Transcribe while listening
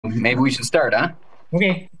Maybe we should start, huh?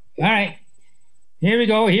 Okay. All right. Here we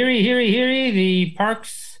go. Heary. The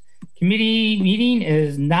Parks Committee meeting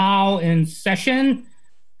is now in session.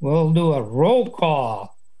 We'll do a roll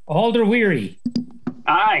call. Alder Weary.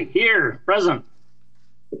 Aye, here, present.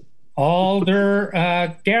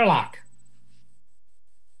 Alder Gerlach.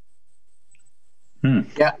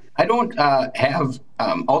 Yeah, I don't have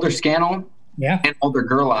Alder Scannell and Alder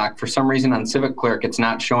Gerlach. For some reason on Civic Clerk, it's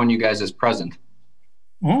not showing you guys as present.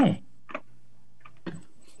 Oh.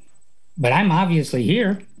 But I'm obviously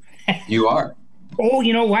here. You are. Oh,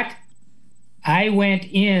 you know what? I went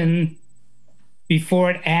in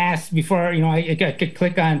before it asked, I could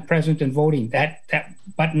click on present and voting. That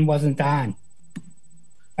button wasn't on.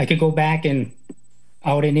 I could go back and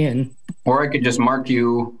out and in. Or I could just mark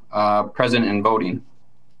you present and voting.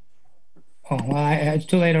 Oh, well, it's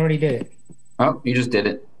too late. I already did it. Oh, you just did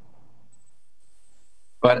it.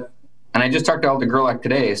 And I just talked to Alder Gerlach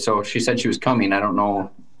today, so she said she was coming. I don't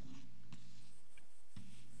know.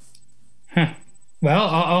 Huh. Well,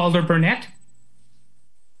 Alder Burnett?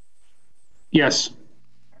 Yes.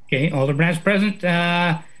 Okay, Alder Burnett's present.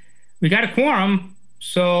 We got a quorum,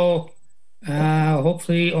 so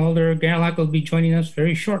hopefully Alder Gerlach will be joining us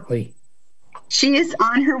very shortly. She is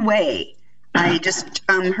on her way. I just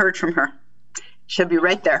heard from her. She'll be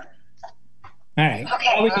right there. All right. Okay,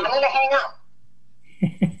 I'm going to hang up.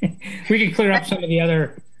 We can clear up some of the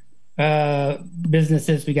other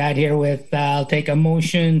businesses we got here with. I'll take a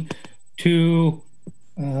motion to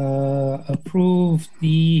approve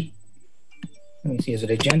the, let me see, is it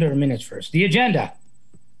agenda or minutes first? The agenda.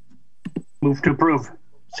 Move to approve.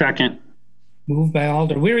 Second. Moved by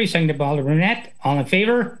Alder Weary, seconded by Alder Burnett. All in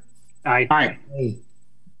favor? Aye. Aye.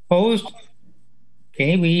 Opposed?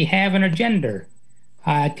 Okay, we have an agenda.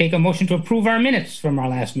 Take a motion to approve our minutes from our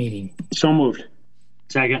last meeting. So moved.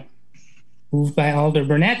 Second. Moved by Alder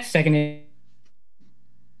Burnett, seconded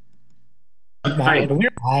by Alder Weary.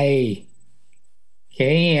 Aye.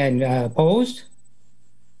 Okay, and opposed?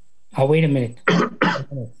 Oh, wait a minute.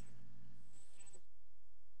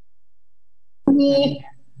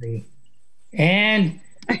 And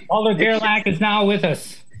Alder Gerlach is now with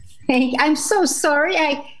us. Hey, I'm so sorry.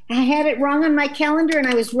 I had it wrong on my calendar, and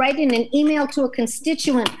I was writing an email to a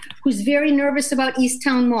constituent who's very nervous about East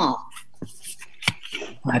Town Mall.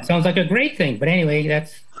 That sounds like a great thing. But anyway,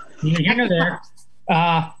 that's neither here nor there.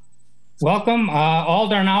 Welcome.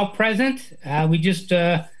 All are now present. We just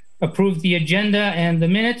approved the agenda and the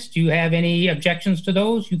minutes. Do you have any objections to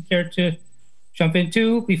those you care to jump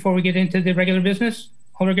into before we get into the regular business?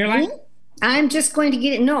 Alder Gerlach? I'm just going to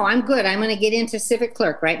get it. No, I'm good. I'm going to get into Civic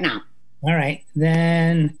Clerk right now. All right.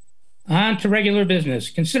 Then on to regular business.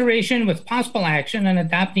 Consideration with possible action on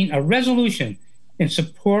adopting a resolution in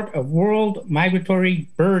support of World Migratory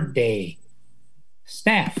Bird Day.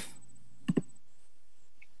 Staff.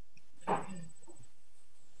 All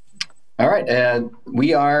right.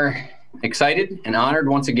 We are excited and honored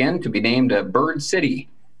once again to be named a Bird City.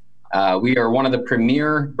 We are one of the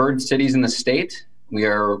premier bird cities in the state.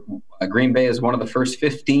 Green Bay is one of the first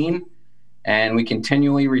 15, and we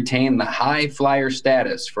continually retain the high flyer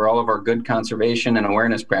status for all of our good conservation and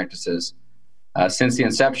awareness practices. Since the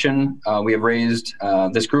inception,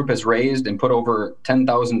 this group has raised and put over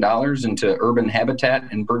 $10,000 into urban habitat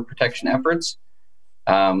and bird protection efforts.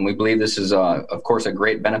 We believe this is, of course, a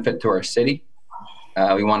great benefit to our city.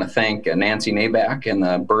 We want to thank Nancy Nabak and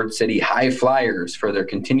the Bird City High Flyers for their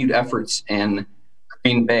continued efforts in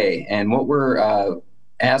Green Bay. And what we're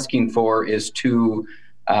asking for is to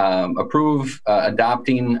approve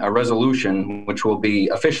adopting a resolution, which will be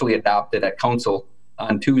officially adopted at council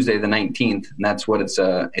on Tuesday the 19th. And that's what it's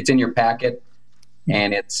in your packet.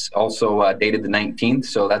 And it's also dated the 19th.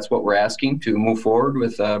 So that's what we're asking, to move forward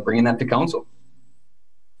with bringing that to council.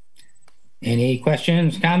 Any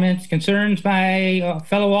questions, comments, concerns by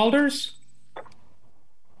fellow alders?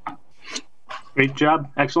 Great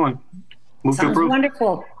job. Excellent. Move to Sounds approve.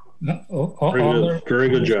 wonderful. Very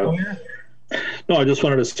good job. No, I just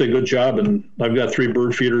wanted to say good job, and I've got 3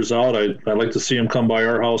 bird feeders out. I'd like to see them come by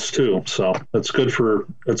our house too. So that's good for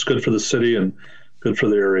the city and good for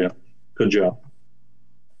the area. Good job.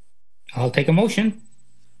 I'll take a motion.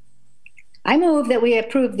 I move that we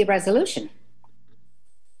approve the resolution.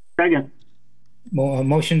 Second.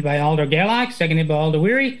 Motion by Alder Gerlach, seconded by Alder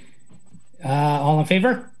Weary. All in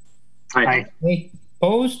favor? Aye. Okay.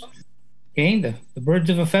 Opposed? Okay, the birds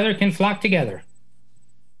of a feather can flock together.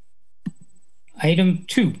 Item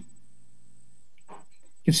 2.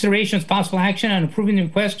 Consideration of possible action on approving the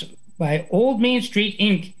request by Old Main Street,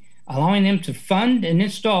 Inc., allowing them to fund and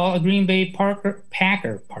install a Green Bay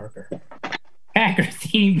Packer Packer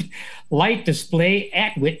themed light display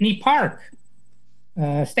at Whitney Park.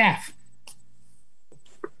 Staff.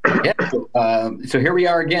 Yeah. So here we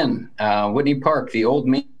are again. Whitney Park, the old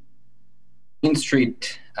Main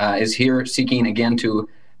Street, is here seeking again to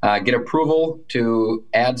get approval to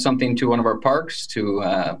add something to one of our parks to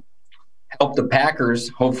help the Packers.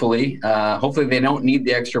 Hopefully they don't need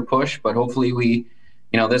the extra push, but hopefully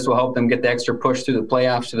this will help them get the extra push through the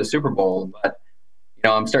playoffs to the Super Bowl. But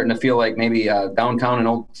I'm starting to feel like maybe downtown and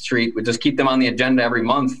Old Street would just keep them on the agenda every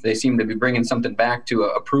month. They seem to be bringing something back to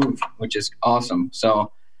approve, which is awesome.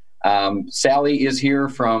 So Sally is here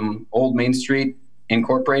from Old Main Street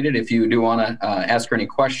Incorporated. If you do want to ask her any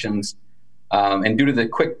questions, and due to the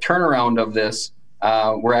quick turnaround of this,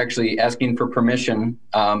 we're actually asking for permission,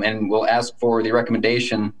 and we'll ask for the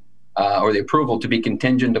recommendation or the approval to be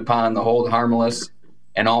contingent upon the hold harmless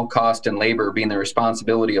and all cost and labor being the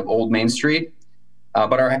responsibility of Old Main Street.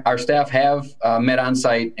 But our staff have met on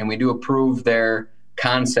site, and we do approve their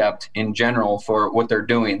concept in general for what they're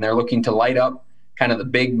doing. They're looking to light up kind of the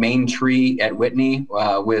big main tree at Whitney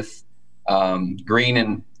with green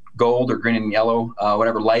and gold or green and yellow,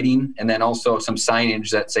 whatever lighting, and then also some signage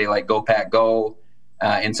that say like "Go Pack Go"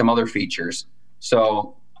 and some other features.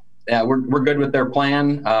 So we're good with their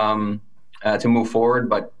plan to move forward,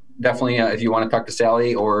 but definitely if you want to talk to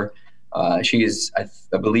Sally, or she is, I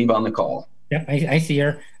believe, on the call. Yep, I see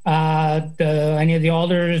her. Any of the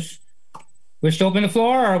alders wish to open the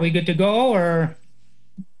floor? Are we good to go? Or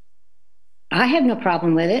I have no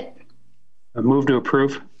problem with it. A move to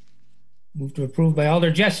approve. Move to approve by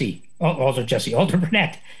Alder Jesse. Alder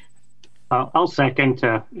Burnett. I'll second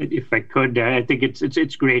if I could. I think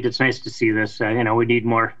it's great. It's nice to see this. We need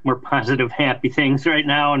more positive, happy things right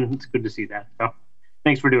now, and it's good to see that. So,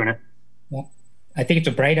 thanks for doing it. Well, I think it's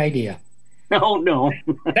a bright idea. No.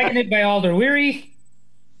 Seconded by Alder Weary.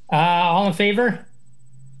 All in favor?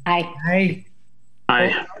 Aye.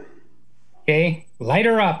 Aye. Okay, light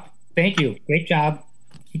her up. Thank you. Great job.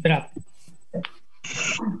 Keep it up.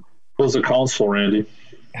 Was the council, Randy?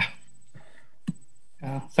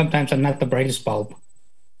 Sometimes I'm not the brightest bulb.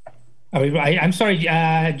 I'm sorry,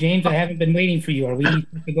 James, I haven't been waiting for you. Are we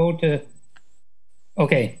to go to?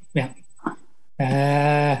 Okay, yeah.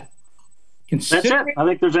 That's it. I don't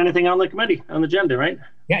think there's anything on the committee, on the agenda, right?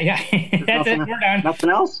 Yeah. That's it. We're done. Nothing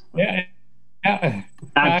else? Yeah.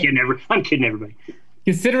 I'm kidding everybody.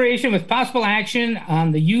 Consideration with possible action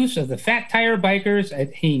on the use of the Fat Tire Bikers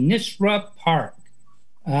at Nisra Park.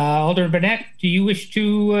 Alder Burnett, do you wish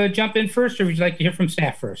to jump in first, or would you like to hear from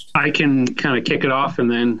staff first? I can kind of kick it off,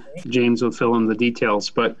 and then James will fill in the details.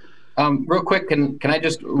 But real quick, can I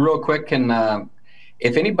just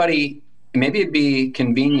if anybody, maybe it'd be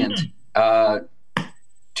convenient to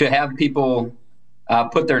have people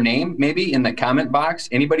put their name maybe in the comment box.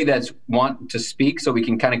 Anybody that's want to speak, so we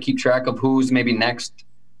can kind of keep track of who's maybe next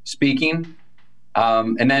speaking.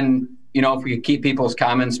 And then, if we could keep people's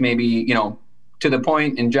comments maybe, to the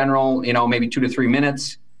point in general, maybe 2 to 3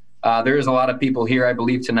 minutes. There is a lot of people here, I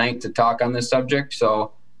believe, tonight to talk on this subject.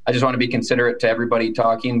 So I just want to be considerate to everybody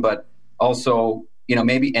talking, but also,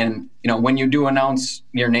 maybe, and, when you do announce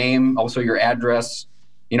your name, also your address,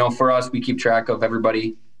 for us, we keep track of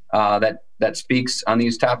everybody that speaks on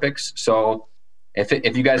these topics. So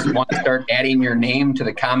if you guys want to start adding your name to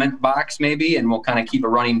the comment box, maybe, and we'll kind of keep a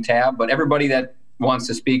running tab, but everybody that wants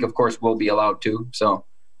to speak, of course, will be allowed to. So.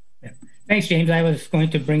 Yeah. Thanks, James. I was going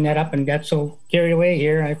to bring that up and got so carried away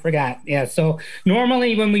here, I forgot. Yeah, so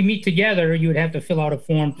normally when we meet together, you would have to fill out a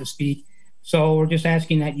form to speak. So we're just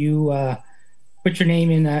asking that you put your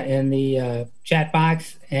name in the chat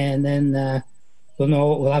box, and then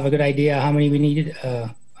we'll have a good idea how many we needed,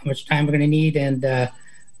 how much time we're going to need, and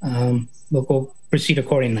we'll go proceed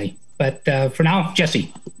accordingly. But for now,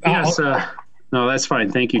 Jesse. Yes, no, that's fine.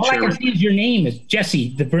 Thank you, all Chairman. I can see is your name is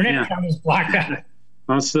Jesse. The Burnett count is blocked out.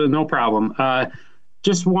 That's no problem.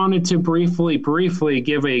 Just wanted to briefly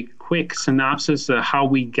give a quick synopsis of how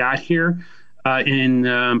we got here.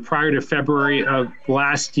 Prior to February of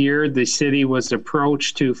last year, the city was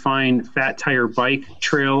approached to find Fat Tire bike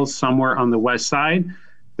trails somewhere on the west side.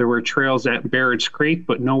 There were trails at Barrett's Creek,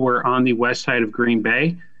 but nowhere on the west side of Green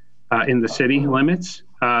Bay in the city limits.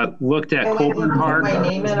 Looked at Colburn Park,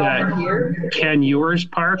 at Ken Ewers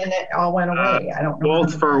Park, and it all went away. I don't know.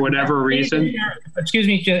 Both for whatever reason. Excuse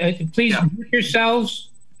me, please mute yourselves.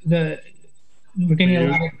 We're getting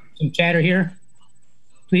a lot of some chatter here.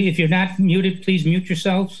 Please, if you're not muted, please mute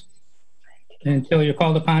yourselves until you're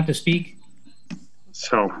called upon to speak.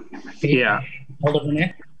 So, yeah.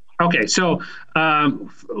 Okay, so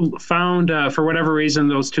found for whatever reason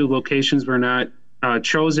those two locations were not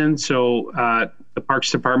chosen. So the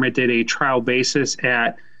Parks Department did a trial basis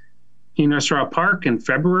at Hinestra Park in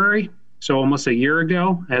February, so almost a year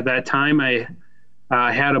ago. At that time, I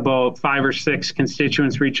had about 5 or 6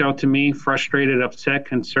 constituents reach out to me, frustrated, upset,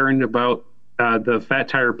 concerned about the fat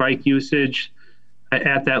tire bike usage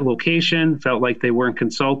at that location, felt like they weren't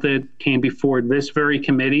consulted, came before this very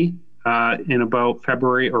committee in about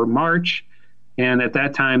February or March. And at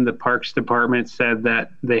that time, the Parks Department said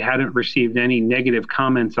that they hadn't received any negative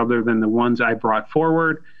comments other than the ones I brought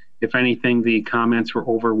forward. If anything, the comments were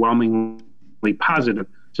overwhelmingly positive.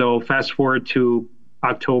 So fast forward to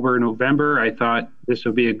October, November, I thought this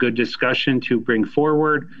would be a good discussion to bring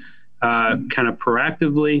forward kind of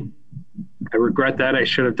proactively. I regret that. I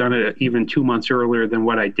should have done it even 2 months earlier than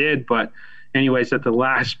what I did. But anyways, at the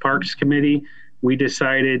last Parks Committee, we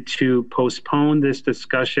decided to postpone this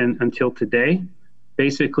discussion until today,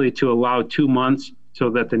 basically to allow 2 months so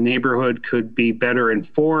that the neighborhood could be better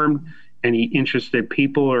informed. Any interested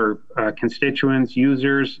people or constituents,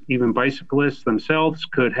 users, even bicyclists themselves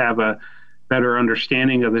could have a better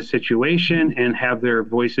understanding of the situation and have their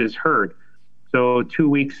voices heard. So 2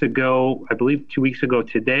 weeks ago, I believe 2 weeks ago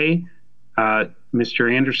today,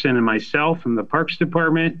 Mr. Anderson and myself from the Parks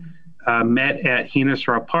Department met at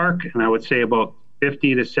Hinestra Park, and I would say about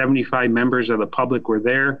 50 to 75 members of the public were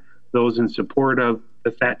there, those in support of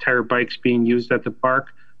the fat tire bikes being used at the park,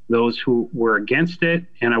 those who were against it,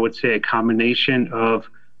 and I would say a combination of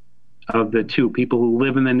the two, people who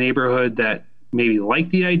live in the neighborhood that maybe like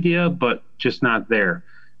the idea, but just not there.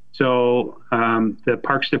 So the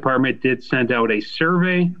Parks Department did send out a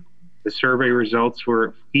survey. The survey results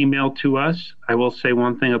were emailed to us. I will say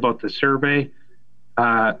one thing about the survey.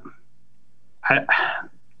 I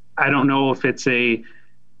don't know if it's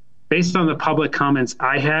based on the public comments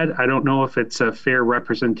I had, I don't know if it's a fair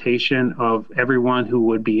representation of everyone who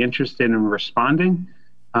would be interested in responding,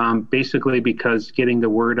 basically because getting the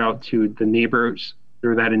word out to the neighbors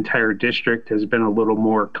through that entire district has been a little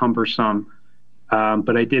more cumbersome.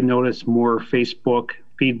 But I did notice more Facebook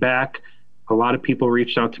feedback. A lot of people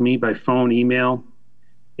reached out to me by phone, email,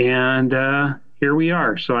 and here we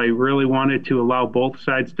are. So I really wanted to allow both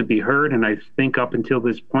sides to be heard, and I think up until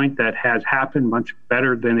this point that has happened much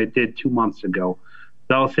better than it did 2 months ago.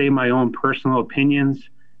 So I'll say my own personal opinions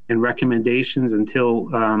and recommendations until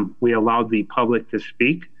we allow the public to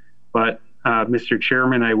speak. But Mr.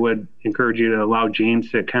 Chairman, I would encourage you to allow James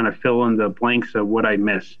to kind of fill in the blanks of what I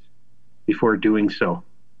missed before doing so.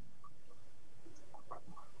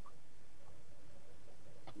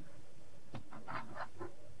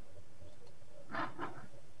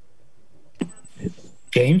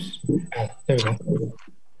 James? There we go.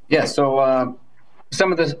 Yeah, so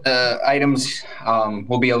some of the items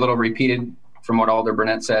will be a little repeated from what Alder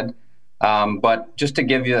Burnett said. But just to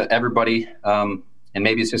give you everybody, and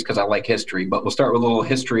maybe it's just because I like history, but we'll start with a little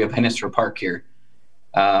history of Hinestra Park here.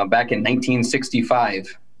 Back in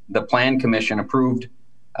 1965, the Plan Commission approved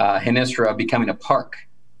Hinestra becoming a park.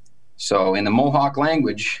 So in the Mohawk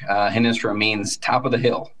language, Hinestra means top of the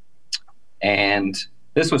hill. And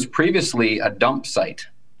this was previously a dump site.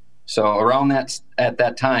 So around at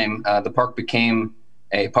that time, the park became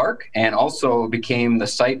a park and also became the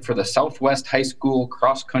site for the Southwest High School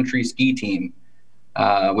cross-country ski team,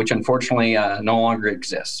 which unfortunately no longer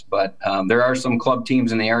exists. But there are some club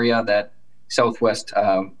teams in the area that Southwest,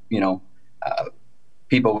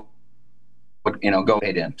 people would, go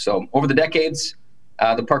in. So over the decades,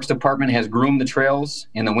 the Parks Department has groomed the trails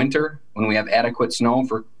in the winter when we have adequate snow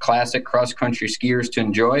for classic cross-country skiers to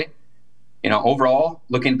enjoy. Overall,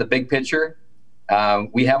 looking at the big picture,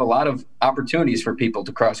 we have a lot of opportunities for people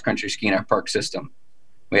to cross-country ski in our park system.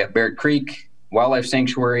 We have Baird Creek, Wildlife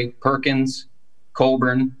Sanctuary, Perkins,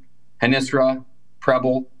 Colburn, Hinestra,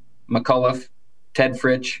 Preble, McCullough, Ted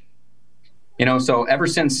Fritch. So ever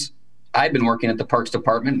since I've been working at the Parks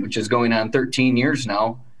Department, which is going on 13 years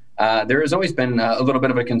now, there has always been a little bit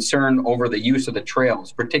of a concern over the use of the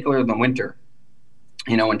trails, particularly in the winter.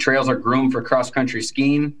 When trails are groomed for cross-country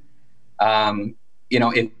skiing,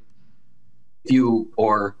 if you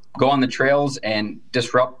go on the trails and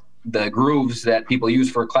disrupt the grooves that people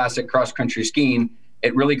use for classic cross-country skiing,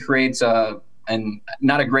 it really creates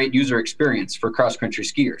not a great user experience for cross-country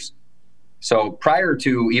skiers. So prior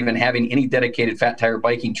to even having any dedicated fat tire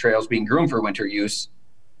biking trails being groomed for winter use,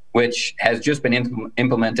 which has just been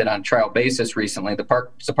implemented on trial basis recently, the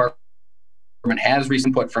Parks Department has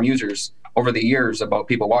recent input from users over the years about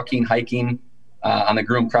people walking, hiking on the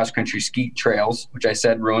groomed cross-country ski trails, which I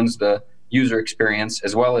said ruins the user experience,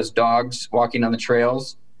 as well as dogs walking on the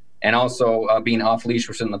trails and also being off-leash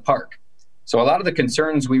within the park. So a lot of the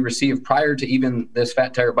concerns we received prior to even this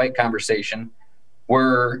fat tire bike conversation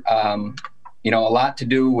were a lot to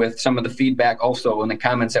do with some of the feedback also in the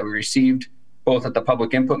comments that we received, both at the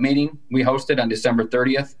public input meeting we hosted on December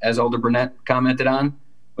 30th, as Alder Burnett commented on,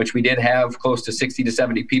 which we did have close to 60 to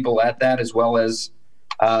 70 people at that, as well as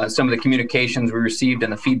some of the communications we received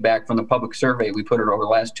and the feedback from the public survey we put over the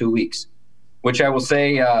last 2 weeks, which I will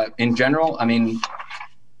say in general, I mean,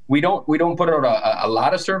 we don't put out a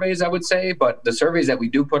lot of surveys, I would say, but the surveys that we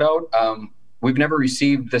do put out, we've never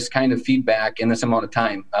received this kind of feedback in this amount of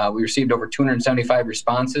time. We received over 275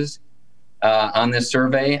 responses on this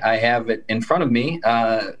survey. I have it in front of me.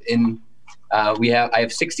 I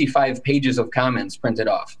have 65 pages of comments printed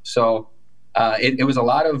off. So it was a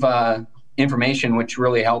lot of information, which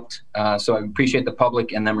really helped. So I appreciate the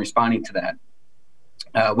public and them responding to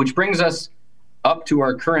that. Which brings us up to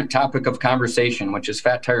our current topic of conversation, which is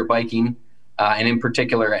fat tire biking, and in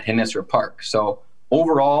particular at Hinisra Park. So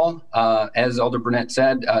overall, as Alder Burnett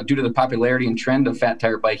said, due to the popularity and trend of fat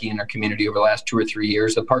tire biking in our community over the last 2 or 3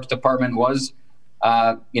 years, the Parks Department was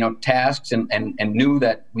tasked and knew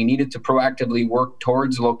that we needed to proactively work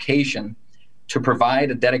towards location to provide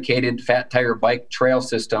a dedicated fat tire bike trail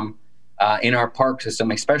system in our park system,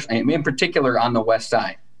 especially in particular on the west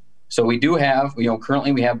side. So we do have,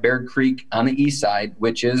 currently we have Baird Creek on the east side,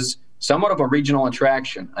 which is somewhat of a regional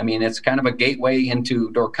attraction. I mean, it's kind of a gateway into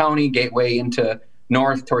Door County, gateway into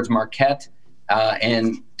north towards Marquette.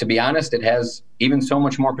 And to be honest, it has even so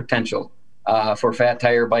much more potential for fat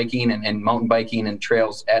tire biking and mountain biking and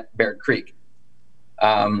trails at Baird Creek.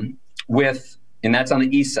 And that's on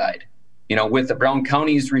the east side. With the Brown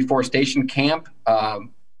County's reforestation camp,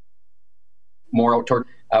 more out toward,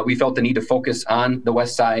 we felt the need to focus on the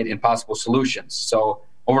west side and possible solutions. So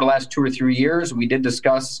over the last 2 or 3 years, we did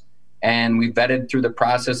discuss and we vetted through the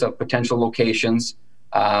process of potential locations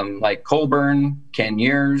like Colburn,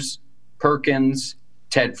 Canyers, Perkins,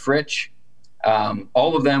 Ted Fritch,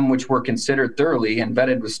 all of them which were considered thoroughly and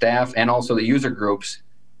vetted with staff and also the user groups,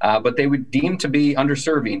 but they would deem to be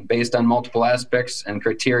underserving based on multiple aspects and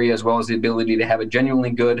criteria, as well as the ability to have a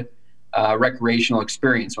genuinely good recreational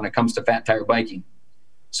experience when it comes to fat tire biking.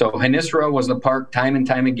 So Hinisra was the park time and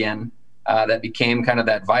time again that became kind of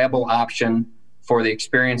that viable option for the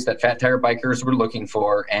experience that fat tire bikers were looking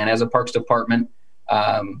for. And as a Parks Department,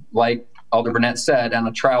 like Alder Burnett said, on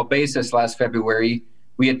a trial basis last February,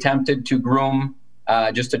 we attempted to groom,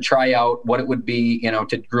 just to try out what it would be,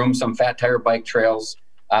 to groom some fat tire bike trails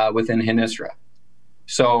within Hinisra.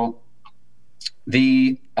 So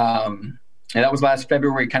and that was last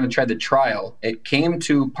February, kind of tried the trial. It came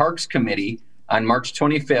to Parks Committee on March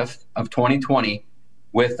 25th of 2020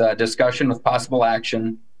 with a discussion with possible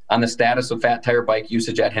action on the status of fat tire bike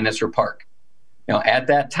usage at Hinisra Park. At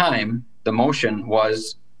that time, the motion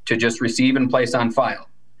was to just receive and place on file.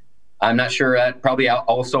 I'm not sure, that probably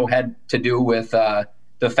also had to do with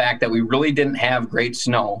the fact that we really didn't have great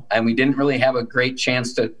snow and we didn't really have a great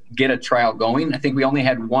chance to get a trial going. I think we only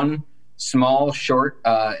had one small, short,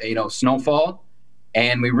 snowfall,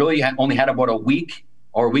 and we really only had about a week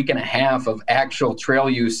or a week and a half of actual trail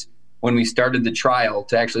use when we started the trial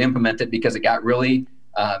to actually implement it, because it got really,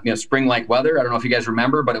 spring-like weather. I don't know if you guys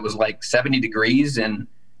remember, but it was like 70 degrees in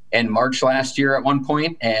March last year at one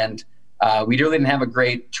point, and we really didn't have a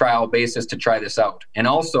great trial basis to try this out. And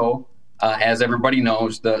also, as everybody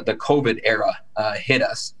knows, the COVID era hit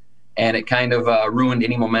us, and it kind of ruined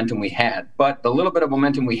any momentum we had. But the little bit of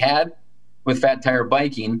momentum we had with fat tire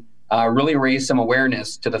biking really raised some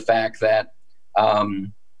awareness to the fact that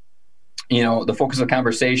the focus of the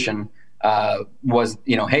conversation was,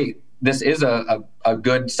 hey, this is a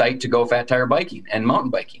good site to go fat tire biking and mountain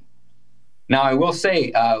biking. Now, I will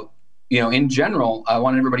say, in general, I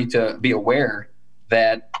want everybody to be aware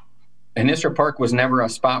that Hinisra Park was never a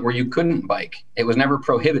spot where you couldn't bike. It was never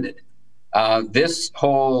prohibited. This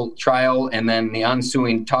whole trial and then the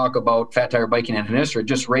ensuing talk about fat tire biking at Hinisra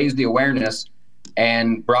just raised the awareness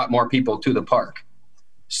and brought more people to the park.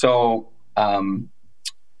 So,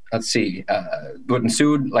 let's see, what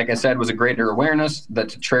ensued, like I said, was a greater awareness that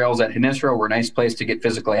the trails at Hinisra were a nice place to get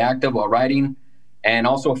physically active while riding, and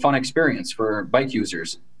also a fun experience for bike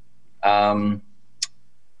users. Let's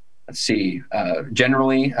see,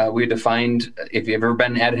 generally, we defined, if you've ever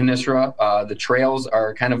been at Hinisra, the trails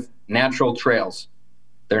are kind of natural trails.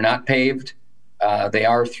 They're not paved. They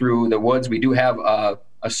are through the woods. We do have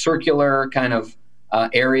a circular kind of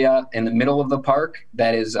area in the middle of the park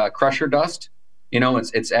that is crusher dust.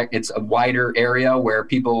 It's a wider area where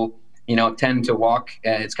people, tend to walk.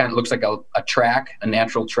 It's kind of looks like a track, a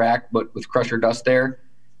natural track, but with crusher dust there.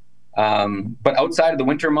 But outside of the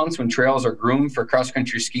winter months, when trails are groomed for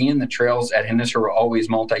cross-country skiing, the trails at Hinisra are always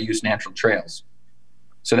multi-use natural trails.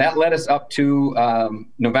 So that led us up to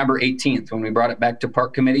November 18th when we brought it back to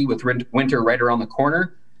Park Committee with winter right around the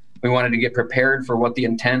corner. We wanted to get prepared for what the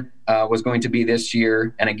intent was going to be this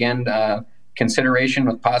year. And again, consideration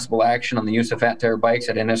with possible action on the use of fat tire bikes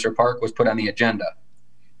at Innisser Park was put on the agenda.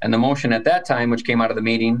 And the motion at that time, which came out of the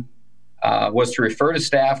meeting, was to refer to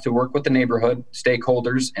staff to work with the neighborhood,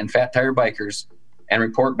 stakeholders, and fat tire bikers and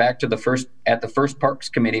report back to the first Parks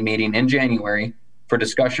Committee meeting in January for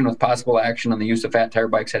discussion with possible action on the use of fat tire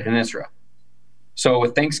bikes at Innisser. So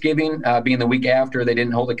with Thanksgiving being the week after, they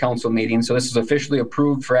didn't hold a council meeting. So this is officially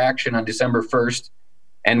approved for action on December 1st,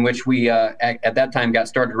 and which we at that time got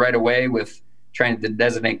started right away with trying to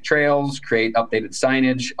designate trails, create updated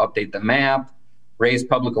signage, update the map, raise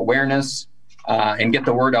public awareness, and get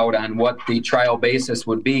the word out on what the trial basis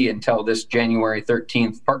would be until this January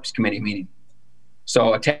 13th Parks Committee meeting.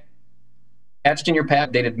 So attached in your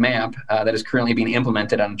updated map that is currently being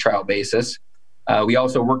implemented on a trial basis. We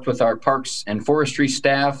also worked with our parks and forestry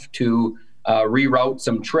staff to reroute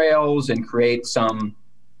some trails and create some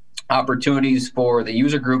opportunities for the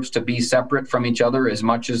user groups to be separate from each other as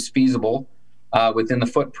much as feasible within the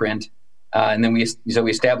footprint. And then we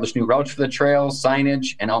established new routes for the trails,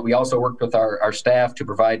 signage, and we also worked with our staff to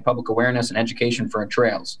provide public awareness and education for our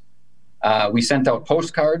trails. We sent out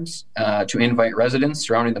postcards to invite residents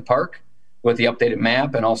surrounding the park with the updated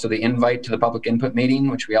map and also the invite to the public input meeting,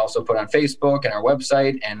 which we also put on Facebook and our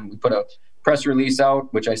website. And we put a press release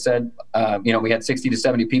out, which I said, we had 60 to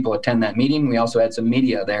 70 people attend that meeting. We also had some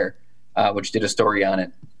media there, which did a story on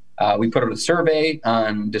it. We put out a survey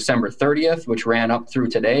on December 30th, which ran up through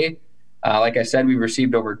today. Like I said, we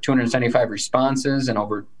received over 275 responses and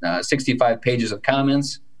over 65 pages of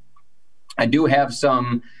comments. I do have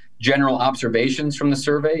some general observations from the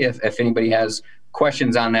survey if anybody has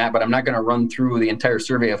questions on that, but I'm not going to run through the entire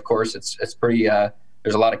survey. Of course, it's pretty,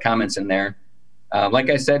 there's a lot of comments in there. Like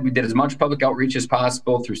I said, we did as much public outreach as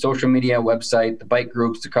possible through social media, website, the bike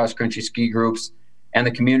groups, the cross-country ski groups, and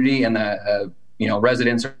the community and the,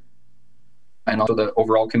 residents and also the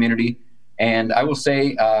overall community. And I will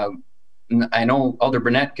say, I know Alder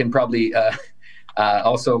Burnett can probably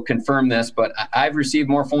also confirm this, but I've received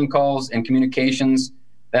more phone calls and communications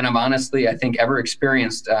than I've honestly, I think, ever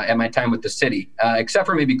experienced at my time with the city, except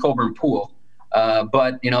for maybe Colburn Pool.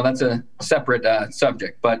 But, that's a separate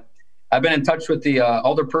subject. But I've been in touch with the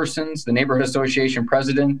alderpersons, the neighborhood association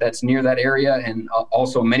president that's near that area, and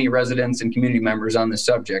also many residents and community members on this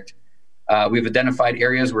subject. We've identified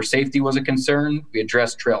areas where safety was a concern. We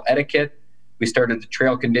addressed trail etiquette. We started the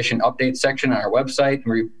trail condition update section on our website,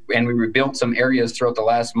 and we rebuilt some areas throughout the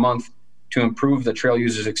last month to improve the trail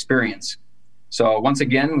users' experience. So once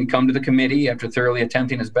again, we come to the committee after thoroughly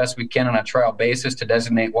attempting as best we can on a trial basis to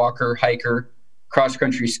designate walker, hiker,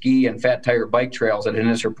 cross-country ski, and fat tire bike trails at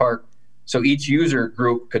Innisser Park, so each user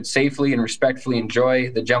group could safely and respectfully enjoy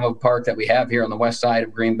the gem of park that we have here on the west side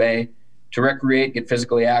of Green Bay, to recreate, get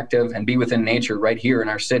physically active, and be within nature right here in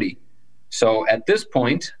our city. So at this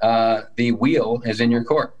point, the wheel is in your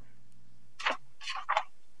court.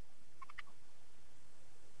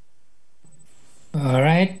 All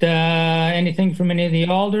right. Anything from any of the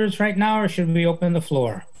alders right now, or should we open the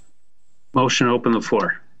floor? Motion to open the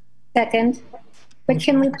floor. Second. But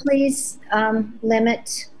can we please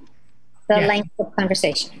limit the length of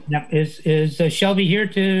conversation? Yep. Is Shelby here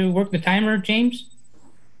to work the timer, James?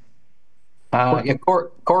 Yeah,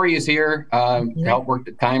 Corey is here to help work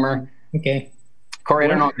the timer. Okay. Corey, I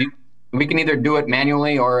don't know. We can either do it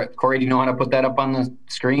manually, or Corey, do you know how to put that up on the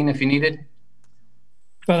screen if you need it?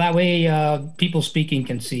 Well, that way people speaking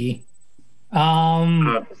can see.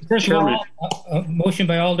 First Chairman. of all, motion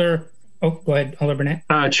by Alder. Oh, go ahead, Alder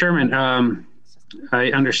Burnett. Chairman,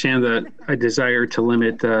 I understand that I desire to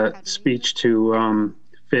limit speech to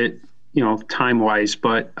fit, time-wise,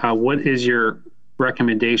 but what is your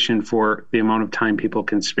recommendation for the amount of time people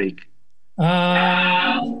can speak?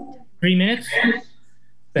 3 minutes.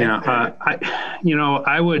 Yeah,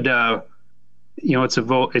 I would, it's a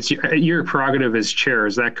vote. It's your prerogative as chair.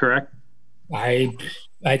 Is that correct? I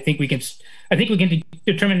think we can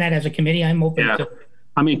determine that as a committee. I'm open to.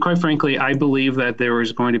 I mean, quite frankly, I believe that there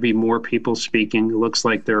is going to be more people speaking. It looks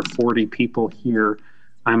like there are 40 people here.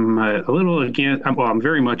 I'm a little against, I'm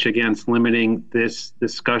very much against limiting this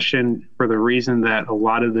discussion for the reason that a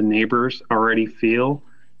lot of the neighbors already feel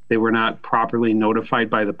they were not properly notified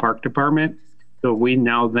by the park department. So we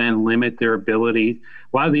now then limit their ability.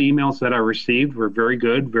 A lot of the emails that I received were very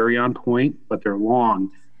good, very on point, but they're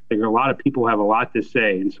long. I think a lot of people have a lot to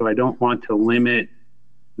say. And so I don't want to limit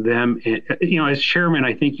them. As chairman,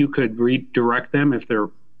 I think you could redirect them if they're,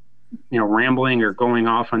 rambling or going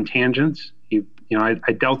off on tangents. I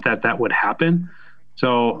doubt that would happen.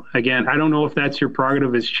 So again, I don't know if that's your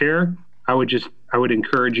prerogative as chair. I would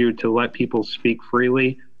encourage you to let people speak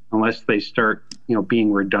freely unless they start,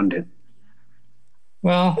 being redundant.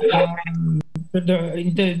 Well,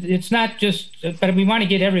 it's not just, but we want to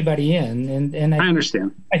get everybody in, and I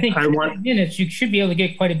understand. I think 15 minutes you should be able to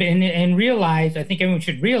get quite a bit, and realize. I think everyone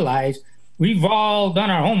should realize we've all done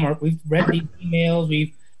our homework. We've read the emails.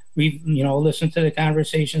 We've listened to the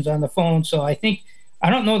conversations on the phone. So I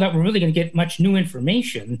don't know that we're really going to get much new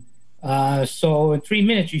information. So in 3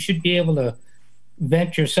 minutes, you should be able to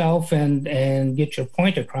vent yourself and get your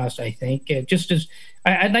point across. I think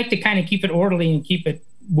I'd like to kind of keep it orderly and keep it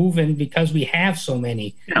moving because we have so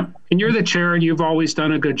many. Yeah, and you're the chair, and you've always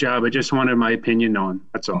done a good job. I just wanted my opinion known.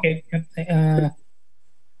 That's all. Okay.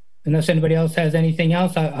 Unless anybody else has anything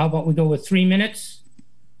else, how about we go with 3 minutes?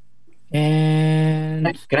 And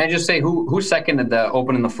can I just say who seconded the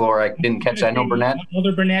opening the floor? I didn't catch that. I know Burnett.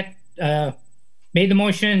 Alder Burnett made the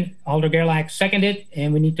motion. Alder Gerlach seconded,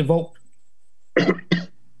 and we need to vote.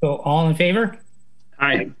 So all in favor?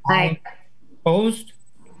 Aye. Aye. Opposed?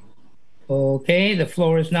 Okay, the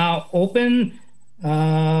floor is now open.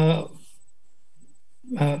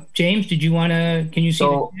 James, can you see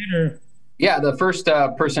the chat or? Yeah, the first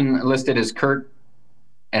person listed is Kurt,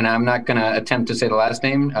 and I'm not going to attempt to say the last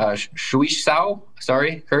name. Shuishsao.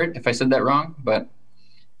 Sorry, Kurt, if I said that wrong, but.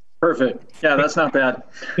 Perfect. Yeah, that's not bad.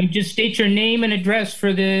 You just state your name and address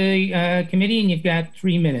for the committee, and you've got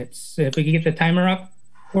 3 minutes. If we could get the timer up,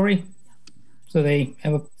 Corey, so they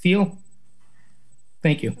have a feel.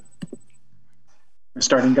 Thank you.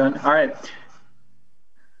 Starting gun. All right.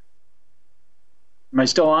 Am I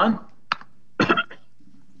still on?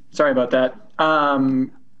 Sorry about that.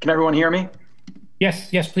 Can everyone hear me? Yes,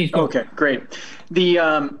 please go. Okay, great.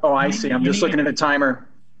 I see. I'm just looking at the timer.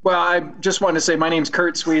 Well, I just wanted to say my name's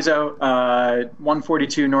Kurt Suizo,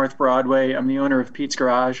 142 North Broadway. I'm the owner of Pete's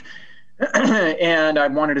Garage. And I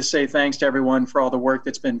wanted to say thanks to everyone for all the work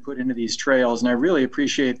that's been put into these trails. And I really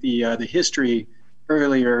appreciate the history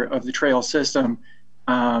earlier of the trail system,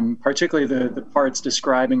 particularly the parts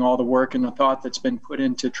describing all the work and the thought that's been put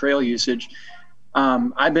into trail usage.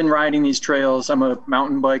 I've been riding these trails. I'm a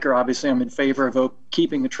mountain biker. Obviously, I'm in favor of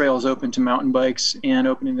keeping the trails open to mountain bikes and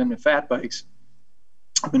opening them to fat bikes.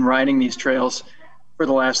 I've been riding these trails for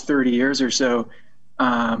the last 30 years or so.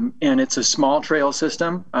 And it's a small trail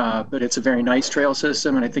system, but it's a very nice trail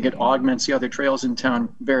system. And I think it augments the other trails in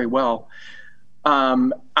town very well.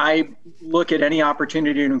 I look at any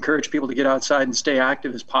opportunity to encourage people to get outside and stay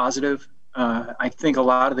active as positive. I think a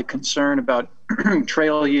lot of the concern about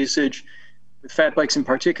trail usage, with fat bikes in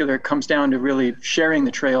particular, comes down to really sharing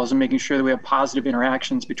the trails and making sure that we have positive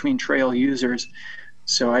interactions between trail users.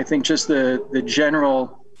 So I think just the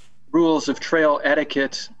general rules of trail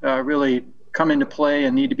etiquette really come into play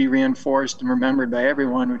and need to be reinforced and remembered by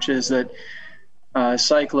everyone, which is that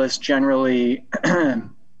cyclists generally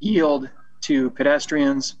yield to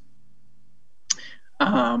pedestrians,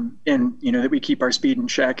 and that we keep our speed in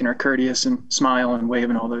check and are courteous and smile and wave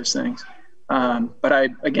and all those things. But I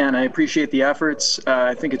appreciate the efforts.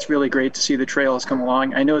 I think it's really great to see the trails come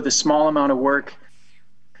along. I know the small amount of work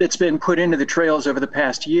that's been put into the trails over the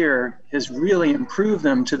past year has really improved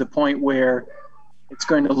them to the point where it's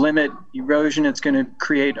going to limit erosion. It's going to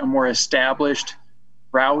create a more established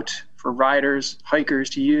route for riders, hikers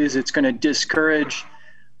to use. It's going to discourage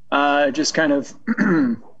just kind of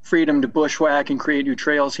freedom to bushwhack and create new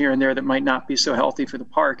trails here and there that might not be so healthy for the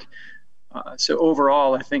park. So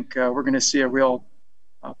overall, I think we're going to see a real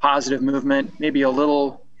positive movement, maybe a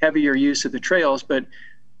little heavier use of the trails, but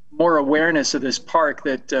more awareness of this park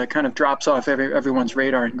that kind of drops off everyone's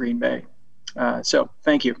radar in Green Bay. So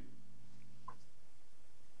thank you.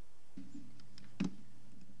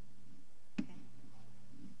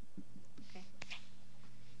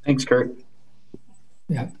 Thanks, Kurt.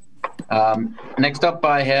 Yeah. Next up,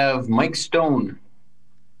 I have Mike Stone.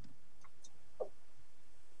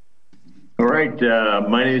 All right.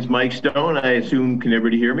 My name is Mike Stone. I assume, can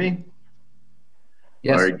everybody hear me?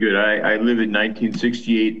 Yes. All right, good. I live at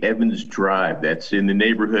 1968 Evans Drive. That's in the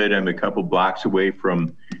neighborhood. I'm a couple blocks away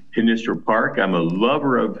from Hinistra Park. I'm a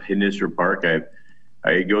lover of Hinistra Park.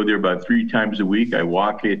 I go there about 3 times a week. I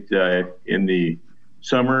walk it in the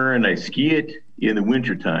summer and I ski it in the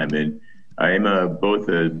wintertime. And I am both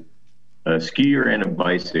a skier and a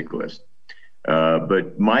bicyclist.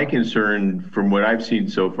 But my concern from what I've seen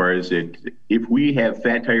so far is that if we have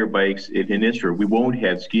fat tire bikes at Hinistra, we won't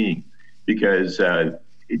have skiing. Because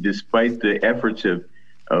despite the efforts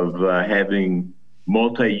of having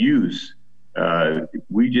multi-use,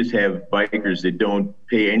 we just have bikers that don't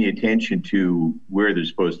pay any attention to where they're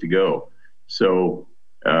supposed to go. So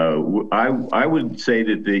I would say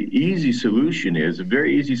that the easy solution is, a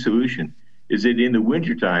very easy solution, is that in the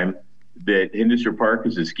wintertime, that Hinestra Park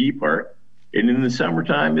is a ski park, and in the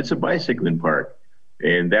summertime, it's a bicycling park.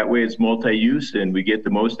 And that way it's multi-use and we get the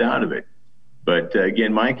most out of it. But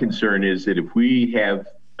again, my concern is that if we have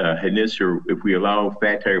Hinestra, if we allow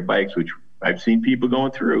fat tire bikes, which I've seen people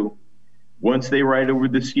going through, once they ride over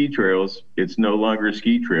the ski trails, it's no longer a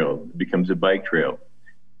ski trail, it becomes a bike trail.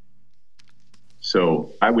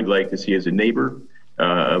 So I would like to see, as a neighbor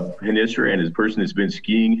of Hinestra and as a person that's been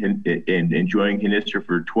skiing and enjoying Hinestra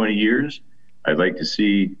for 20 years, I'd like to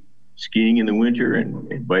see skiing in the winter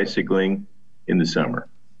and bicycling in the summer.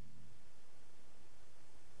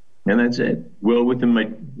 And that's it. Well, within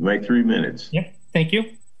my 3 minutes. Yep, thank you.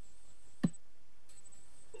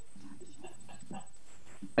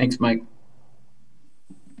 Thanks, Mike.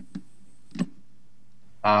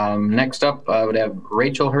 Next up, I would have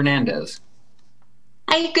Rachel Hernandez.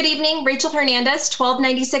 Hi, good evening. Rachel Hernandez,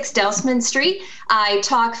 1296 Dousman Street. I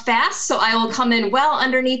talk fast, so I will come in well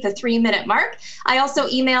underneath the 3-minute mark. I also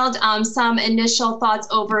emailed some initial thoughts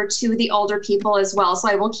over to the older people as well, so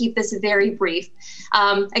I will keep this very brief.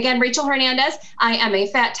 Again, Rachel Hernandez. I am a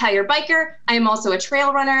fat tire biker. I am also a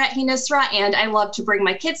trail runner at Hinestra, and I love to bring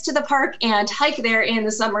my kids to the park and hike there in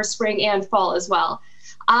the summer, spring, and fall as well.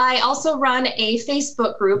 I also run a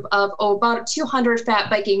Facebook group of about 200 fat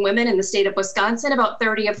biking women in the state of Wisconsin, about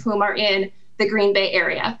 30 of whom are in the Green Bay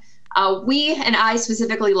area. We, and I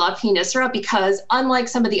specifically, love Hinestra because unlike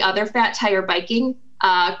some of the other fat tire biking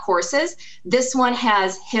courses, this one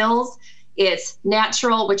has hills. It's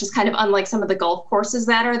natural, which is kind of unlike some of the golf courses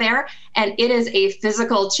that are there. And it is a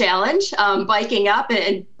physical challenge, biking up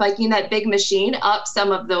and biking that big machine up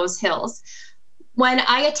some of those hills. When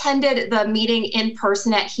I attended the meeting in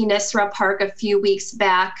person at Hinestra Park a few weeks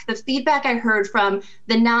back, the feedback I heard from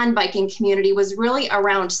the non-biking community was really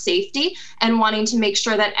around safety and wanting to make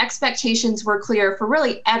sure that expectations were clear for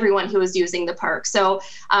really everyone who was using the park. So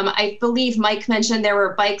I believe Mike mentioned there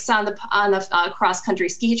were bikes on the cross-country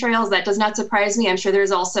ski trails. That does not surprise me. I'm sure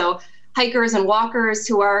there's also hikers and walkers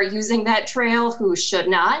who are using that trail who should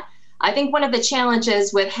not. I think one of the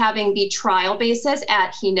challenges with having the trial basis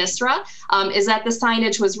at Hinestra is that the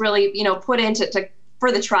signage was really, put into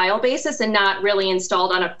for the trial basis and not really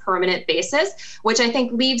installed on a permanent basis, which I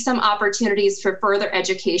think leaves some opportunities for further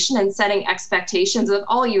education and setting expectations of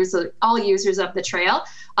all users of the trail,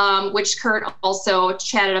 which Kurt also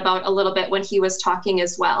chatted about a little bit when he was talking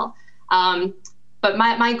as well. But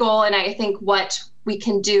my goal, and I think what we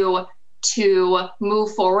can do to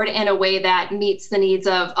move forward in a way that meets the needs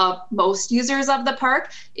of most users of the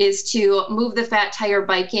park, is to move the fat tire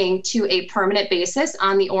biking to a permanent basis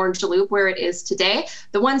on the Orange Loop where it is today.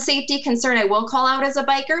 The one safety concern I will call out as a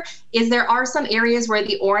biker is there are some areas where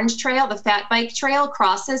the Orange Trail, the fat bike trail,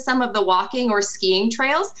 crosses some of the walking or skiing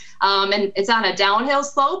trails, and it's on a downhill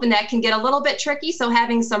slope, and that can get a little bit tricky. So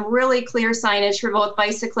having some really clear signage for both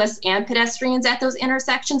bicyclists and pedestrians at those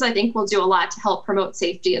intersections, I think will do a lot to help promote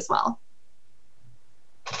safety as well.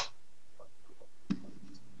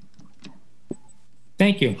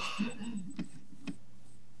 Thank you.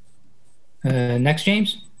 Next,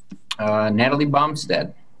 James. Natalie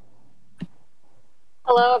Baumstead.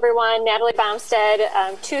 Hello, everyone. Natalie Baumstead,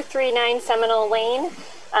 239 Seminole Lane.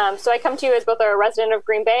 So I come to you as both a resident of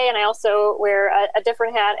Green Bay, and I also wear a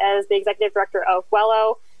different hat as the executive director of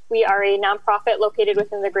WELLO. We are a nonprofit located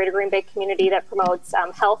within the greater Green Bay community that promotes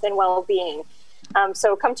health and well-being.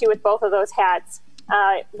 So come to you with both of those hats.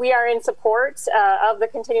 We are in support of the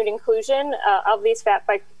continued inclusion of these fat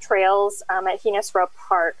bike trails at Hinestra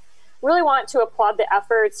Park. Really want to applaud the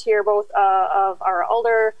efforts here, both of our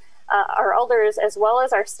elders as well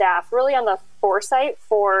as our staff, really on the foresight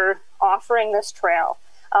for offering this trail.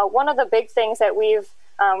 One of the big things that we've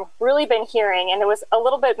really been hearing, and it was a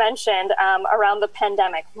little bit mentioned around the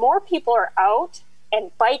pandemic, more people are out and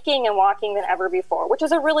biking and walking than ever before, which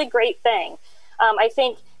is a really great thing. I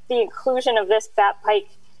think the inclusion of this fat bike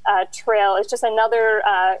trail is just another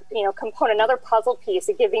component, another puzzle piece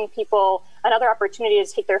of giving people another opportunity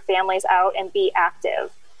to take their families out and be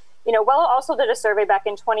active. WELLO also did a survey back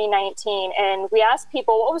in 2019, and we asked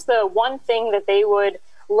people what was the one thing that they would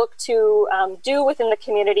look to do within the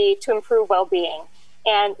community to improve well-being.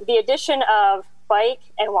 And the addition of bike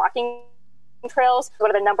and walking trails was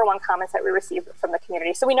one of the #1 comments that we received from the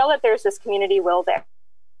community. So we know that there's this community will there.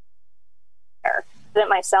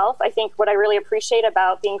 Myself, I think what I really appreciate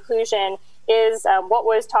about the inclusion is what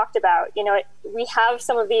was talked about. We have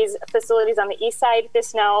some of these facilities on the east side.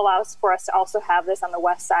 This now allows for us to also have this on the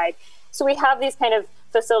west side. So we have these kind of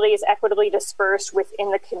facilities equitably dispersed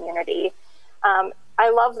within the community. I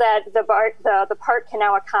love that the park can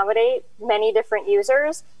now accommodate many different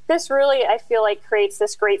users. This really, I feel like, creates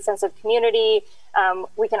this great sense of community.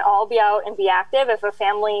 We can all be out and be active. If a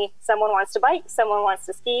family, someone wants to bike, someone wants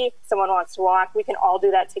to ski, someone wants to walk, we can all do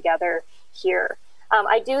that together here.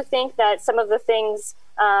 I do think that some of the things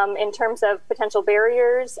in terms of potential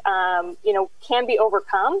barriers, can be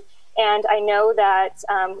overcome. And I know that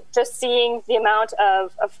just seeing the amount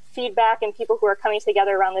of feedback and people who are coming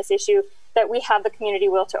together around this issue, that we have the community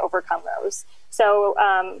will to overcome those. So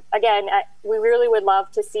again, we really would love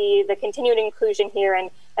to see the continued inclusion here and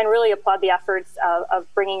really applaud the efforts of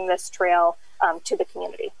bringing this trail to the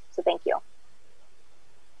community. So thank you.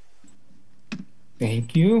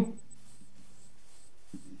 Thank you.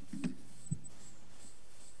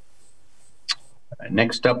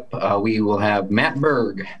 Next up, we will have Matt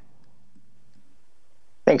Berg.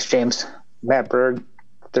 Thanks, James. Matt Berg,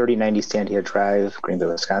 3090 Sandia Drive, Green Bay,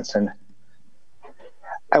 Wisconsin.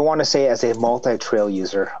 I want to say, as a multi-trail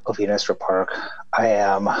user of Henestra Park, I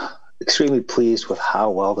am extremely pleased with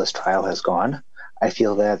how well this trial has gone. I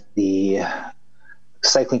feel that the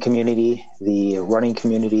cycling community, the running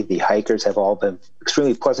community, the hikers have all been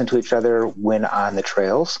extremely pleasant to each other when on the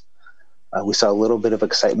trails. We saw a little bit of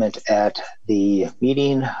excitement at the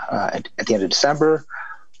meeting at the end of December,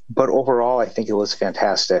 but overall, I think it was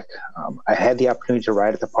fantastic. I had the opportunity to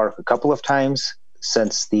ride at the park a couple of times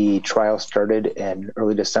since the trial started in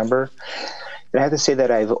early December. And I have to say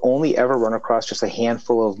that I've only ever run across just a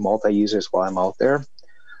handful of multi-users while I'm out there.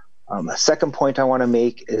 A second point I want to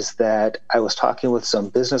make is that I was talking with some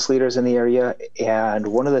business leaders in the area, and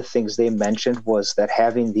one of the things they mentioned was that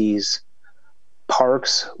having these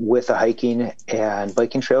parks with the hiking and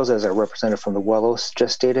biking trails, as our representative from the Wellos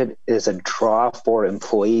just stated, is a draw for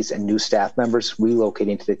employees and new staff members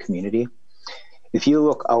relocating to the community. If you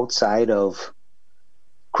look outside of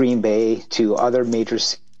Green Bay to other major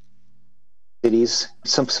cities,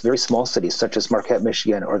 some very small cities such as Marquette,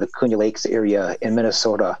 Michigan, or the Cunha Lakes area in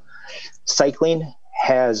Minnesota, cycling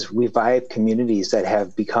has revived communities that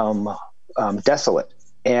have become desolate,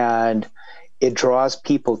 and it draws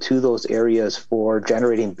people to those areas for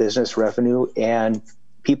generating business revenue and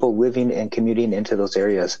people living and commuting into those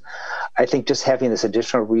areas. I think just having this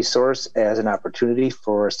additional resource as an opportunity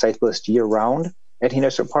for cyclists year-round at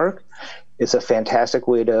Henestra Park is a fantastic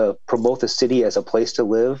way to promote the city as a place to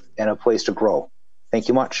live and a place to grow. Thank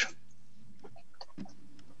you much.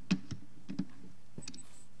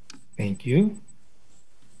 Thank you.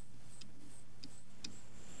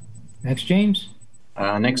 Next, James.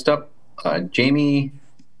 Next up, Jamie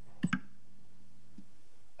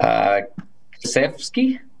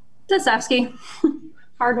Tasevsky.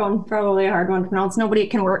 Hard one, probably a hard one to pronounce.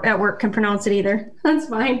 Nobody at work can pronounce it either. That's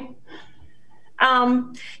fine.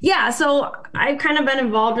 So I've kind of been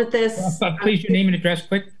involved with this. Please, your name and address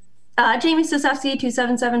quick. Jamie Sosefsky,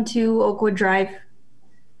 2772 Oakwood Drive.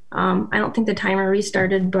 I don't think the timer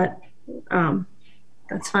restarted, but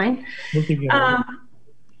that's fine. We'll give you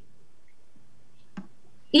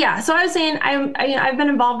so I was saying I've been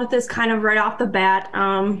involved with this kind of right off the bat.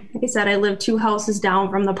 Like I said, I live 2 houses down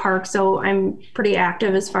from the park, so I'm pretty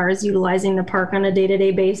active as far as utilizing the park on a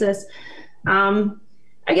day-to-day basis.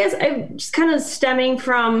 I guess I'm just kind of stemming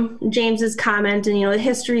from James's comment and, the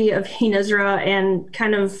history of Henestra and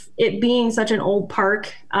kind of it being such an old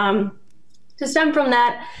park. To stem from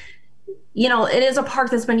that, it is a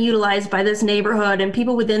park that's been utilized by this neighborhood and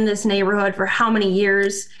people within this neighborhood for how many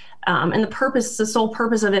years. And the sole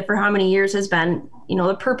purpose of it for how many years has been,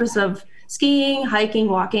 the purpose of skiing, hiking,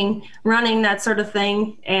 walking, running, that sort of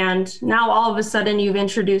thing. And now all of a sudden you've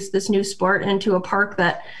introduced this new sport into a park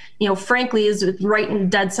that, frankly is right in the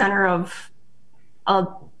dead center of a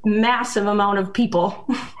massive amount of people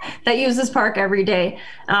that use this park every day.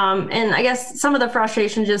 And I guess some of the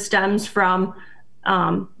frustration just stems from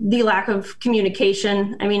the lack of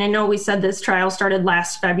communication. I mean, I know we said this trial started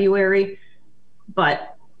last February,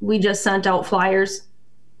 but we just sent out flyers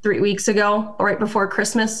 3 weeks ago, right before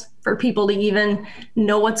Christmas, for people to even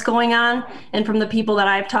know what's going on. And from the people that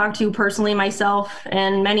I've talked to personally, myself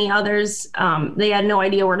and many others, they had no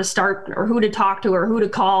idea where to start or who to talk to or who to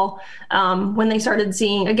call when they started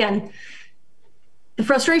seeing, again, the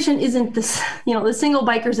frustration isn't this, the single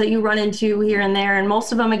bikers that you run into here and there. And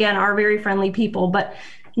most of them, again, are very friendly people, but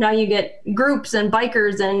now you get groups and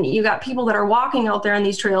bikers and you got people that are walking out there on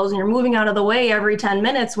these trails and you're moving out of the way every 10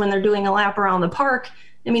 minutes when they're doing a lap around the park.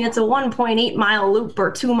 I mean, it's a 1.8 mile loop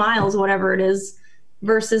or 2 miles, whatever it is,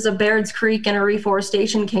 versus a Baird's Creek and a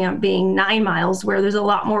reforestation camp being 9 miles, where there's a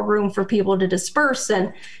lot more room for people to disperse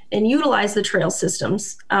and utilize the trail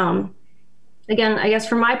systems. Again, I guess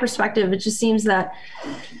from my perspective, it just seems that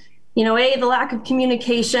the lack of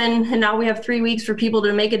communication, and now we have 3 weeks for people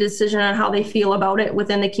to make a decision on how they feel about it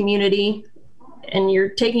within the community. And you're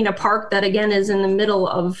taking a park that, again, is in the middle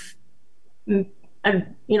of,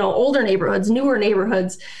 older neighborhoods, newer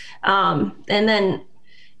neighborhoods. And then,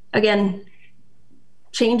 again,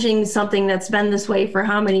 changing something that's been this way for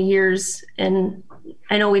how many years. And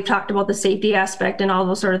I know we've talked about the safety aspect and all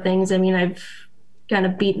those sort of things. I mean, I've kind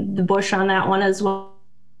of beaten the bush on that one as well.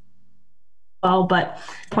 But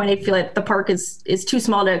I feel like the park is too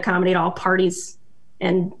small to accommodate all parties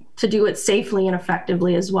and to do it safely and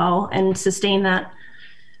effectively as well and sustain that.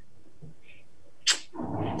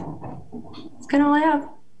 That's kind of all I have.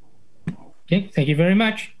 Okay, thank you very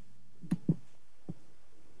much.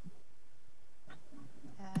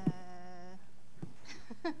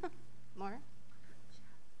 More?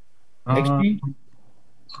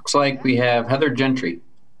 Looks like we have Heather Gentry.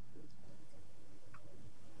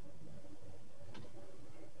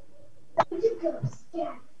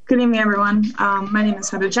 Good evening, everyone. My name is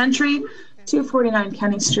Heather Gentry, 249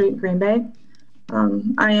 Kenny Street, Green Bay.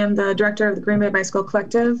 I am the director of the Green Bay Bicycle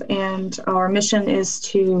Collective, and our mission is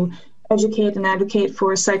to educate and advocate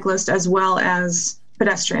for cyclists as well as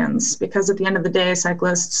pedestrians, because at the end of the day,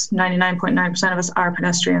 cyclists, 99.9% of us are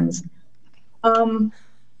pedestrians. I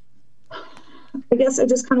guess I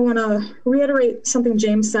just kind of want to reiterate something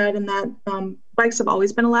James said, in that bikes have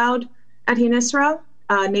always been allowed at Hinestra.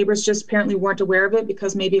 Neighbors just apparently weren't aware of it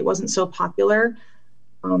because maybe it wasn't so popular.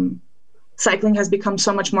 Cycling has become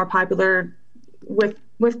so much more popular with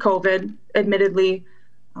COVID, admittedly.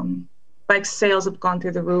 Bike sales have gone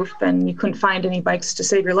through the roof, and you couldn't find any bikes to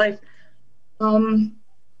save your life. But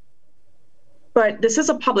this is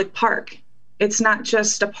a public park. It's not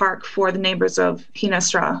just a park for the neighbors of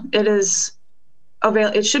Hinestra.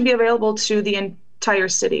 It should be available to the entire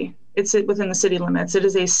city. It's within the city limits. It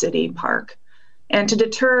is a city park. And to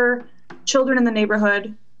deter children in the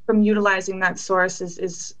neighborhood from utilizing that source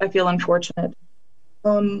is I feel, unfortunate.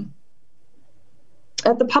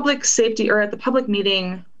 At the public safety, or at the public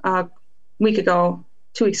meeting 2 weeks ago,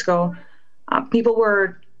 people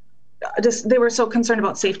were they were so concerned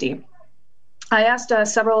about safety. I asked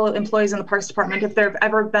several employees in the Parks Department if there have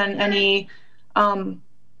ever been any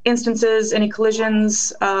instances, any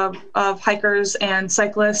collisions of hikers and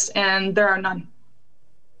cyclists, and there are none.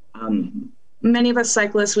 Many of us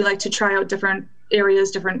cyclists, we like to try out different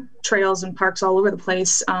areas, different trails and parks all over the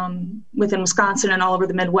place within Wisconsin and all over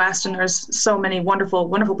the Midwest. And there's so many wonderful,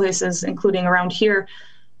 wonderful places, including around here.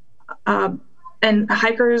 And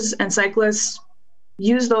hikers and cyclists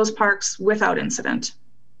use those parks without incident.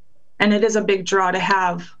 And it is a big draw to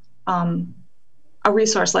have a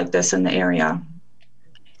resource like this in the area.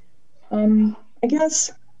 I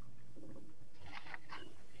guess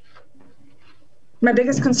my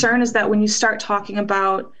biggest concern is that when you start talking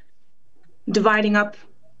about dividing up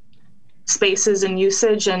spaces and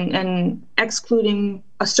usage and excluding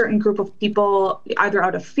a certain group of people, either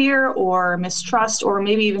out of fear or mistrust, or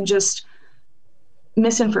maybe even just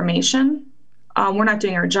misinformation, we're not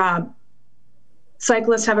doing our job.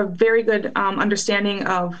 Cyclists have a very good understanding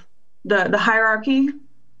of the hierarchy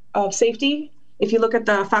of safety. If you look at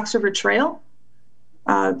the Fox River Trail,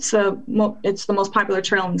 it's the most popular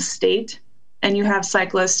trail in the state. And you have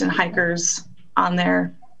cyclists and hikers on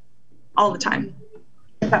there all the time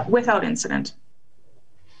without incident.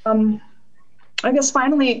 I guess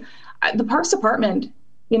finally, the Parks Department,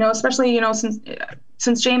 especially,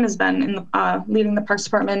 since James has been leading the Parks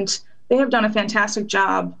Department, they have done a fantastic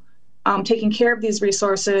job taking care of these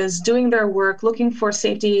resources, doing their work, looking for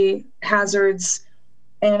safety hazards.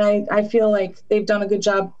 And I feel like they've done a good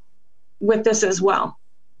job with this as well,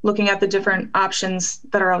 looking at the different options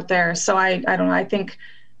that are out there. So I don't know, I think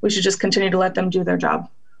we should just continue to let them do their job.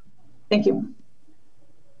 Thank you.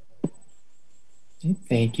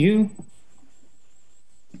 Thank you.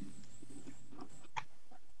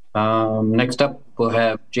 Next up, we'll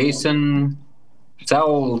have Jason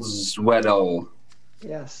Salzwedel.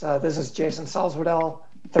 Yes, this is Jason Salzwedel,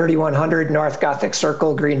 3100 North Gothic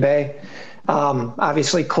Circle, Green Bay.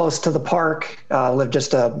 Obviously close to the park, live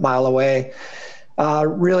just a mile away.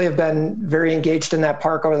 Really have been very engaged in that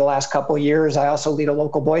park over the last couple of years. I also lead a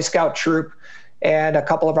local Boy Scout troop, and a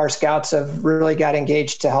couple of our scouts have really got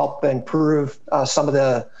engaged to help improve some of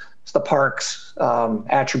the park's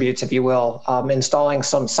attributes, if you will, installing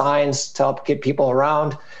some signs to help get people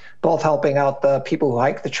around, both helping out the people who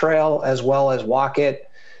hike the trail as well as walk it.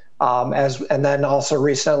 And then also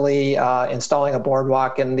recently installing a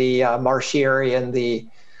boardwalk in the marshy area in the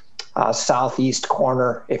southeast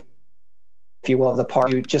corner, if if you will, of the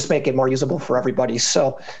park to just make it more usable for everybody.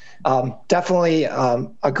 So definitely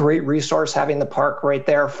a great resource having the park right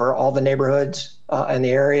there for all the neighborhoods in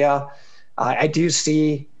the area. I do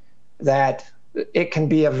see that it can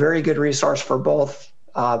be a very good resource for both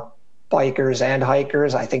bikers and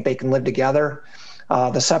hikers. I think they can live together.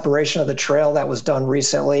 The separation of the trail that was done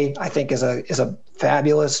recently, I think, is a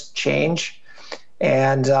fabulous change.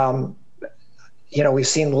 And we've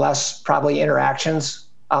seen less probably interactions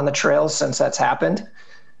on the trails since that's happened.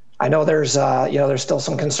 I know there's still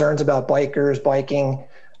some concerns about bikers biking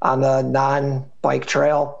on the non-bike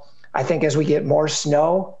trail. I think as we get more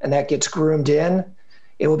snow and that gets groomed in,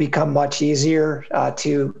 it will become much easier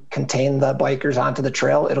to contain the bikers onto the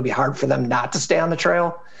trail. It'll be hard for them not to stay on the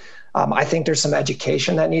trail. I think there's some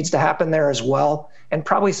education that needs to happen there as well, and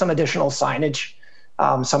probably some additional signage.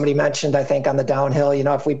 Somebody mentioned, I think, on the downhill,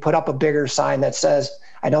 if we put up a bigger sign that says,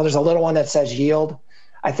 I know there's a little one that says yield.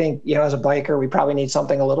 I think, as a biker, we probably need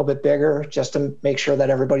something a little bit bigger just to make sure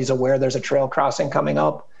that everybody's aware there's a trail crossing coming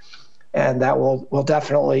up. And that will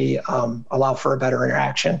definitely allow for a better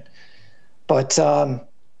interaction. But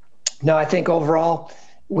no, I think overall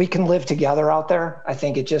we can live together out there. I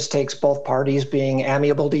think it just takes both parties being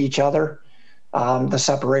amiable to each other. The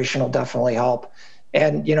separation will definitely help.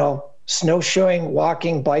 And, snowshoeing,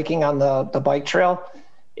 walking, biking on the bike trail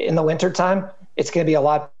in the wintertime, it's going to be a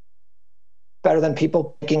lot better than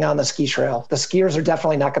people biking on the ski trail. The skiers are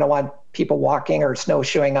definitely not going to want people walking or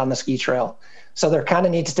snowshoeing on the ski trail. So there kind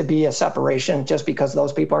of needs to be a separation just because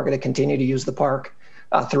those people are going to continue to use the park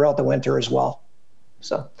throughout the winter as well.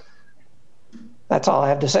 So that's all I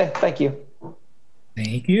have to say. Thank you.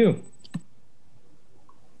 Thank you.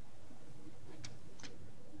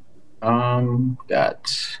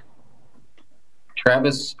 Got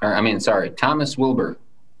Thomas Wilbur.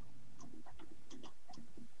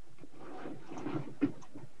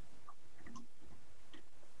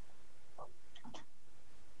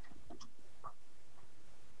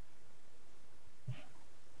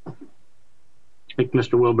 I think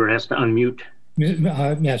Mr. Wilbur has to unmute.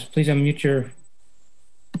 Yes, please unmute your.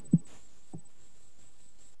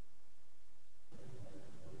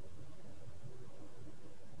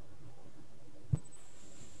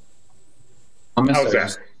 How's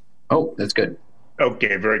that? Oh, that's good.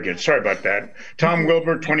 Okay, very good. Sorry about that. Tom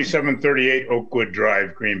Wilbur, 2738 Oakwood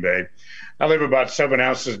Drive, Green Bay. I live about 7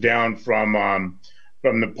 houses down from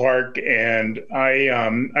the park, and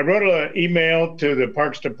I wrote an email to the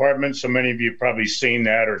Parks Department. So many of you have probably seen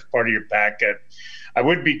that or as part of your packet. I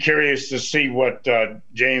would be curious to see what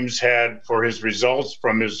James had for his results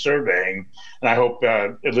from his surveying, and I hope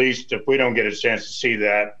at least if we don't get a chance to see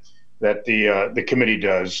that the committee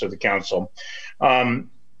does, so the council.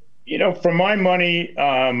 For my money,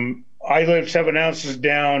 I live 7 houses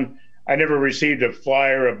down. I never received a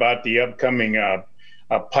flyer about the upcoming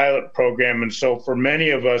pilot program. And so for many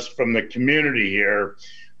of us from the community here,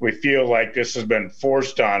 we feel like this has been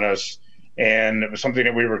forced on us. And it was something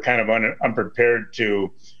that we were kind of unprepared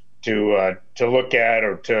to look at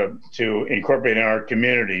or to incorporate in our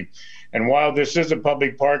community. And while this is a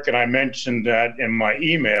public park, and I mentioned that in my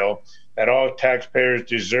email, that all taxpayers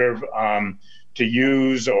deserve to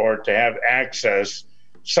use or to have access,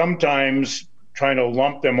 sometimes trying to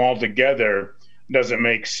lump them all together doesn't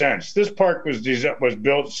make sense. This park was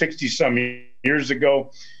built 60-some years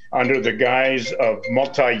ago under the guise of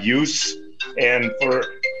multi-use, and for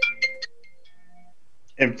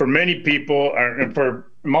many people, and for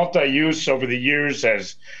multi-use over the years,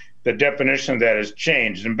 has the definition of that has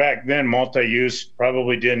changed. And back then, multi-use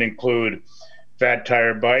probably didn't include fat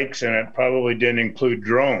tire bikes, and it probably didn't include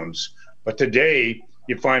drones. But today,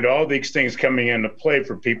 you find all these things coming into play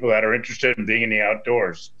for people that are interested in being in the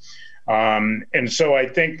outdoors. And so I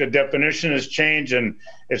think the definition has changed, and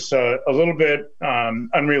it's a little bit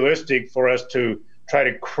unrealistic for us to try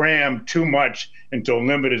to cram too much into a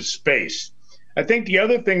limited space. I think the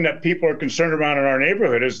other thing that people are concerned about in our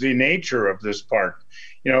neighborhood is the nature of this park.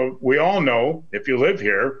 We all know, if you live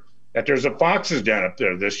here, that there's a fox's den up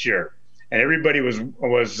there this year. And everybody was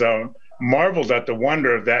marveled at the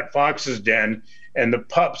wonder of that fox's den and the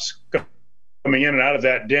pups coming in and out of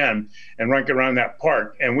that den and running around that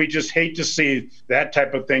park. And we just hate to see that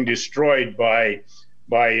type of thing destroyed by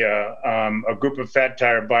a group of fat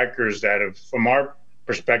tire bikers that have, from our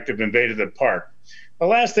perspective, invaded the park. The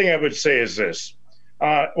last thing I would say is this.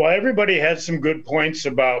 While everybody had some good points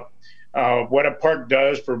about what a park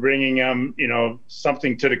does for bringing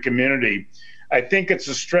something to the community, I think it's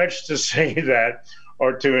a stretch to say that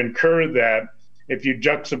or to incur that if you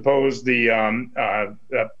juxtapose the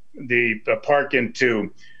park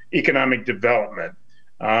into economic development.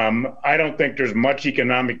 I don't think there's much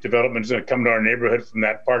economic development that's going to come to our neighborhood from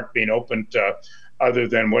that park being opened other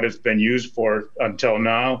than what it's been used for until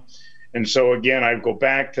now. And so again, I go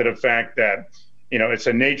back to the fact that, it's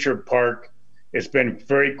a nature park. It's been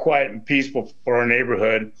very quiet and peaceful for our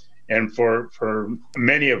neighborhood. And for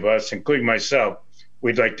many of us, including myself,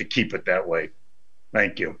 we'd like to keep it that way.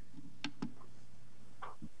 Thank you.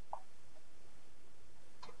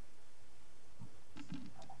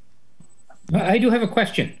 I do have a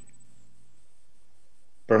question.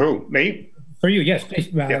 For who? Me? For you, yes, please.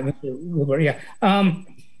 Mr. Wilbur, yeah.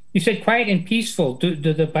 You said quiet and peaceful. Do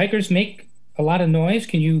the bikers make a lot of noise?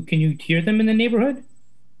 Can you hear them in the neighborhood?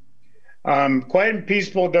 Quiet and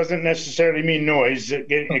peaceful doesn't necessarily mean noise. It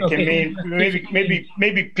can mean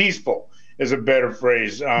maybe peaceful is a better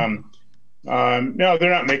phrase. No, they're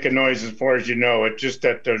not making noise as far as you know. It's just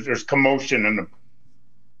that there's commotion in the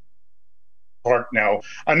park now.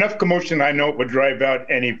 Enough commotion, I know it would drive out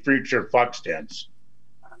any future fox stands.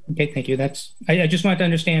 Okay, thank you. I just want to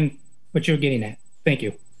understand what you're getting at. Thank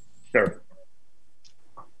you. Sure.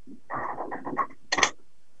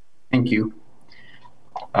 Thank you.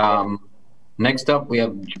 Next up, we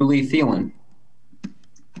have Julie Thielen.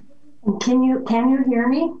 Can you hear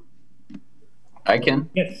me? I can.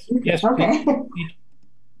 Yes. Yes. Okay.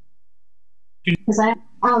 Because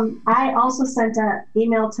I also sent an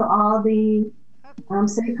email to all the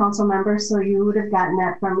city council members, so you would have gotten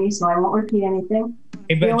that from me. So I won't repeat anything.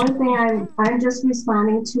 The only thing I'm just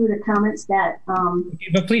responding to the comments that.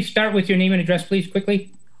 But please start with your name and address, please,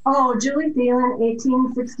 quickly. Oh, Julie Thielen,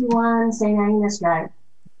 1861 St. Agnes Drive.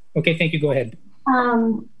 Okay, thank you. Go ahead.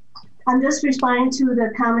 I'm just responding to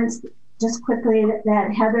the comments just quickly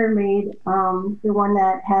that Heather made, the one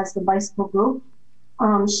that has the bicycle group.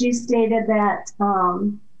 She stated that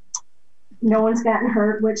no one's gotten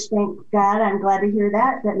hurt, which thank God, I'm glad to hear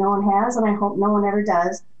that no one has, and I hope no one ever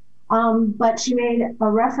does. But she made a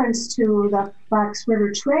reference to the Fox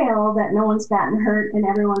River Trail that no one's gotten hurt and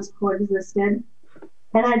everyone's coexisted.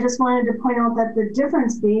 And I just wanted to point out that the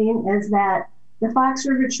difference being is that the Fox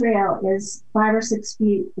River Trail is 5 or 6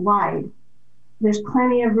 feet wide. There's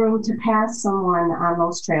plenty of room to pass someone on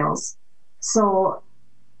those trails. So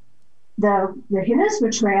the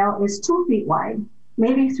Hiniswa Trail is 2 feet wide,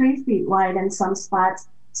 maybe 3 feet wide in some spots.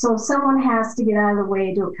 So someone has to get out of the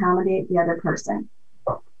way to accommodate the other person.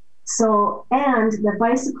 So, and the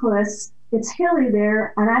bicyclists, it's hilly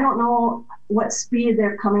there, and I don't know what speed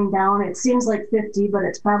they're coming down. It seems like 50, but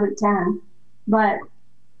it's probably 10. But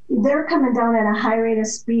they're coming down at a high rate of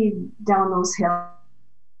speed down those hills.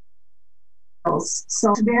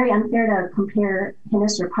 So it's very unfair to compare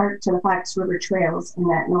Hiniswa Park to the Fox River Trails and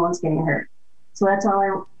that no one's getting hurt. So that's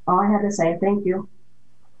all I had to say. Thank you.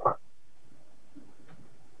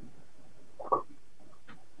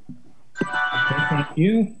 Okay, thank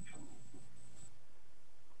you.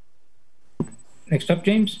 Next up,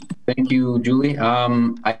 James. Thank you, Julie. I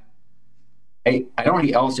don't know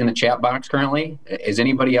anything else in the chat box currently. Does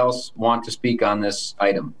anybody else want to speak on this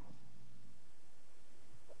item?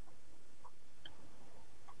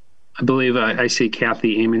 I believe I see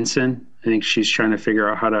Kathy Amundsen. I think she's trying to figure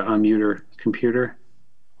out how to unmute her computer.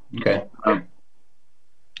 Okay.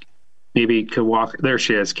 Maybe you could walk. There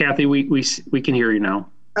she is. Kathy, we can hear you now.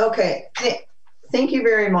 Okay. Thank you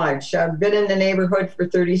very much. I've been in the neighborhood for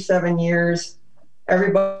 37 years.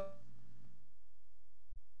 Everybody's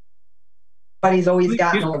always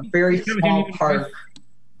gotten a very small park,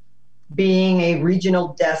 being a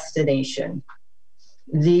regional destination.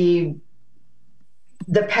 The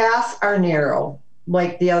paths are narrow,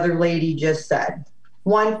 like the other lady just said,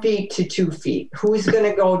 1 feet to 2 feet. Who's going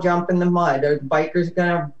to go jump in the mud? Are the bikers going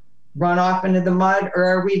to run off into the mud, or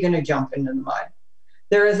are we going to jump into the mud?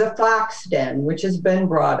 There is a fox den, which has been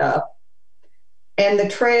brought up, and the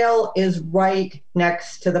trail is right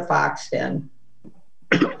next to the fox den.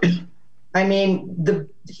 I mean,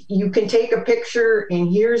 you can take a picture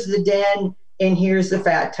and here's the den and here's the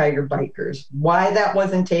Fat Tiger Bikers. Why that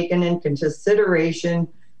wasn't taken into consideration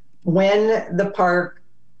when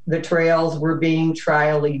the trails were being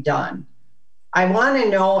trially done. I want to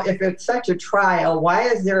know, if it's such a trial, why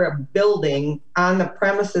is there a building on the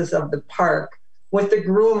premises of the park with a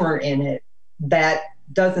groomer in it? That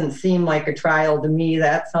doesn't seem like a trial to me.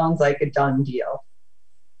 That sounds like a done deal.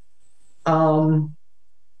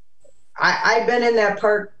 I've been in that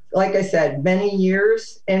park, like I said, many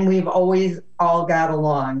years, and we've always all got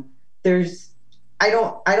along. I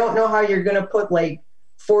don't know how you're going to put like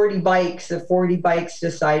 40 bikes if 40 bikes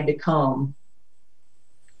decide to come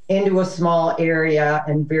into a small area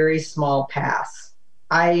and very small paths.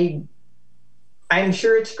 I'm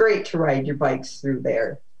sure it's great to ride your bikes through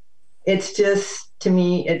there. It's just to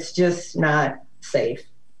me, it's just not safe.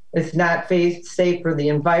 It's not safe for the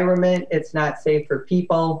environment. It's not safe for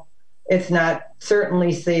people. It's not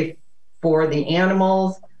certainly safe for the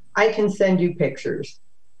animals. I can send you pictures.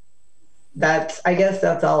 I guess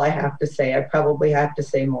that's all I have to say. I probably have to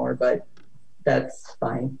say more, but that's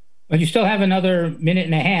fine. Well, you still have another minute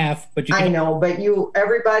and a half, but I know, but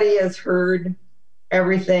everybody has heard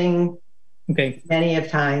everything many of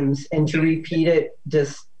times, and to repeat it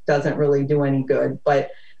just doesn't really do any good.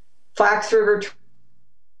 But Fox River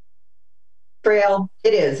Trail,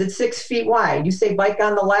 it's 6 feet wide. You say bike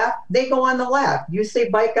on the left, they go on the left. You say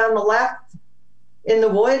bike on the left in the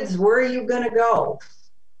woods, where are you going to go?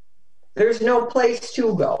 There's no place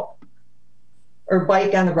to go. Or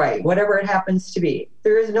bike on the right, whatever it happens to be.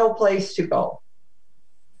 There is no place to go.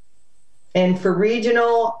 And for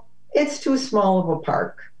regional, it's too small of a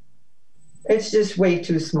park. It's just way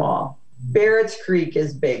too small. Barrett's Creek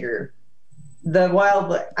is bigger. All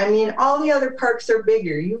the other parks are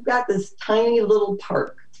bigger. You've got this tiny little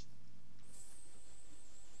park.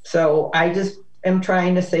 So I just am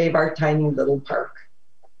trying to save our tiny little park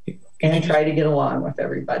and try to get along with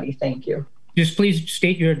everybody. Thank you. Just please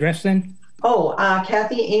state your address then.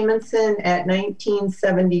 Kathy Amundson at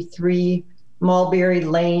 1973 Mulberry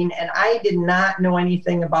Lane. And I did not know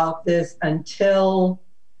anything about this until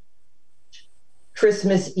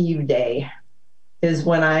Christmas Eve Day is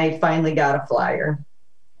when I finally got a flyer.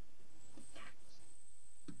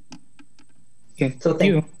 Okay, so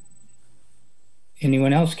thank you.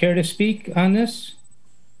 Anyone else care to speak on this?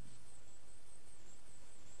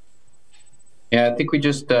 Yeah, I think we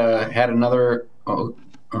just had another, was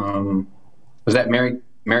that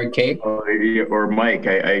Mary Kay? Or Mike,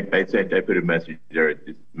 I said I put a message there.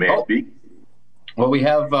 May I speak? Well, we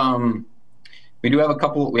have, we do have a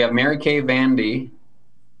couple. We have Mary Kay Vandy.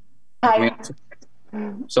 Hi.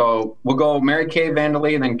 So we'll go Mary Kay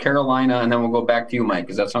Vanderlee, and then Carolina, and then we'll go back to you, Mike.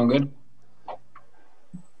 Does that sound good?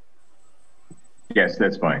 Yes,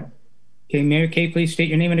 that's fine. Okay, Mary Kay, please state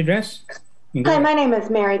your name and address. Hi, my name is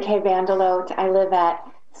Mary Kay Vandelote. I live at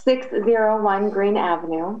 601 Green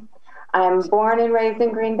Avenue. I'm born and raised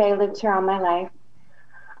in Green Bay, lived here all my life.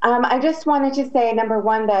 I just wanted to say, number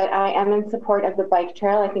one, that I am in support of the bike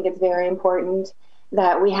trail. I think it's very important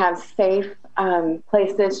that we have safe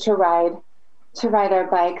places to ride our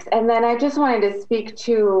bikes. And then I just wanted to speak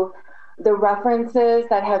to the references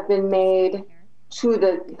that have been made to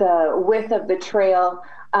the width of the trail.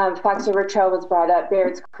 Fox River Trail was brought up,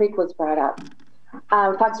 Barrett's Creek was brought up.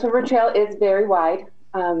 Fox River Trail is very wide,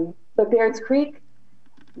 but Barrett's Creek,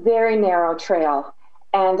 very narrow trail.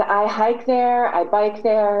 And I hike there, I bike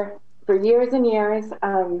there for years and years,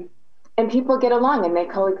 and people get along and they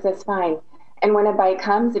coexist fine. And when a bike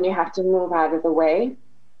comes and you have to move out of the way,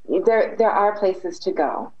 there are places to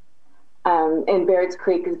go. And Barrett's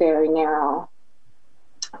Creek is very narrow.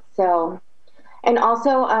 So, and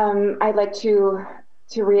also I'd like to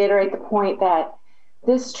reiterate the point that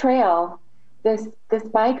this trail, this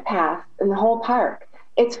bike path and the whole park,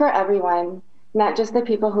 it's for everyone, not just the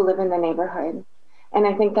people who live in the neighborhood. And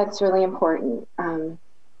I think that's really important, a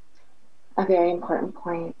very important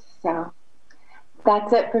point. So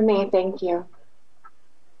that's it for me. Thank you.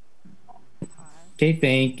 Okay,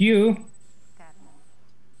 thank you.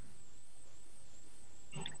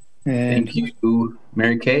 And thank you,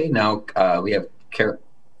 Mary Kay. Now we have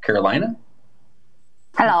Carolina.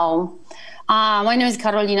 Hello. My name is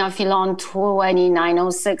Carolina Filon,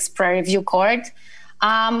 2906 Prairie View Court.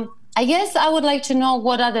 I guess I would like to know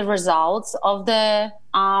what are the results of the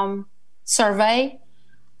survey.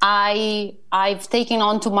 I've taken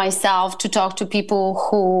on to myself to talk to people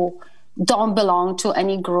who don't belong to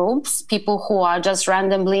any groups, people who are just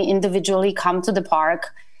randomly, individually come to the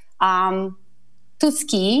park to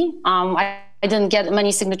ski. I didn't get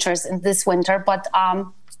many signatures in this winter, but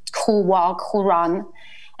who walk, who run.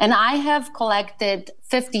 And I have collected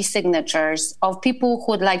 50 signatures of people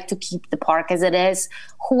who would like to keep the park as it is,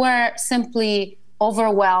 who are simply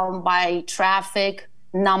overwhelmed by traffic,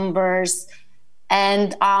 numbers.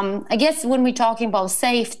 And I guess when we're talking about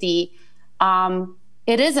safety,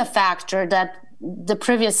 it is a factor that the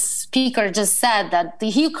previous speaker just said, that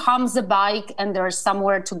here comes the bike and there's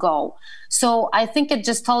somewhere to go. So I think it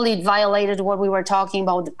just totally violated what we were talking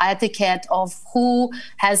about, the etiquette of who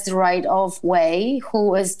has the right of way,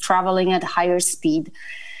 who is traveling at higher speed.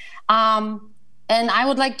 And I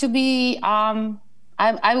would like to be,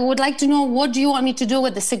 I would like to know, what do you want me to do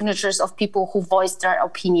with the signatures of people who voiced their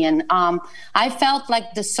opinion? I felt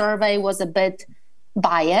like the survey was a bit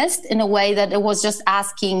biased in a way that it was just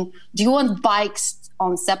asking, do you want bikes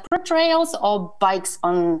on separate trails or bikes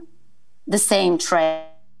on the same trail?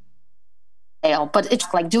 But it's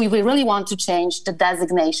like, do we really want to change the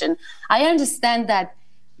designation? I understand that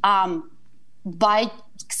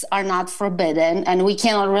bikes are not forbidden and we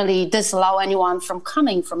cannot really disallow anyone from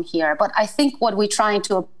coming from here. But I think what we're trying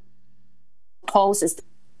to oppose is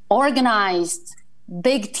organized,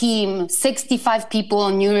 big team, 65 people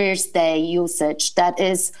on New Year's Day usage that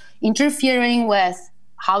is interfering with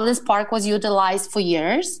how this park was utilized for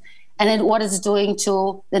years and what it's doing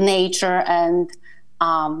to the nature and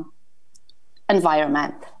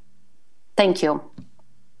environment. Thank you.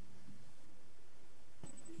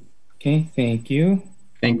 Okay, thank you.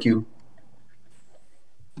 Thank you.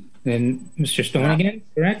 Then Mr. Stone again,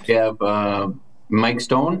 correct? We have Mike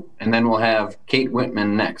Stone, and then we'll have Kate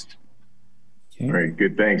Whitman next. All right,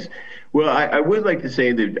 good, thanks. Well, I would like to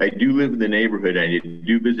say that I do live in the neighborhood. I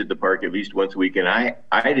do visit the park at least once a week, and I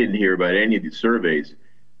didn't hear about any of the surveys.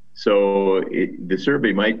 So the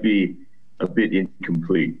survey might be a bit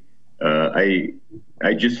incomplete. I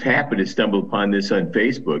just happened to stumble upon this on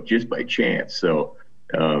Facebook just by chance. So,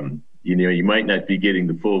 you might not be getting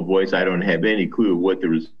the full voice. I don't have any clue what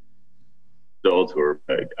the results were.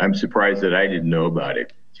 I'm surprised that I didn't know about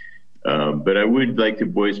it. But I would like to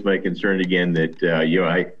voice my concern again that,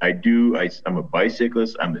 I'm a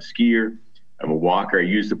bicyclist, I'm a skier, I'm a walker, I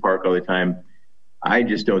use the park all the time. I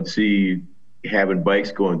just don't see having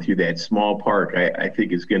bikes going through that small park. I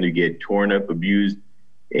think it's going to get torn up, abused,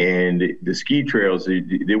 and the ski trails,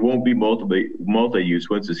 there won't be multi-use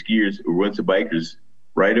once the bikers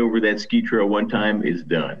ride over that ski trail one time is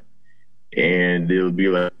done. And it'll be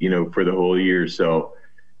like, for the whole year. So,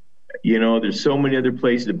 there's so many other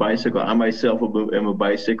places to bicycle. I myself am a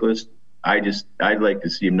bicyclist. I'd like to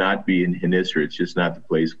see him not be in Hinistra. It's just not the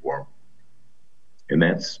place for him. And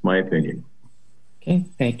that's my opinion. Okay,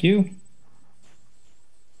 thank you.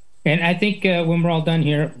 And I think when we're all done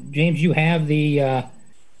here, James, you have the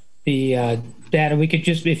data. We could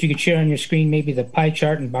just, if you could share on your screen, maybe the pie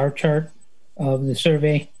chart and bar chart of the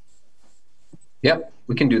survey. Yep,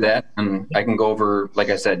 we can do that. And I can go over, like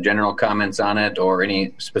I said, general comments on it or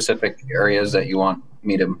any specific areas that you want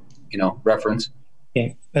me to, reference.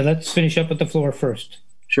 Okay, but let's finish up with the floor first.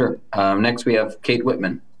 Sure. Next, we have Kate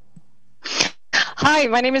Whitman. Hi,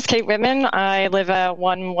 my name is Kate Whitman. I live at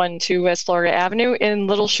 112 West Florida Avenue in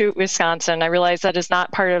Little Chute, Wisconsin. I realize that is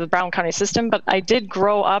not part of the Brown County system, but I did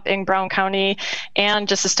grow up in Brown County and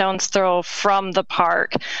just a stone's throw from the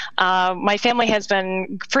park. My family has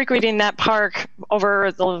been frequenting that park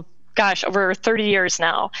over 30 years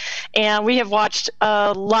now. And we have watched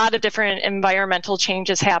a lot of different environmental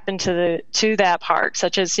changes happen to that park,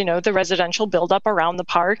 such as, the residential buildup around the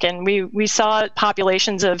park. And we saw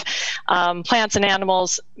populations of plants and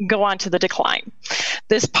animals go on to the decline.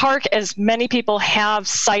 This park, as many people have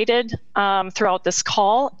cited throughout this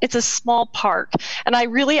call, it's a small park. And I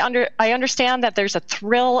really understand that there's a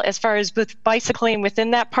thrill as far as with bicycling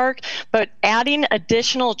within that park, but adding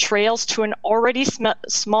additional trails to an already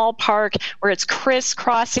small park where it's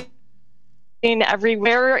crisscrossing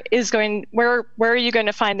everywhere where are you going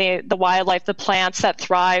to find the wildlife, the plants that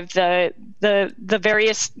thrive, the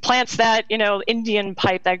various plants that, Indian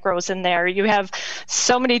pipe that grows in there. You have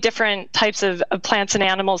so many different types of plants and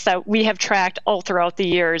animals that we have tracked all throughout the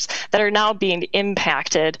years that are now being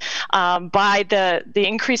impacted by the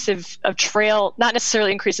increase of trail, not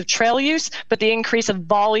necessarily increase of trail use, but the increase of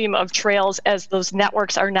volume of trails as those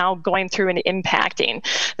networks are now going through and impacting.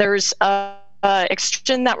 There's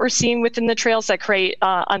extraction that we're seeing within the trails that create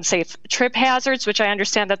unsafe trip hazards, which I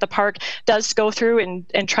understand that the park does go through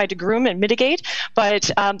and try to groom and mitigate.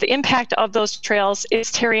 But the impact of those trails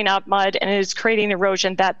is tearing up mud and is creating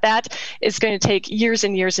erosion that is going to take years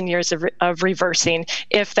and years and years of reversing,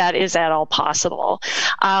 if that is at all possible.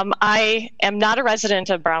 I am not a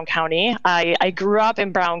resident of Brown County. I grew up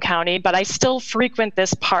in Brown County, but I still frequent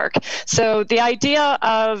this park. So the idea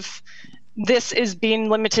of this is being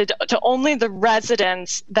limited to only the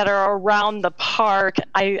residents that are around the park,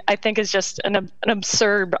 I think is just an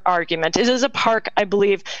absurd argument. It is a park, I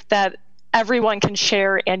believe, that everyone can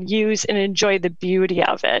share and use and enjoy the beauty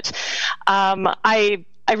of it.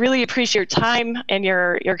 I really appreciate your time and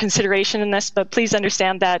your consideration in this, but please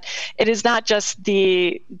understand that it is not just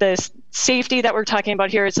the safety that we're talking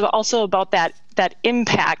about here. It's also about that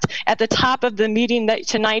impact. At the top of the meeting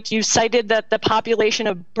tonight, you cited that the population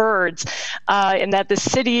of birds and that the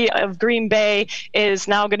city of Green Bay is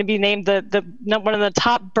now going to be named one of the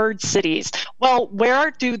top bird cities. Well,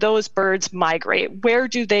 where do those birds migrate? Where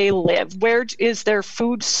do they live? Where is their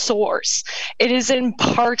food source? It is in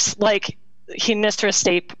parks like Hinistra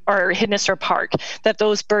State or Hinistra Park that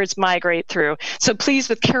those birds migrate through. So please,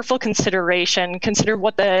 with careful consideration, consider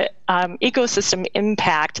what the ecosystem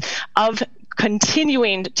impact of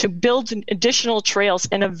continuing to build additional trails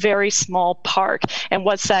in a very small park, and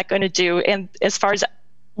what's that going to do? And as far as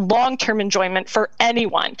long-term enjoyment for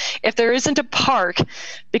anyone, if there isn't a park,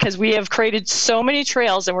 because we have created so many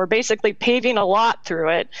trails and we're basically paving a lot through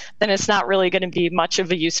it, then it's not really going to be much of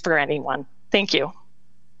a use for anyone. Thank you.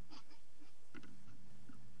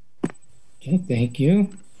 Okay, thank you.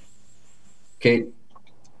 Okay.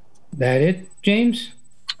 That it, James?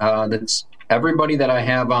 That's everybody that I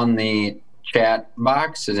have on the chat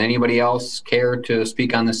box. Does anybody else care to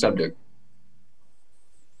speak on this subject?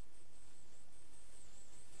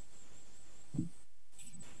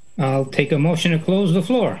 I'll take a motion to close the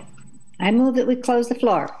floor. I move that we close the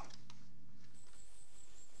floor.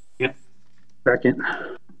 Yep. Second.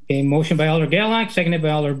 A motion by Alder Gallagher, seconded by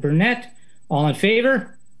Alder Burnett. All in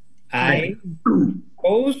favor? Aye.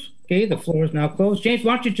 Opposed? Okay, the floor is now closed. James,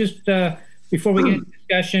 why don't you just, before we get into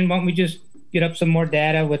discussion, why don't we just get up some more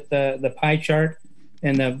data with the pie chart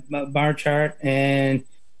and the bar chart, and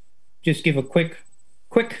just give a quick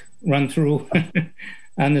run through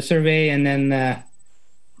on the survey, and then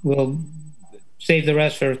we'll save the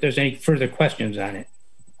rest for if there's any further questions on it.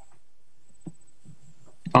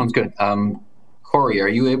 Sounds good. Corey, are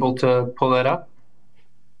you able to pull that up?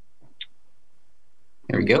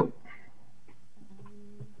 There we go.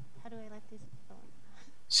 How do I let this go?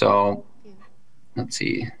 So let's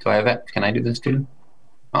see. Do I have it? Can I do this too?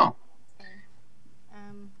 Oh.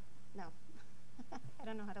 No. I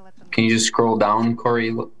don't know how to let them. Can you just scroll down,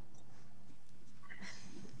 Corey? Look.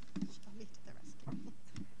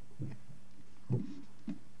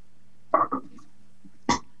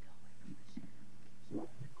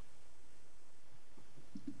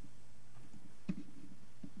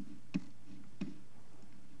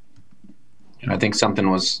 I think something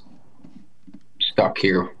was stuck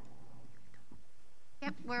here.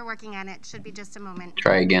 Yep, we're working on it. Should be just a moment.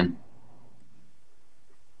 Try again.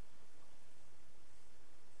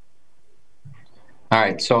 All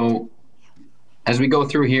right, so as we go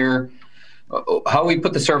through here, how we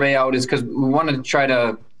put the survey out is because we want to try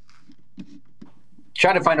to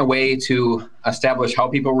find a way to establish how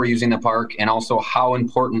people were using the park and also how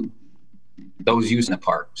important those using the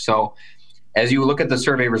park. So as you look at the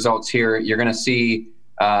survey results here, you're going to see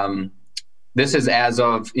this is as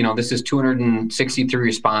of, this is 263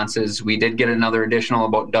 responses. We did get another additional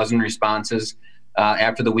about dozen responses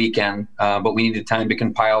after the weekend, but we needed time to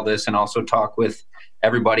compile this and also talk with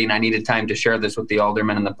everybody. And I needed time to share this with the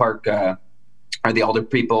aldermen and the park, or the alder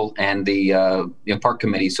people and the park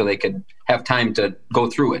committee, so they could have time to go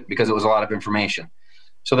through it because it was a lot of information.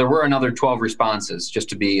 So there were another 12 responses, just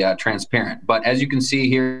to be transparent. But as you can see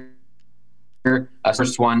here,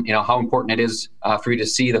 first one, how important it is for you to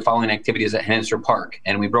see the following activities at Hennister Park.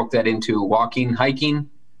 And we broke that into walking, hiking,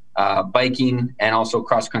 biking, and also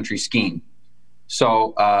cross-country skiing.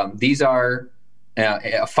 So these are,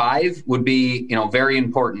 5 would be, very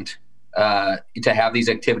important to have these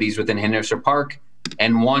activities within Hennister Park.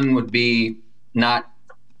 And 1 would be not,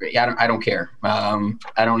 I don't care. I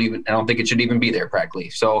don't think it should even be there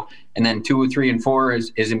practically. So, and then 2, 3, and 4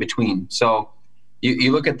 is in between. So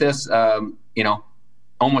you look at this,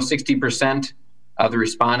 almost 60% of the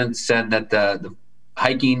respondents said that the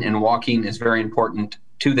hiking and walking is very important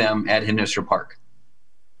to them at Hennister Park.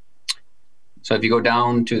 So if you go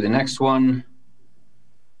down to the next one,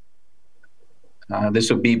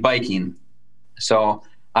 this would be biking. So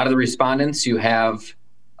out of the respondents, you have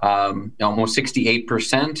almost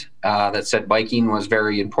 68% that said biking was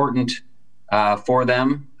very important for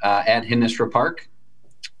them at Hennister Park.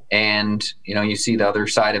 And, you see the other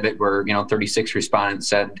side of it where, 36 respondents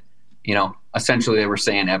said, essentially they were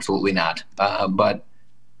saying absolutely not. And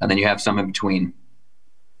then you have some in between.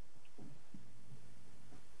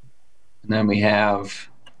 And then we have,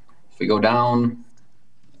 if we go down,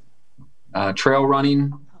 trail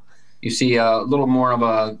running, you see a little more of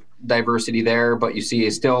a diversity there, but you see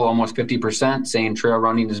still almost 50% saying trail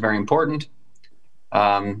running is very important.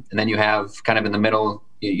 And then you have kind of in the middle,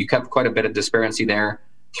 you kept quite a bit of disparity there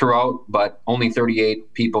throughout, but only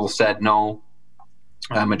 38 people said no.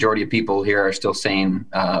 Majority of people here are still saying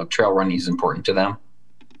trail running is important to them.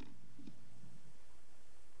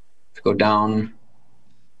 If you go down,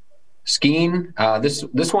 skiing,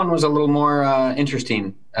 this one was a little more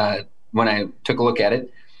interesting when I took a look at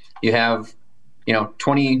it. You have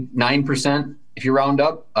 29%, if you round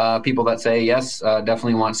up, people that say yes,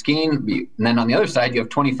 definitely want skiing. And then on the other side, you have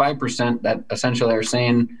 25% that essentially are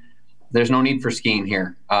saying there's no need for skiing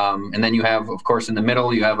here. And then you have, of course, in the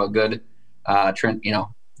middle, you have a good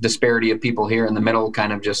disparity of people here in the middle,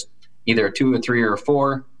 kind of just either a 2, a 3, or a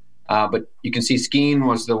 4. But you can see skiing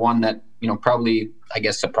was the one that probably, I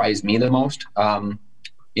guess, surprised me the most, and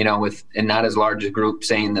not as large a group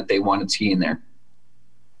saying that they wanted skiing there.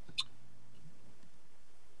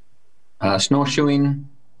 Snowshoeing,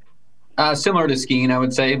 similar to skiing, I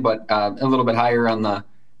would say, but a little bit higher on the,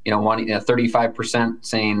 wanting 35%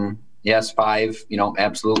 saying yes, 5,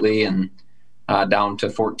 absolutely, and down to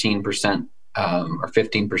 14% or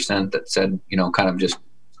 15% that said, kind of just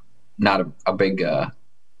not a big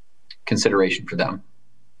consideration for them.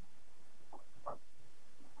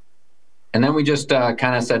 And then we just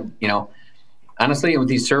kind of said, honestly, with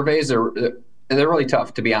these surveys, they're really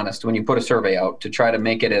tough, to be honest, when you put a survey out, to try to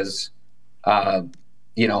make it as,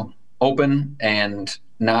 open and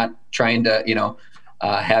not trying to,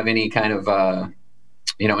 have any kind of,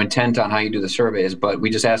 intent on how you do the surveys. But we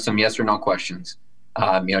just asked some yes or no questions.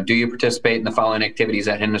 Do you participate in the following activities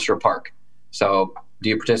at Hinestra Park? So do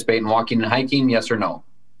you participate in walking and hiking? Yes or no?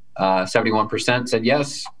 71% said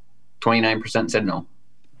yes, 29% said no.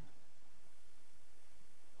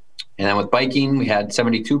 And then with biking, we had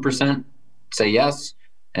 72% say yes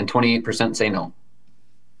and 28% say no.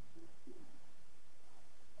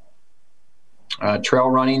 Trail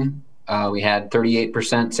running, we had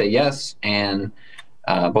 38% say yes and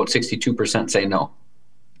about 62% say no.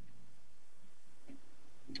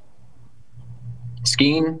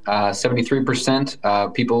 Skiing,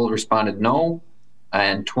 73% people responded no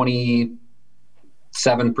and 27%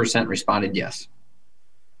 responded yes.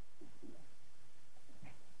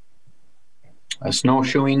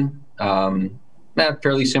 Snowshoeing,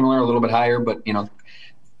 fairly similar, a little bit higher, but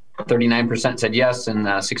 39% said yes and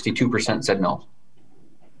 62% said no.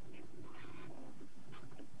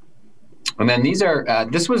 And then these are,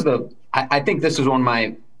 I think this was one of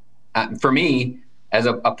my, for me, as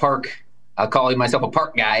a park, I'll call myself a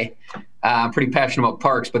park guy. I'm pretty passionate about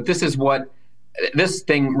parks, but this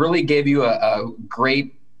thing really gave you a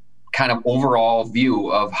great kind of overall view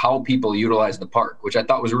of how people utilize the park, which I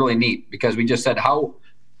thought was really neat, because we just said,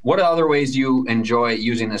 what other ways do you enjoy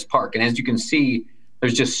using this park? And as you can see,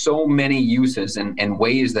 there's just so many uses and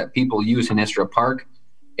ways that people use Hinestra Park.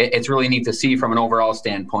 It's really neat to see from an overall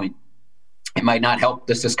standpoint. It might not help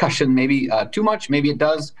this discussion maybe too much, maybe it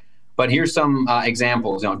does, but here's some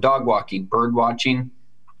examples, dog walking, bird watching,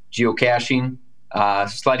 geocaching,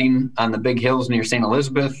 sledding on the big hills near St.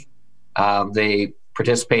 Elizabeth. They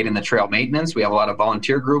participate in the trail maintenance. We have a lot of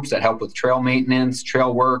volunteer groups that help with trail maintenance,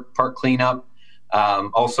 trail work, park cleanup,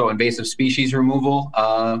 also invasive species removal,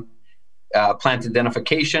 plant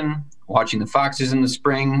identification, watching the foxes in the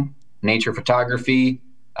spring, nature photography.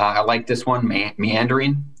 I like this one,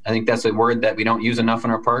 meandering. I think that's a word that we don't use enough in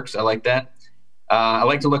our parks. I like that. I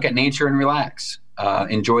like to look at nature and relax,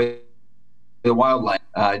 enjoy the wildlife,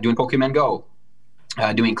 doing Pokemon Go,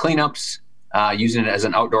 doing cleanups, using it as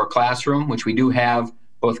an outdoor classroom, which we do have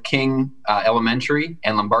both King Elementary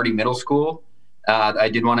and Lombardi Middle School. I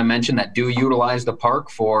did want to mention that do utilize the park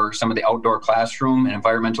for some of the outdoor classroom and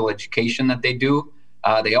environmental education that they do.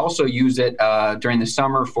 They also use it during the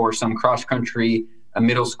summer for some cross-country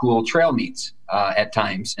middle school trail meets at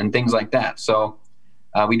times and things like that. So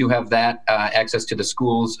we do have that access to the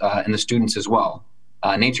schools and the students as well.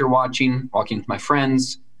 Nature watching, walking with my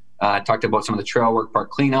friends, talked about some of the trail work, park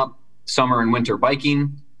cleanup, summer and winter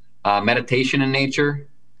biking, meditation in nature,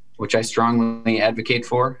 which I strongly advocate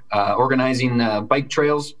for, organizing bike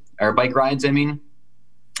trails, or bike rides,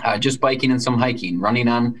 just biking and some hiking, running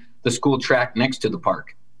on the school track next to the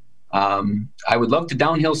park. I would love to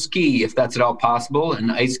downhill ski if that's at all possible,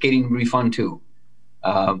 and ice skating would be fun too.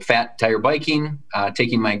 Fat tire biking,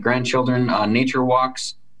 taking my grandchildren on nature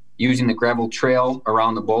walks, using the gravel trail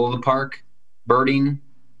around the bowl of the park, birding,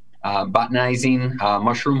 botanizing,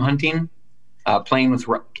 mushroom hunting, playing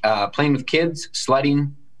with kids,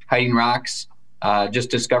 sledding, hiding rocks, just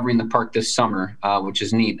discovering the park this summer, which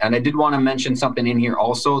is neat. And I did want to mention something in here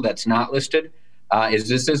also that's not listed,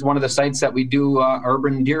 this is one of the sites that we do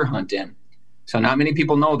urban deer hunt in. So not many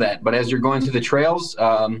people know that, but as you're going through the trails,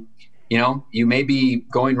 you may be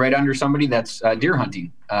going right under somebody that's deer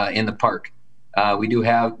hunting in the park.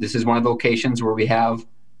 This is one of the locations where we have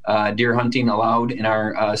deer hunting allowed in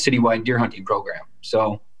our citywide deer hunting program.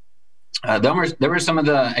 So there were some of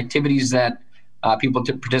the activities that people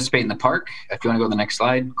to participate in the park. If you want to go to the next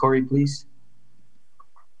slide, Corey, please.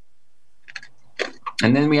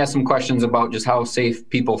 And then we had some questions about just how safe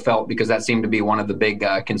people felt, because that seemed to be one of the big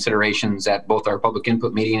considerations at both our public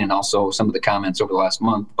input meeting and also some of the comments over the last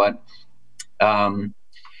month. But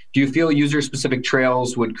do you feel user-specific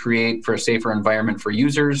trails would create for a safer environment for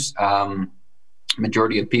users?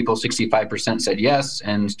 Majority of people, 65% said yes,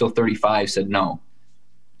 and still 35% said no.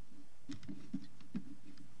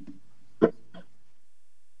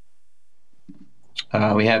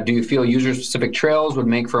 We have, do you feel user-specific trails would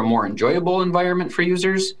make for a more enjoyable environment for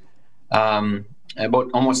users? About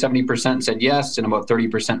almost 70% said yes, and about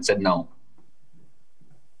 30% said no.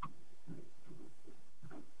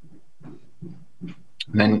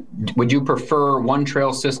 And then, would you prefer one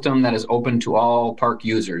trail system that is open to all park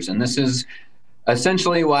users? And this is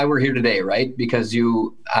essentially why we're here today, right? Because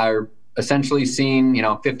you are essentially seeing,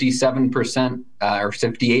 57% or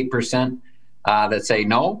 58% that say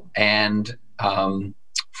no, and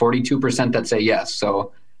 42% that say yes.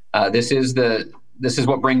 So this is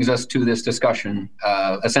what brings us to this discussion.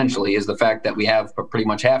 Essentially, is the fact that we have pretty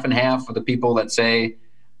much half and half of the people that say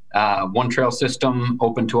one trail system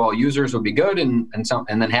open to all users would be good, and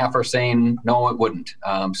then half are saying no, it wouldn't.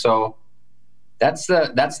 So that's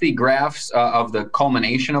the graphs of the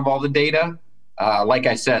culmination of all the data. Like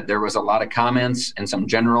I said, there was a lot of comments and some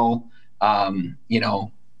general,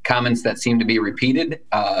 comments that seem to be repeated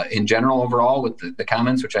in general overall with the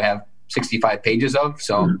comments, which I have 65 pages of.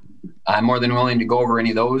 So I'm more than willing to go over any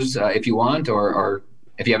of those if you want, or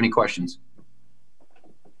if you have any questions.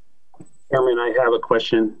 Chairman, I have a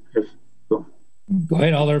question. Go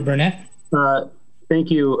ahead, Alder Burnett. Thank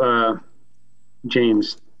you,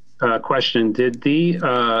 James. Question, did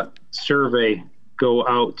the survey go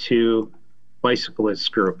out to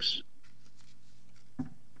bicyclist groups?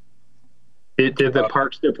 Did the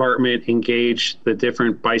Parks Department engage the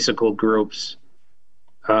different bicycle groups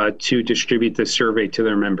to distribute the survey to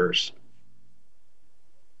their members?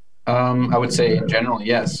 I would say in general,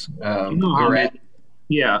 yes.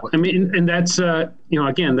 Yeah, I mean, and that's,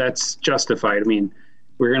 again, that's justified. I mean,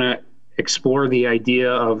 we're going to explore the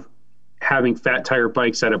idea of having fat tire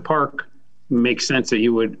bikes at a park. Makes sense that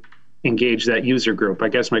you would engage that user group. I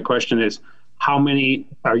guess my question is, how many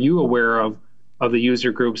are you aware of the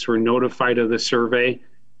user groups were notified of the survey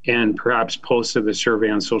and perhaps posted the survey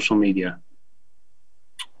on social media?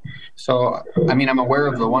 So, I mean, I'm aware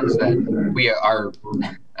of the ones that we are,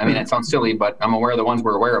 I mean, it sounds silly, but I'm aware of the ones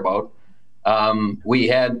we're aware about. We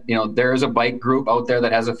had, there is a bike group out there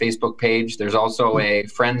that has a Facebook page. There's also a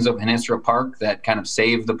Friends of Hinestra Park that kind of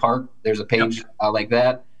saved the park. There's a page like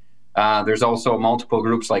that. There's also multiple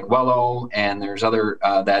groups like Wello, and there's other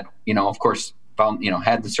that, of course, found,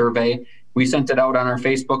 had the survey. We sent it out on our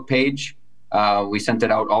Facebook page. We sent it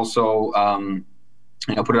out also,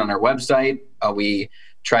 put it on our website. We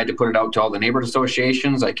tried to put it out to all the neighborhood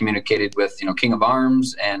associations. I communicated with, King of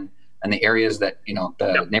Arms and the areas that,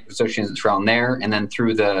 the neighborhood associations around there. And then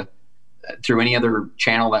through any other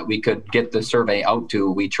channel that we could get the survey out to,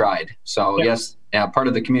 we tried. So yes, part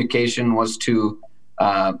of the communication was to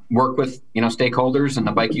work with, stakeholders and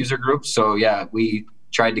the bike user groups. So yeah, we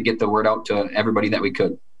tried to get the word out to everybody that we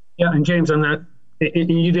could. Yeah, and James, on that,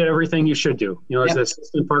 you did everything you should do. As the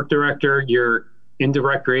assistant park director, you're into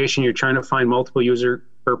recreation, you're trying to find multiple user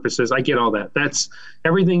purposes. I get all that. That's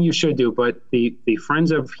everything you should do. But the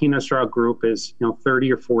Friends of Hinestra group is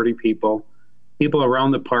 30 or 40 people. People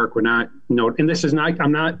around the park were not and this is not,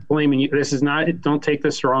 I'm not blaming you. This is not, don't take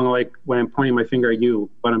this wrong, like when I'm pointing my finger at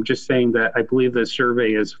you, but I'm just saying that I believe the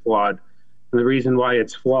survey is flawed. And the reason why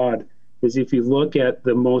it's flawed is if you look at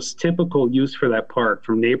the most typical use for that park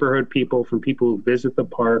from neighborhood people, from people who visit the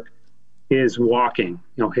park, is walking.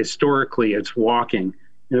 Historically, it's walking.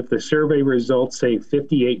 And if the survey results say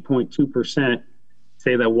 58.2%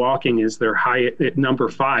 say that walking is their number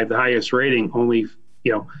 5, the highest rating, only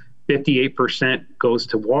 58% goes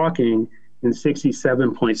to walking and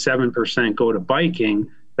 67.7% go to biking.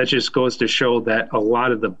 That just goes to show that a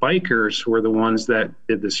lot of the bikers were the ones that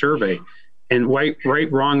did the survey. And right,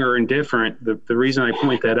 wrong, or indifferent, the reason I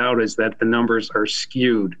point that out is that the numbers are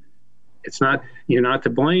skewed. It's not, you're not to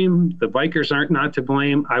blame. The bikers aren't not to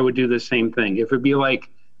blame. I would do the same thing. If it'd be like,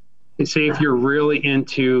 say if you're really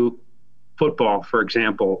into football, for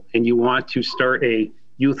example, and you want to start a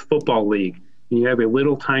youth football league, and you have a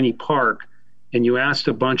little tiny park, and you asked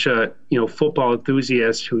a bunch of, football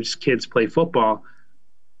enthusiasts whose kids play football,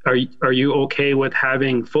 are you okay with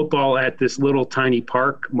having football at this little tiny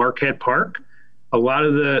park, Marquette Park? A lot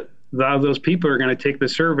of those people are going to take the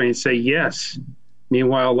survey and say yes.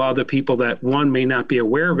 Meanwhile, a lot of the people that, one, may not be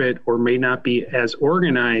aware of it or may not be as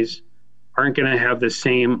organized aren't going to have the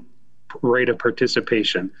same rate of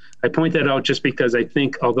participation. I point that out just because I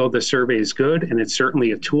think although the survey is good and it's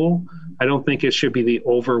certainly a tool, I don't think it should be the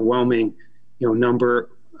overwhelming, number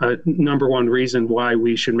one reason why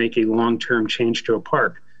we should make a long-term change to a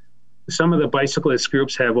park. Some of the bicyclist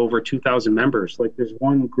groups have over 2,000 members. Like there's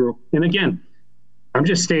one group, and again, I'm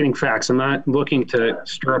just stating facts. I'm not looking to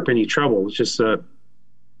stir up any trouble. It's just a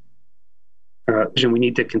we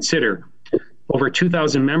need to consider. Over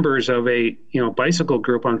 2,000 members of a bicycle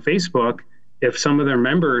group on Facebook, if some of their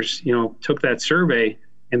members, took that survey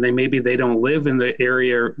and maybe they don't live in the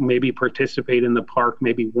area, maybe participate in the park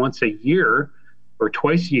maybe once a year or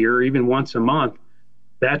twice a year, or even once a month,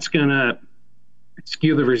 that's going to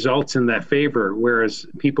skew the results in that favor. Whereas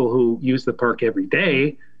people who use the park every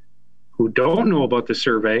day, who don't know about the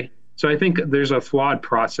survey, so I think there's a flawed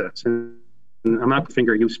process. And I'm not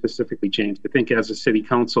fingering you specifically, James. I think as a city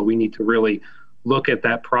council, we need to really look at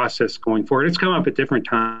that process going forward. It's come up at different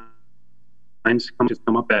times. It's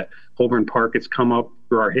come up at Holborn Park. It's come up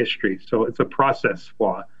through our history. So it's a process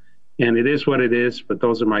flaw. And it is what it is, but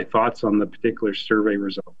those are my thoughts on the particular survey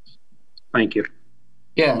results. Thank you.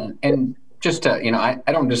 Yeah, and just to,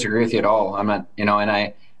 I don't disagree with you at all. I'm not, and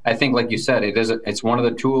I think, like you said, it's one of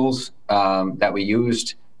the tools that we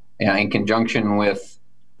used in conjunction with,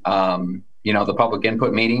 the public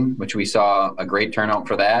input meeting, which we saw a great turnout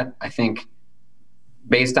for that. I think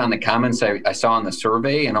based on the comments I saw in the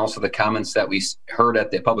survey and also the comments that we heard at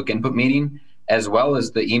the public input meeting, as well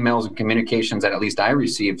as the emails and communications that at least I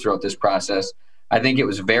received throughout this process, I think it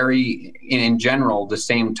was very, in general, the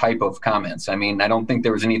same type of comments. I mean, I don't think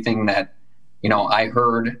there was anything that, I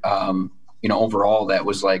heard, overall that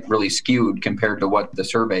was like really skewed compared to what the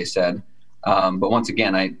survey said. But once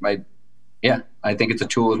again, I think it's a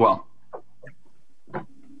tool as well.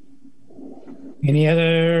 Any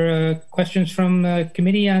other questions from the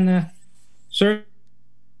committee on the survey?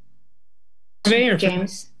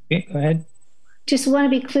 James. Okay, go ahead. Just want to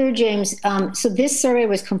be clear, James. So this survey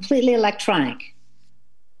was completely electronic.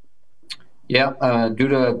 Yeah, due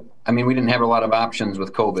to, we didn't have a lot of options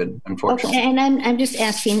with COVID, unfortunately. Okay, and I'm just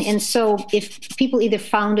asking, and so if people either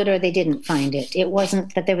found it or they didn't find it, it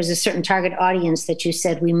wasn't that there was a certain target audience that you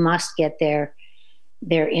said we must get their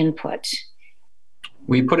input.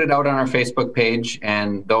 We put it out on our Facebook page,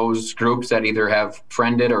 and those groups that either have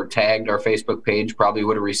friended or tagged our Facebook page probably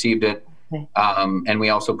would have received it. Okay. And we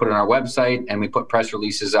also put it on our website, and we put press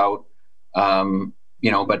releases out.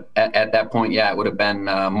 But at that point, it would have been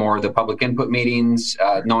more of the public input meetings,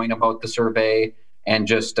 knowing about the survey, and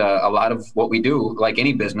just a lot of what we do, like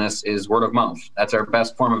any business, is word of mouth. That's our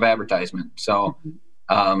best form of advertisement. So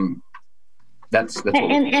that's what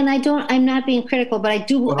I'm not being critical, but I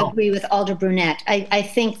do agree with Alder Brunette. I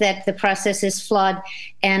think that the process is flawed,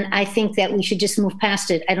 and I think that we should just move past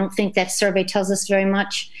it. I don't think that survey tells us very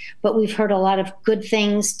much, but we've heard a lot of good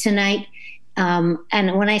things tonight. And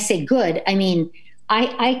when I say good, I mean,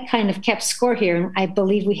 I kind of kept score here, and I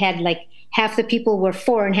believe we had like half the people were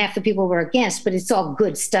for and half the people were against, but it's all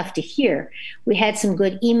good stuff to hear. We had some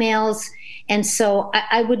good emails, and so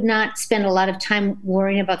I would not spend a lot of time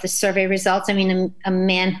worrying about the survey results. I mean, a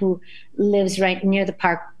man who lives right near the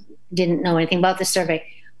park didn't know anything about the survey.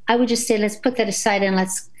 I would just say, let's put that aside and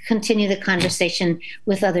let's continue the conversation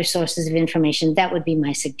with other sources of information. That would be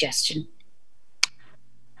my suggestion.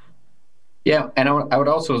 Yeah, and I would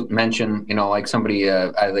also mention, like somebody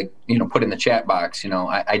put in the chat box,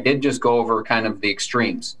 I did just go over kind of the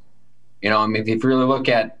extremes. If you really look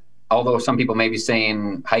at, although some people may be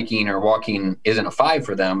saying hiking or walking isn't a 5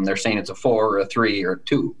 for them, they're saying it's a 4 or a 3 or a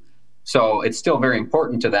 2. So it's still very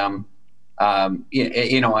important to them. That's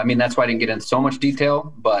why I didn't get into so much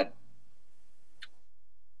detail, but.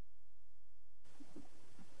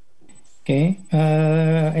 Okay,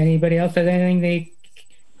 anybody else has anything they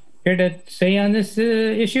care to say on this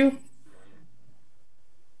issue?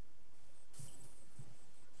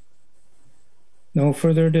 No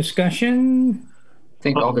further discussion? I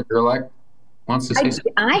think Alder Gerlach wants to say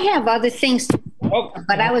something. I have other things,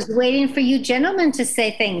 but I was waiting for you gentlemen to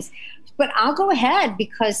say things. But I'll go ahead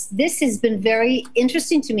because this has been very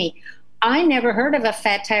interesting to me. I never heard of a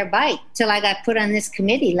fat tire bike till I got put on this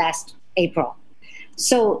committee last April.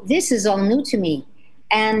 So this is all new to me.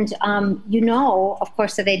 And of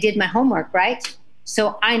course, that I did my homework, right?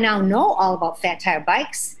 So I now know all about fat tire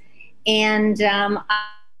bikes. And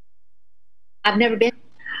I've never been,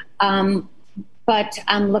 but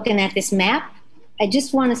I'm looking at this map. I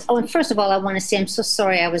just want to, and first of all, I want to say I'm so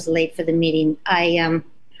sorry I was late for the meeting. I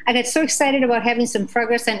got so excited about having some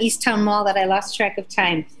progress on East Town Mall that I lost track of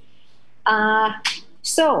time.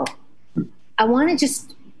 So I want to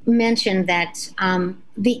just mention that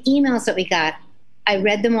the emails that we got, I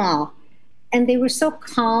read them all, and they were so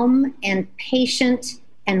calm and patient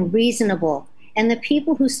and reasonable. And the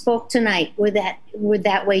people who spoke tonight were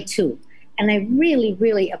that way too. And I really,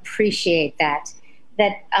 really appreciate that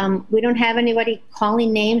we don't have anybody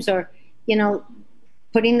calling names or,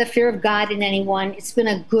 putting the fear of God in anyone. It's been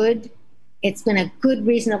a good,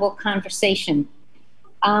 reasonable conversation.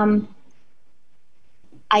 I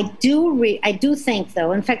do think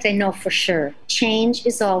though, in fact, I know for sure, change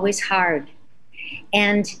is always hard.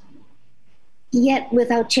 And yet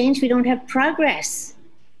without change, we don't have progress.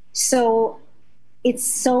 So it's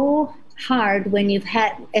so hard when you've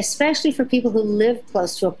had, especially for people who live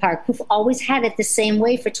close to a park, who've always had it the same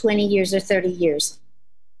way for 20 years or 30 years.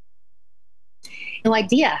 No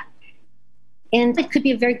idea. And it could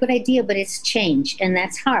be a very good idea, but it's change, and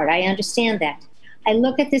that's hard. I understand that. I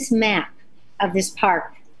look at this map of this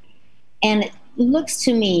park, and it looks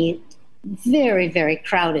to me very, very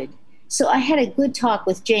crowded. So I had a good talk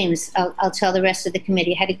with James. I'll tell the rest of the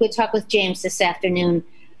committee. I had a good talk with James this afternoon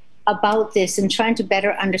about this and trying to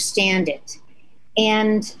better understand it.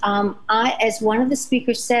 And I, as one of the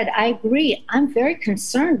speakers said, I agree. I'm very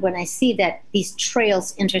concerned when I see that these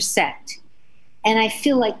trails intersect. And I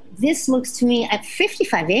feel like this looks to me, at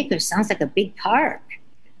 55 acres sounds like a big park,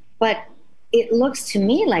 but it looks to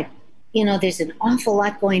me like, you know, there's an awful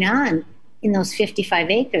lot going on in those 55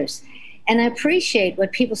 acres. And I appreciate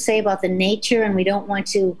what people say about the nature, and we don't want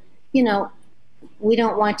to, you know, we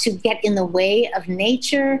don't want to get in the way of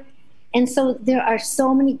nature. And so there are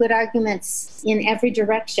so many good arguments in every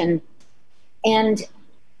direction. And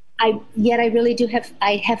yet I really do have,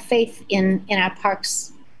 I have faith in our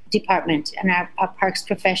parks department and our parks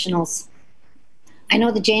professionals. I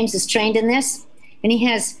know that James is trained in this, and he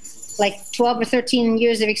has like 12 or 13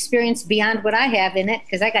 years of experience beyond what I have in it,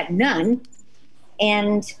 because I got none.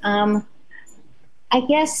 And I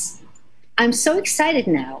guess I'm so excited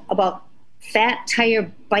now about fat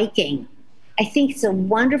tire biking. I think it's a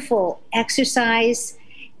wonderful exercise,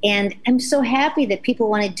 and I'm so happy that people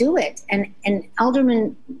want to do it. And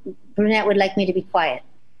Alderman Brunette would like me to be quiet.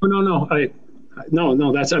 Oh,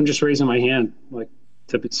 no, that's, I'm just raising my hand, like,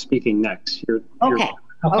 to be speaking next. Okay.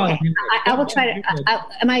 I will try to,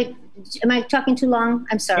 am I talking too long?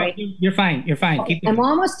 I'm sorry. No, you're fine. You're fine. Okay. I'm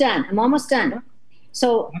almost done.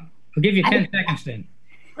 So I'll give you 10 seconds then.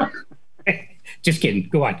 Just kidding.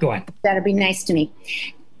 Go on. That'll be nice to me.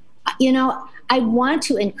 You know, I want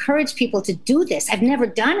to encourage people to do this. I've never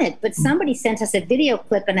done it, but somebody sent us a video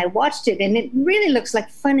clip and I watched it, and it really looks like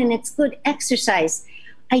fun and it's good exercise.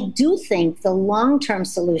 I do think the long-term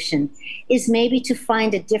solution is maybe to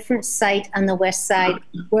find a different site on the west side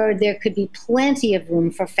where there could be plenty of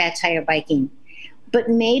room for fat tire biking. But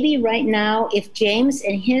maybe right now, if James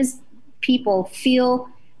and his people feel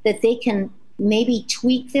that they can maybe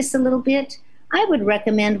tweak this a little bit, I would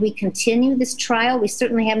recommend we continue this trial. We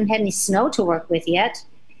certainly haven't had any snow to work with yet.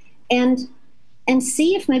 And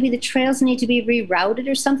see if maybe the trails need to be rerouted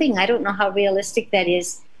or something. I don't know how realistic that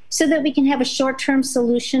is, so that we can have a short-term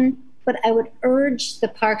solution. But I would urge the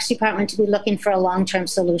Parks Department to be looking for a long-term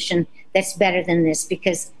solution that's better than this,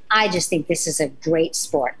 because I just think this is a great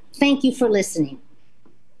sport. Thank you for listening.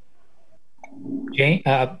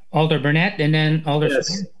 Alder Burnett, and then Alder.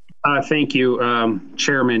 Yes. Thank you,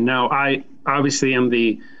 Chairman. Now, I obviously am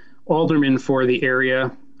the alderman for the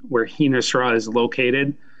area where Hinesra is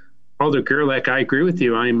located. Alder Gerlach, I agree with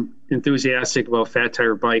you. I'm enthusiastic about fat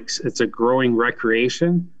tire bikes. It's a growing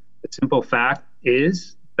recreation. The simple fact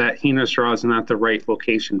is that Hinesra is not the right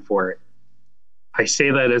location for it. I say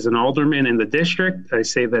that as an alderman in the district. I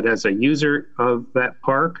say that as a user of that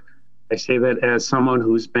park. I say that as someone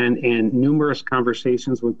who's been in numerous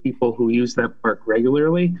conversations with people who use that park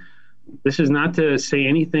regularly. This is not to say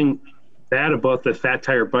anything bad about the fat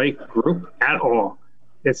tire bike group at all.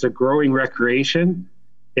 It's a growing recreation.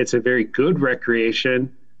 It's a very good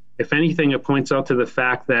recreation. If anything, it points out to the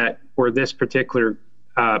fact that for this particular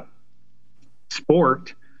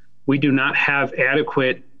sport, we do not have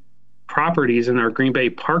adequate properties in our Green Bay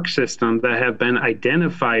Park system that have been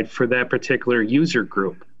identified for that particular user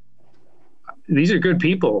group. These are good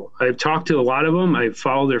people. I've talked to a lot of them. I've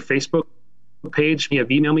followed their Facebook page. You have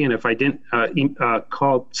emailed me, and if I didn't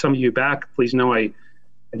call some of you back, please know I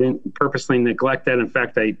didn't purposely neglect that. In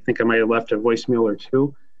fact, I think I might have left a voicemail or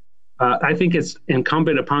two. I think it's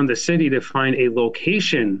incumbent upon the city to find a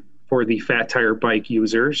location for the fat tire bike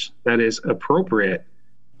users that is appropriate.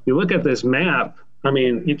 You look at this map, I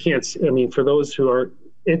mean, you can't, for those who are,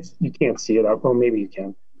 you can't see it. Well, maybe you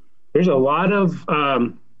can. There's a lot of,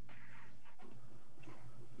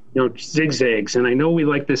 zigzags. And I know we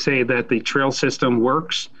like to say that the trail system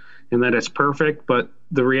works and that it's perfect, but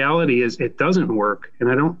the reality is it doesn't work. And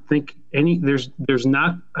I don't think there's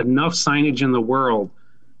not enough signage in the world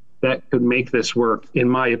that could make this work, in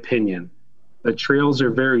my opinion. The trails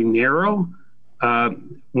are very narrow.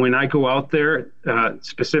 When I go out there,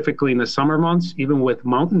 specifically in the summer months, even with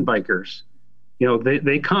mountain bikers,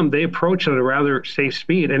 they approach at a rather safe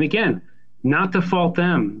speed. And again, not to fault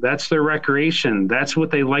them. That's their recreation. That's what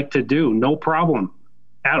they like to do. No problem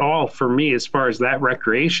at all for me as far as that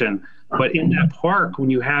recreation. But in that park, when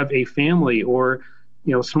you have a family or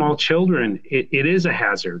small children, it is a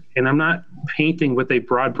hazard. And I'm not painting with a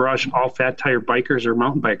broad brush all fat tire bikers or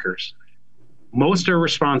mountain bikers. Most are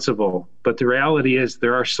responsible, but the reality is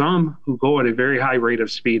there are some who go at a very high rate of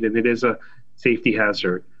speed, and it is a safety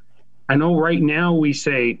hazard. I know right now we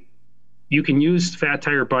say you can use fat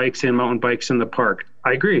tire bikes and mountain bikes in the park.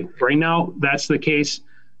 I agree. Right now, that's the case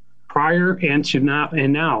prior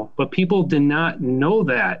and now, but people did not know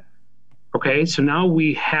that. Okay, so now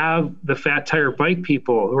we have the fat tire bike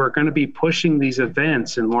people who are going to be pushing these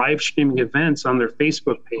events and live streaming events on their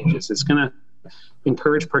Facebook pages. It's going to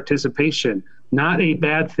encourage participation. Not a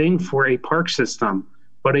bad thing for a park system,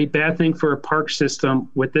 but a bad thing for a park system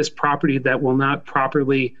with this property that will not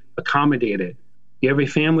properly accommodate it. You have a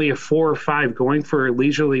family of 4 or 5 going for a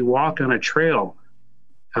leisurely walk on a trail,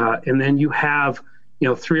 and then you have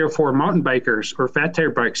 3 or 4 mountain bikers or fat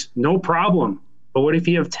tire bikes, no problem. But what if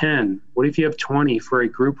you have 10? What if you have 20 for a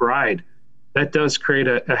group ride? That does create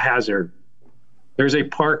a hazard. There's a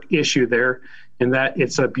park issue there in that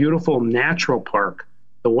it's a beautiful natural park.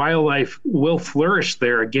 The wildlife will flourish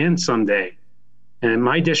there again someday. And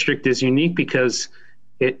my district is unique because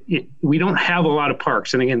we don't have a lot of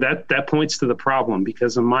parks. And again, that points to the problem,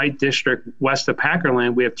 because in my district, west of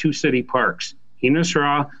Packerland, we have 2 city parks,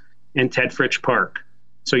 Henos-Raw and Ted Fritsch Park.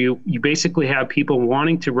 So you basically have people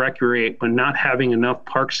wanting to recreate, but not having enough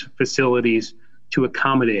parks facilities to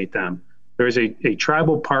accommodate them. There's a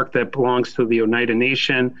tribal park that belongs to the Oneida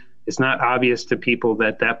Nation. It's not obvious to people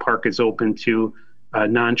that park is open to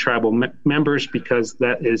non-tribal members because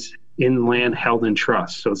that is in land held in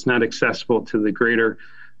trust. So it's not accessible to the greater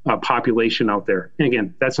population out there. And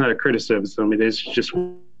again, that's not a criticism. It is just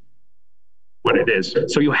what it is.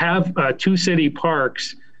 So you have 2 city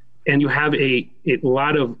parks, and you have a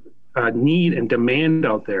lot of need and demand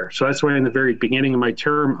out there. So that's why in the very beginning of my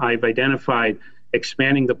term, I've identified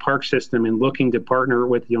expanding the park system and looking to partner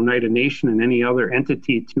with the Oneida Nation and any other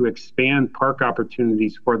entity to expand park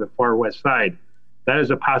opportunities for the far west side. That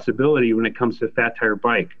is a possibility when it comes to fat tire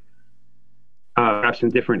bike, perhaps in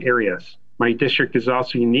different areas. My district is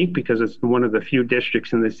also unique because it's one of the few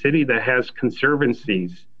districts in the city that has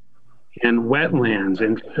conservancies and wetlands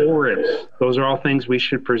and forests. Those are all things we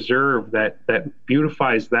should preserve that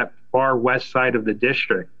beautifies that far west side of the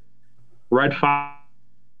district. Red fox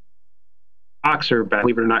are,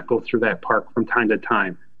 believe it or not, go through that park from time to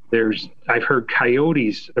time. I've heard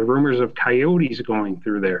coyotes, rumors of coyotes going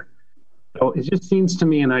through there. So it just seems to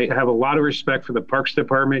me, and I have a lot of respect for the Parks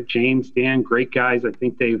Department, James, Dan, great guys. I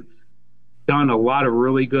think they've done a lot of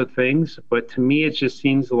really good things, but to me, it just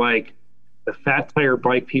seems like the fat tire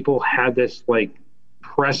bike people had this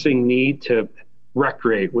pressing need to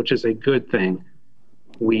recreate, which is a good thing.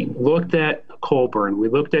 We looked at Colburn, we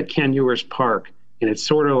looked at Ken Ewers Park, and it's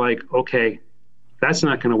sort of like, okay, that's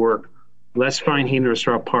not going to work. Let's find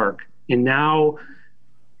Henos-Raw Park. And now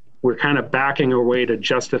we're kind of backing our way to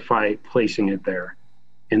justify placing it there.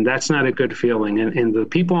 And that's not a good feeling. And the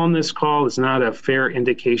people on this call is not a fair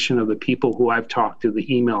indication of the people who I've talked to, the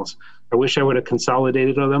emails. I wish I would have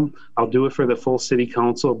consolidated them. I'll do it for the full city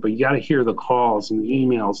council, but you got to hear the calls and the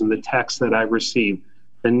emails and the texts that I've received.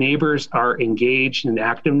 The neighbors are engaged and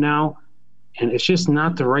active now, and it's just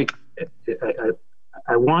not the right,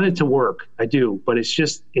 I want it to work, I do, but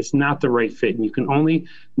it's not the right fit. And you can only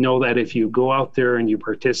know that if you go out there and you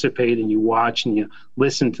participate and you watch and you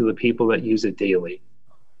listen to the people that use it daily.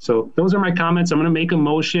 So those are my comments. I'm going to make a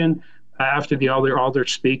motion after the Alder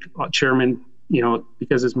speak, Chairman,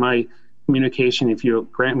 because it's my communication. If you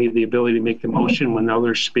grant me the ability to make the motion when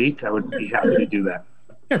others speak, I would be happy to do that.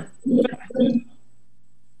 Sure.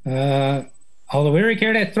 Alder Wery,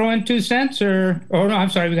 care to throw in 2 cents or? Oh no, I'm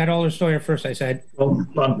sorry. We got Alder Steuer first. I said. Well,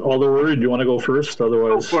 Alder Wery, do you want to go first?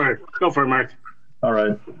 Otherwise, go for it, Mark. All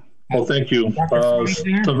right. Well, thank you.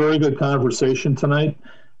 It's a very good conversation tonight.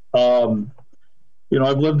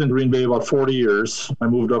 I've lived in Green Bay about 40 years. I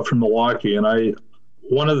moved up from Milwaukee, and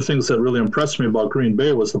one of the things that really impressed me about Green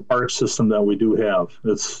Bay was the park system that we do have.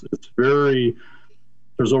 There's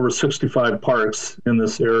over 65 parks in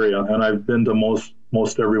this area, and I've been to most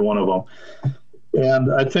every one of them.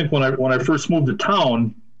 And I think when I first moved to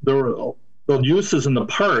town, the uses in the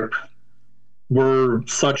park were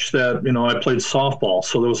such that, I played softball.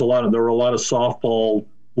 So there were a lot of softball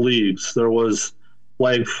leagues. There was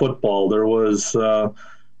flag football. There was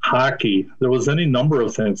hockey. There was any number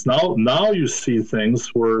of things. Now you see things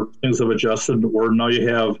where things have adjusted, where now you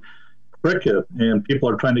have cricket and people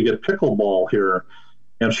are trying to get pickleball here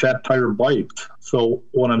and fat tire bikes. So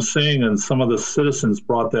what I'm saying, and some of the citizens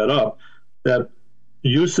brought that up, that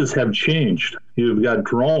uses have changed. You've got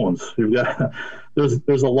drones.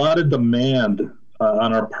 There's a lot of demand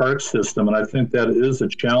on our park system, and I think that is a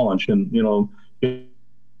challenge. And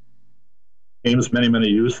games many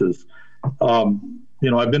uses.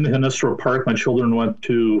 I've been to Hinestra Park. My children went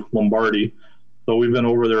to Lombardi, so we've been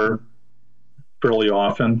over there fairly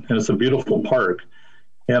often, and it's a beautiful park.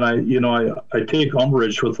 And I take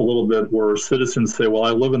umbrage with a little bit where citizens say, well,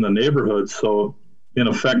 I live in the neighborhood, so in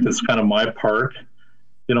effect, it's kind of my park.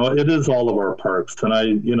 It is all of our parks. And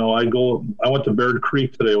I went to Baird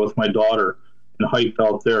Creek today with my daughter and hiked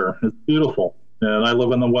out there. It's beautiful. And I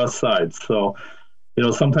live on the west side. So,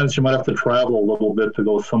 sometimes you might have to travel a little bit to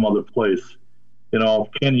go some other place.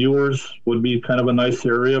 Ken Ewers would be kind of a nice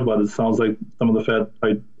area, but it sounds like some of the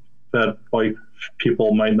fat bike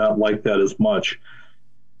people might not like that as much.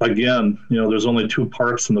 Again, there's only 2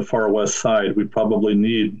 parks in the far west side. We probably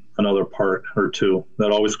need another park or 2.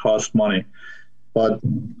 That always costs money. But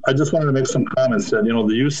I just wanted to make some comments that,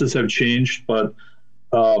 the uses have changed, but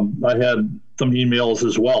I had some emails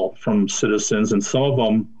as well from citizens, and some of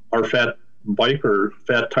them are fat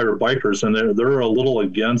tire bikers, and they're a little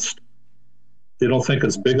against. They don't think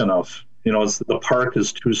it's big enough. The park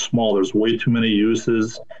is too small. There's way too many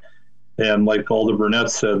uses. And like Alder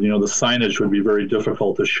Burnett said, the signage would be very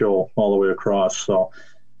difficult to show all the way across. So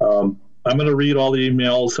I'm going to read all the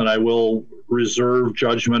emails, and I will reserve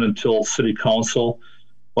judgment until city council.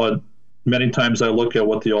 But many times I look at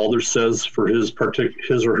what the alder says for his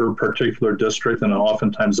or her particular district, and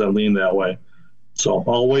oftentimes I lean that way. So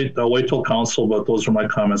I'll wait till council, but those are my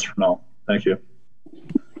comments for now. Thank you.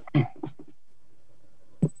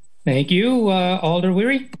 Thank you. Alder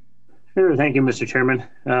Weary? Sure. Thank you, Mr. Chairman.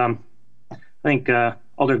 I think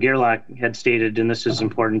Alder Gerlach had stated, and this is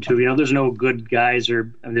important too, there's no good guys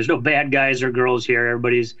there's no bad guys or girls here.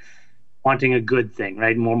 Everybody's wanting a good thing,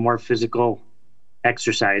 right? More physical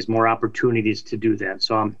exercise, more opportunities to do that.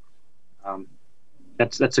 So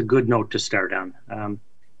that's a good note to start on.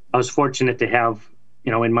 I was fortunate to have,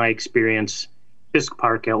 in my experience, Fisk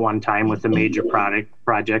Park at one time with a major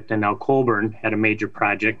project, and now Colburn had a major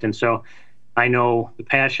project. And so I know the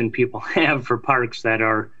passion people have for parks that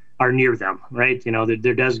are near them, right?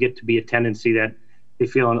 There does get to be a tendency that they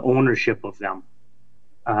feel an ownership of them.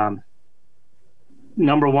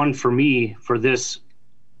 Number one for me for this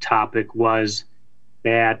topic was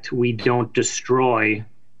that we don't destroy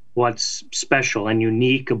what's special and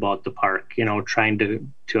unique about the park, trying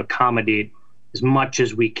to accommodate as much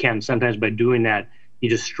as we can. Sometimes by doing that, you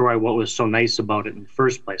destroy what was so nice about it in the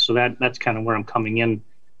first place. So that's kind of where I'm coming in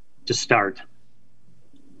to start.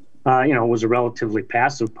 It was a relatively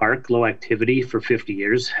passive park, low activity for 50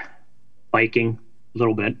 years, biking a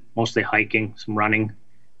little bit, mostly hiking, some running.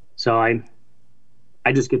 So I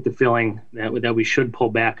just get the feeling that we should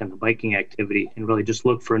pull back on the biking activity and really just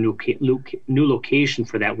look for a new location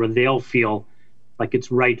for that, where they'll feel like it's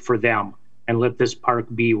right for them, and let this park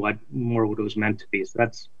be what it was meant to be. So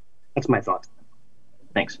that's my thoughts.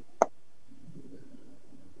 Thanks.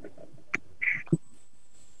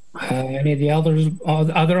 Any of the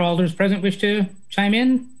other alders present wish to chime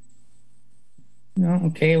in? No?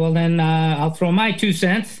 Okay, well then I'll throw my 2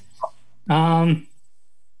 cents. I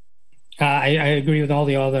agree with all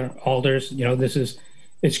the other alders.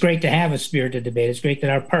 It's great to have a spirited debate. It's great that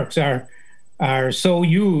our parks are so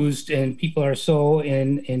used and people are so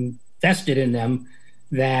invested in them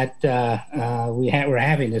that we're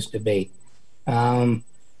having this debate.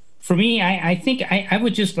 For me, I think I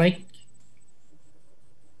would just like,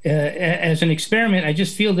 as an experiment, I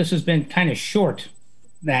just feel this has been kind of short,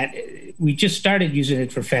 that we just started using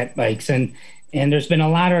it for fat bikes, and there's been a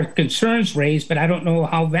lot of concerns raised, but I don't know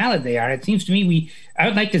how valid they are. It seems to me I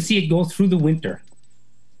would like to see it go through the winter,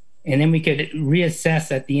 and then we could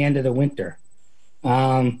reassess at the end of the winter.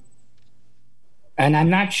 And I'm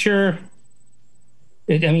not sure,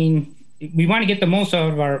 we want to get the most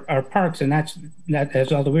out of our parks, and that's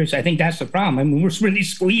all the weird. I think that's the problem. We're really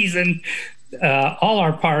squeezing all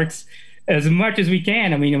our parks as much as we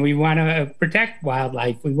can. We want to protect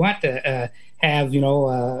wildlife. We want to have, on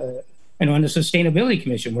the Sustainability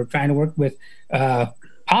Commission, we're trying to work with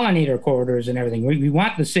pollinator corridors and everything. We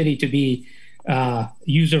want the city to be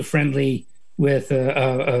user-friendly with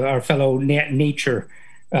our fellow nature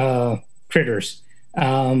critters.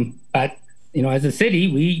 But, as a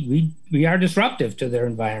city, we are disruptive to their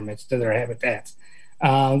environments, to their habitats.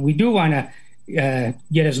 We do want to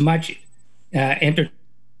get as much entertainment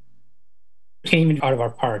out of our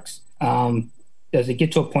parks. Does it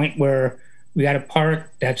get to a point where we got a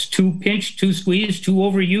park that's too pinched, too squeezed, too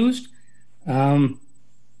overused?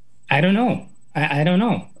 I don't know. I don't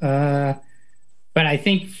know. But I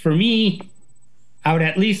think for me, I would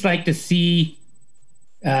at least like to see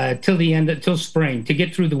till spring, to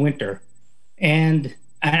get through the winter, And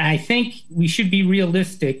I think we should be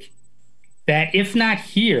realistic that if not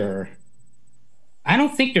here, I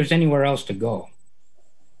don't think there's anywhere else to go.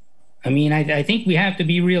 I mean, I think we have to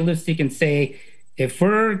be realistic and say, if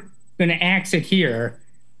we're going to axe it here,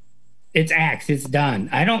 it's axed, it's done.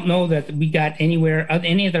 I don't know that we got anywhere,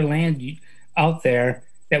 any other land out there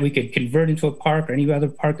that we could convert into a park or any other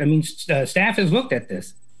park. I mean, staff has looked at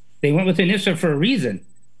this. They went with Inissa for a reason.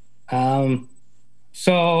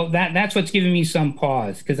 So that's what's giving me some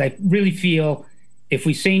pause, because I really feel if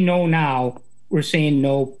we say no now, we're saying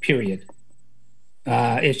no, period.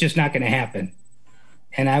 It's just not going to happen.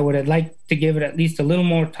 And I would like to give it at least a little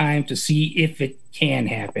more time to see if it can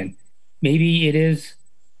happen. Maybe it is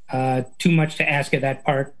too much to ask of that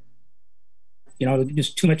park, you know,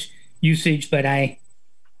 just too much usage. But I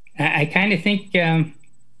kind of think the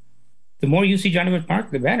more usage out of a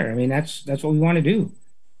park, the better. I mean, that's what we want to do.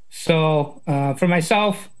 So for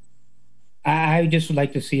myself, I just would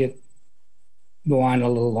like to see it go on a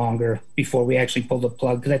little longer before we actually pull the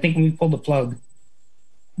plug. Because I think when we pull the plug,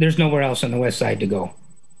 there's nowhere else on the west side to go.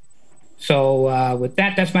 So with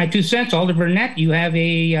that, that's my 2 cents. Alder Burnett, you have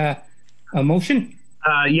a motion?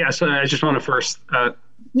 Yes, I just want to first.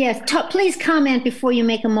 Yes, please comment before you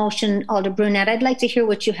make a motion, Alder Brunette. I'd like to hear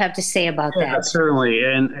what you have to say about that. Certainly.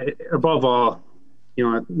 And above all, you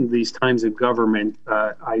know, these times of government,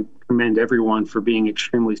 I commend everyone for being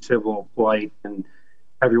extremely civil, polite, and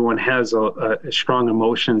everyone has a strong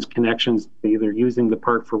emotions, connections to either using the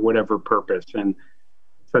park for whatever purpose. And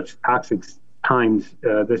such toxic times,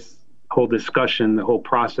 this whole discussion, the whole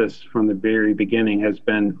process from the very beginning has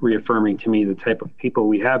been reaffirming to me the type of people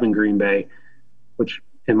we have in Green Bay, which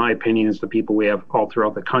in my opinion is the people we have all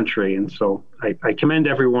throughout the country. And so I commend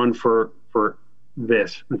everyone for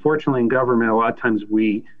this. Unfortunately, in government, a lot of times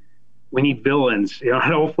we need villains. You know,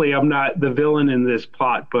 hopefully I'm not the villain in this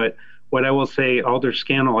plot, but what I will say, Alder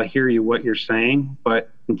Scannell, I hear you what you're saying,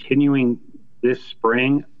 but continuing this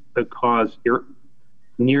spring could cause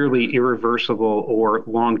nearly irreversible or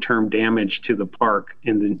long-term damage to the park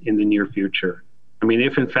in the near future. I mean,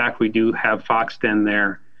 if in fact we do have fox den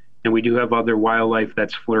there, and we do have other wildlife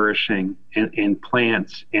that's flourishing, and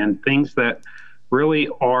plants and things that really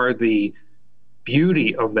are the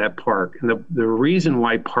beauty of that park. And the reason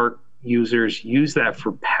why park users use that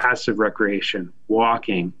for passive recreation,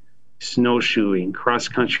 walking, snowshoeing,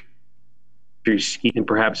 cross-country skiing, and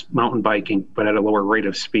perhaps mountain biking, but at a lower rate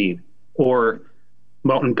of speed, or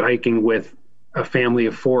mountain biking with a family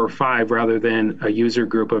of 4 or 5 rather than a user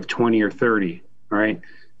group of 20 or 30, right?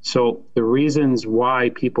 So the reasons why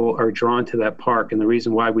people are drawn to that park and the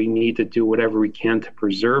reason why we need to do whatever we can to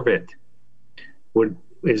preserve it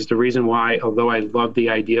is the reason why, although I love the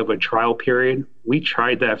idea of a trial period, we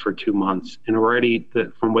tried that for 2 months. And already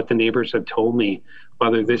from what the neighbors have told me,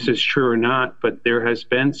 whether this is true or not, but there has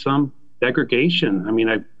been some degradation. I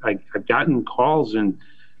mean, I've gotten calls and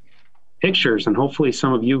pictures, and hopefully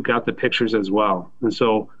some of you got the pictures as well. And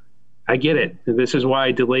so I get it. This is why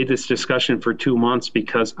I delayed this discussion for 2 months,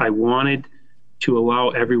 because I wanted to allow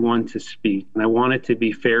everyone to speak, and I wanted to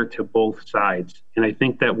be fair to both sides. And I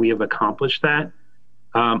think that we have accomplished that.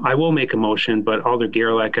 I will make a motion, but Alder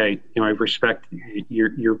Gerlach, I respect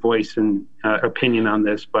your voice and opinion on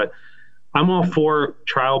this, but I'm all for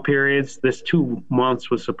trial periods. This 2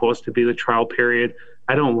 months was supposed to be the trial period.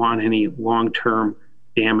 I don't want any long-term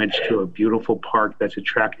damage to a beautiful park that's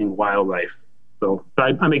attracting wildlife. So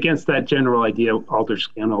I'm against that general idea, Alder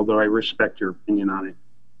Scannell, although I respect your opinion on it.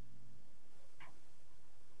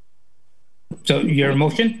 So your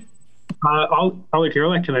motion? Alder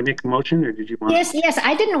Gerlach, can I make a motion, or did you want? Yes.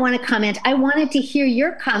 I didn't want to comment. I wanted to hear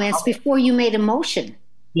your comments before you made a motion.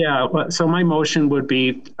 Yeah. So my motion would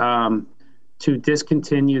be to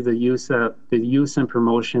discontinue the use and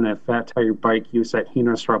promotion of fat tire bike use at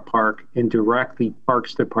Hinostraw Park, and direct the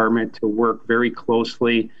Parks Department to work very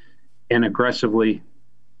closely and aggressively,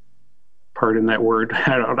 pardon that word,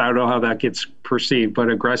 I don't know how that gets perceived, but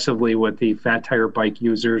aggressively with the fat tire bike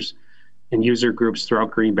users and user groups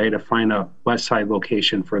throughout Green Bay to find a west side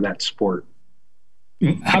location for that sport.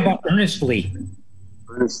 How about earnestly?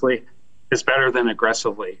 Earnestly is better than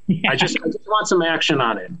aggressively. Yeah. I just want some action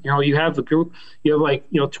on it. You know, you have the group, you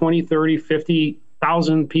have 20, 30,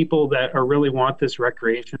 50,000 people that really want this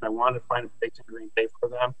recreation. I want to find a place in Green Bay for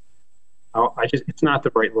them. It's not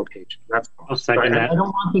the right location. That's all. I don't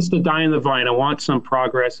want this to die in the vine. I want some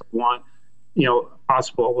progress. I want,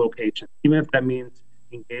 possible location, even if that means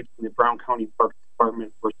engaging the Brown County Park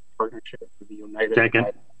Department for partnership with the United. Second.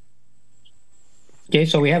 Okay,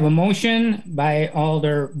 so we have a motion by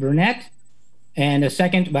Alder Burnett and a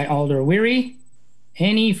second by Alder Weary.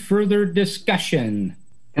 Any further discussion?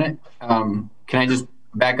 Can I just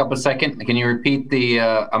back up a second? Can you repeat the,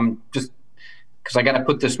 I'm just, because I got to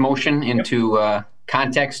put this motion into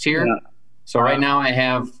context here. Yeah. So right now I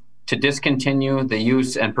have to discontinue the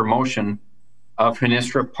use and promotion of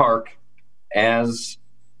Hinestra Park as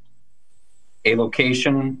a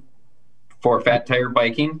location for fat tire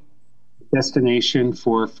biking. Destination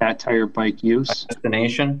for fat tire bike use.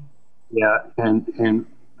 Destination. Yeah, and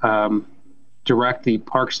direct the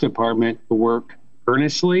Parks Department to work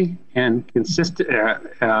earnestly and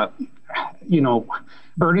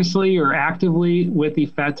earnestly or actively with the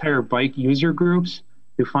fat tire bike user groups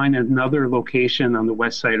to find another location on the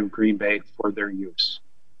west side of Green Bay for their use.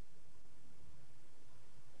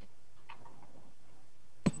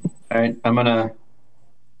 All right, I'm gonna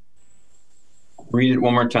read it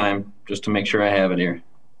one more time just to make sure I have it here.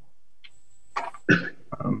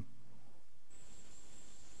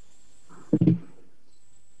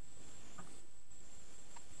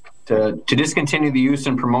 To discontinue the use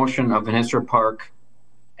and promotion of Hinestra Park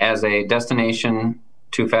as a destination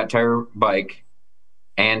to fat tire bike,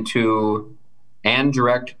 and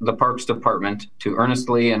direct the Parks Department to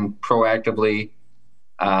earnestly and proactively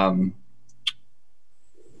find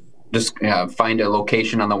a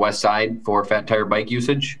location on the west side for fat tire bike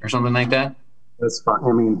usage or something like that. That's fine.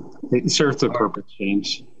 I mean, it serves the purpose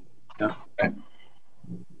change. Yeah. Okay.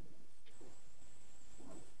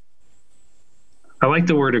 I like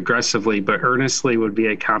the word aggressively, but earnestly would be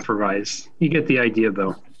a compromise. You get the idea,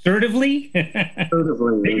 though. Assertively?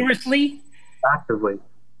 Assertively. Vigorously? Actively.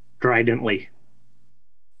 Stridently.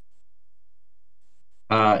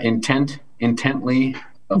 Intently,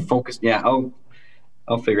 focused. Yeah,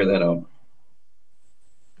 I'll figure that out.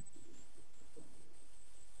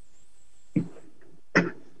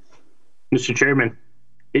 Mr. Chairman,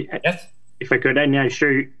 yes. If I could, and I'm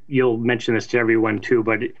sure you'll mention this to everyone too,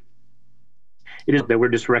 but it is that we're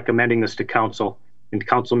just recommending this to council, and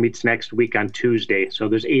council meets next week on Tuesday. So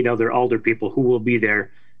there's 8 other Alder people who will be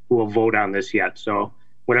there who will vote on this yet. So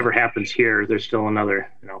whatever happens here, there's still another,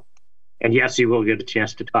 and yes, you will get a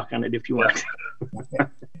chance to talk on it if you want.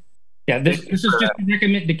 Yeah, this is just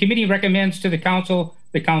the committee recommends to the council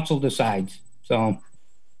decides. So.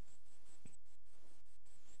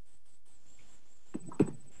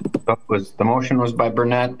 The motion was by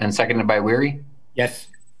Burnett and seconded by Weary? Yes.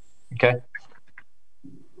 Okay.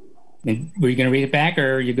 And were you going to read it back,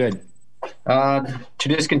 or are you good? To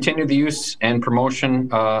discontinue the use and promotion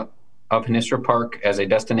of Hinestra Park as a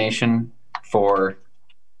destination for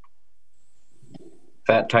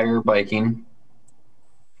fat tire biking,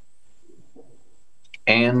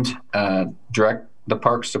 and direct the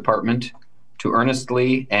Parks Department to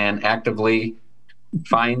earnestly and actively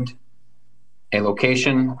find a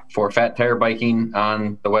location for fat tire biking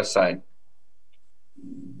on the west side.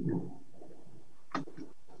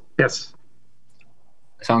 Yes.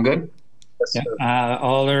 Sound good? Yes, yeah.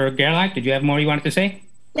 Alder Gerlach, did you have more you wanted to say?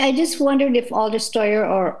 I just wondered if Alder Steuer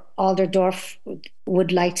or Alder Dorf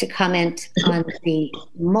would like to comment on the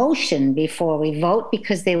motion before we vote,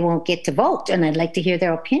 because they won't get to vote, and I'd like to hear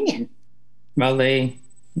their opinion. Well, I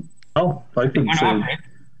can say.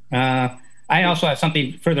 I also have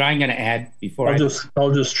something further I'm going to add before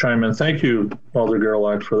I'll just chime in. Thank you, Alder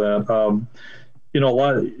Gerlach, for that.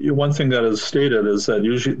 One thing that is stated is that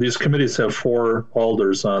usually these committees have 4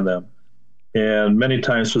 alders on them. And many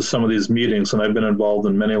times with some of these meetings, and I've been involved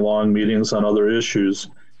in many long meetings on other issues,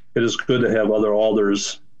 it is good to have other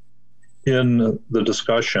alders in the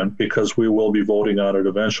discussion, because we will be voting on it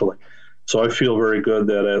eventually. So I feel very good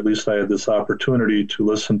that at least I had this opportunity to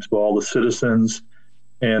listen to all the citizens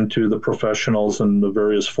and to the professionals and the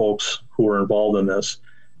various folks who are involved in this.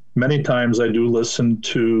 Many times I do listen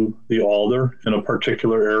to the alder in a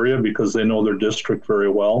particular area because they know their district very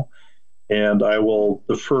well. And I will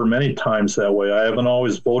defer many times that way. I haven't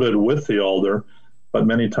always voted with the alder, but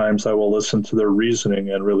many times I will listen to their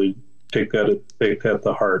reasoning and really take that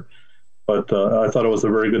to heart. But I thought it was a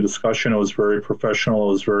very good discussion. It was very professional.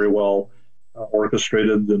 It was very well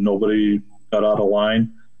orchestrated, and nobody got out of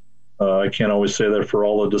line. I can't always say that for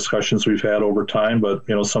all the discussions we've had over time, but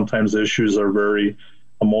sometimes issues are very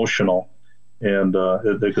emotional, and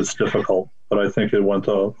it gets difficult. But I think it went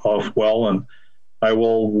off well, and I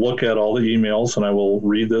will look at all the emails, and I will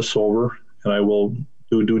read this over, and I will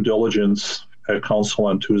do due diligence at council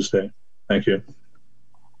on Tuesday. Thank you.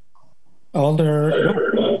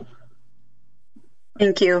 Alder.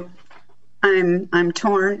 Thank you. I'm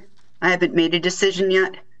torn. I haven't made a decision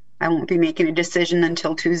yet. I won't be making a decision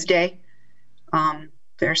until Tuesday.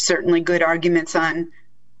 There are certainly good arguments on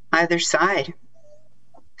either side.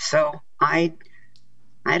 So I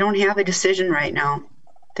don't have a decision right now.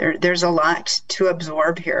 there's a lot to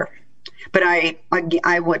absorb here. But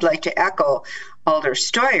I would like to echo Alder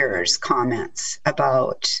Steuer's comments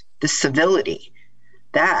about the civility.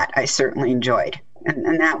 That I certainly enjoyed,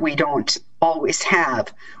 and that we don't always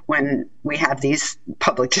have when we have these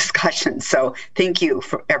public discussions. So thank you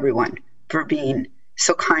for everyone for being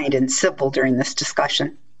so kind and civil during this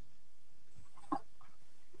discussion.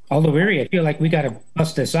 Although, Weary, I feel like we got to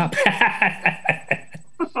bust this up.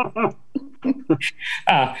 The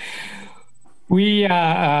only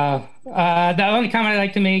comment I'd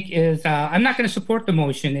like to make is I'm not going to support the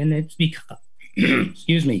motion, and it's because,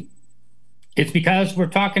 excuse me, it's because we're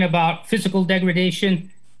talking about physical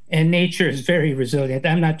degradation, and nature is very resilient.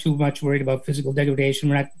 I'm not too much worried about physical degradation.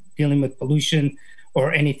 We're not dealing with pollution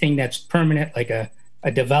or anything that's permanent, like a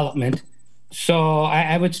development. So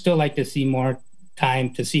I would still like to see more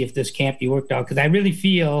time to see if this can't be worked out, because I really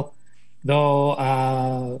feel, though,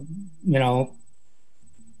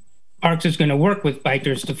 Parks is going to work with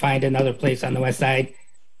bikers to find another place on the west side.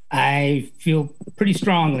 I feel pretty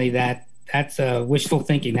strongly that that's wishful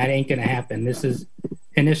thinking. That ain't going to happen. This is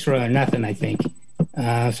Henistra or nothing, I think.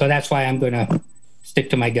 So that's why I'm going to stick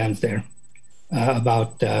to my guns there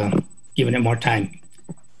about giving it more time.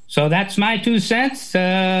 So that's my 2 cents.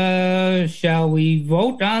 Shall we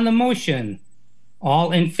vote on the motion?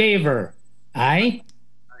 All in favor? Aye?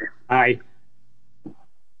 Aye.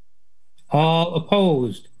 All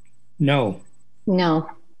opposed? No. No.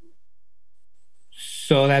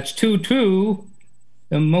 So that's 2-2.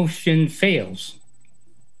 The motion fails.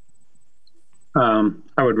 I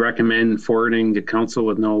would recommend forwarding to council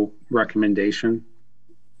with no recommendation.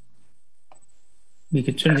 We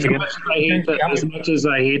could turn as much as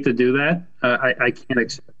I hate to do that, I can't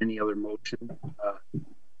accept any other motion.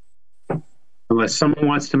 Unless someone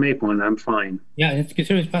wants to make one, I'm fine. Yeah, it's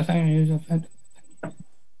considered past time.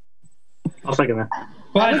 I'll second that.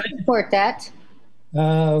 I would support that.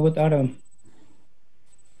 Without a,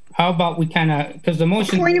 how about we kind of, because the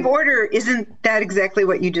motion. Point of order, isn't that exactly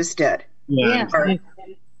what you just did? Yeah. Or,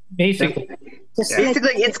 basically.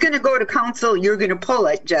 Basically, it's going to go to council. You're going to pull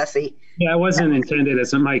it, Jesse. Yeah, I wasn't intended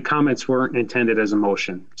as my comments weren't intended as a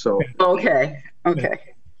motion. So. Okay.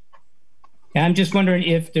 Yeah, I'm just wondering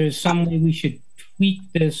if there's some way we should tweak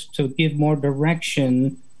this to give more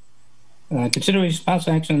direction. Consideration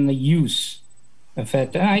possible action on the use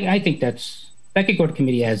effect. I think that could go to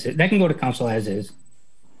committee as is. That can go to council as is.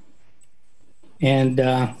 And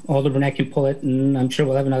Alder Brunette can pull it, and I'm sure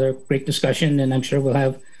we'll have another great discussion, and I'm sure we'll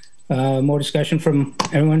have more discussion from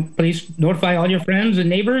everyone. Please notify all your friends and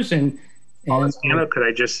neighbors. And Anna, could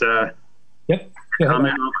I just yep.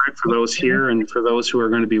 comment real quick for those here and for those who are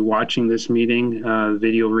going to be watching this meeting,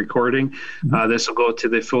 video recording. This will go to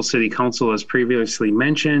the full city council as previously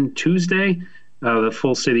mentioned Tuesday. The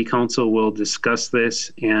full city council will discuss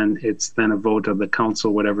this, and it's then a vote of the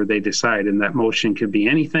council, whatever they decide. And that motion could be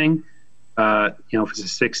anything. If it's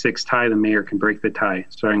a 6-6 tie, the mayor can break the tie.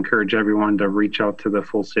 So I encourage everyone to reach out to the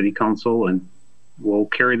full city council, and we'll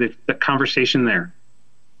carry the conversation there.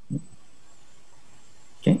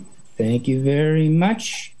 Okay, thank you very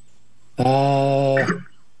much. Then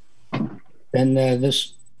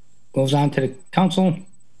this goes on to the council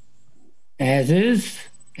as is,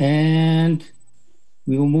 and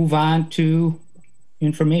we will move on to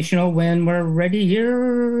informational when we're ready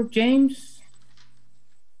here, James.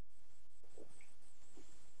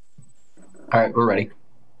 All right, we're ready.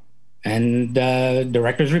 And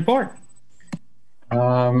director's report.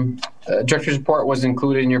 Director's report was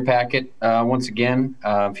included in your packet. Once again,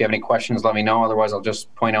 if you have any questions, let me know. Otherwise, I'll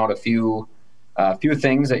just point out a few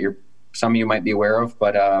things that some of you might be aware of.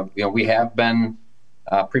 But we have been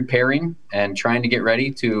preparing and trying to get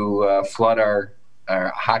ready to flood our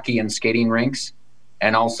hockey and skating rinks,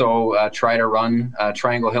 and also try to run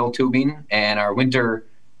Triangle Hill tubing and our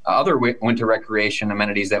other winter recreation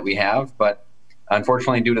amenities that we have. But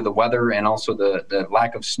unfortunately, due to the weather and also the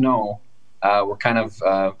lack of snow, we're kind of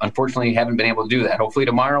unfortunately haven't been able to do that. Hopefully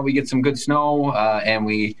tomorrow we get some good snow and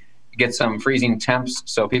we get some freezing temps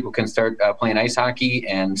so people can start playing ice hockey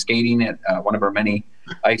and skating at one of our many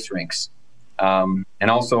ice rinks. And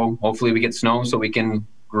also hopefully we get snow so we can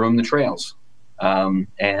groom the trails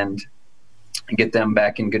and get them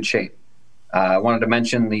back in good shape. I wanted to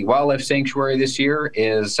mention the Wildlife Sanctuary this year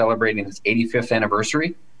is celebrating its 85th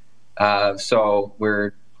anniversary. So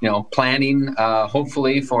we're, planning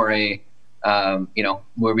hopefully for a,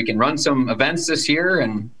 where we can run some events this year,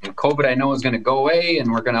 and COVID I know is going to go away,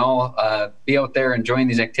 and we're going to all be out there enjoying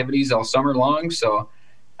these activities all summer long. So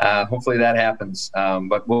hopefully that happens.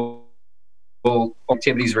 But we'll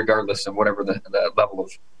activities regardless of whatever the level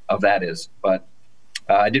of that is. But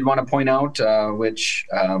I did want to point out, which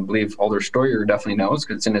I believe Alder Stoyer definitely knows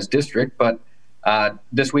because it's in his district, but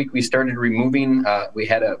this week we started removing,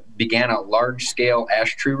 began a large-scale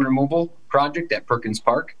ash tree removal project at Perkins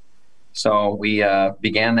Park. So we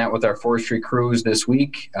began that with our forestry crews this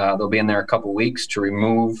week. They'll be in there a couple weeks to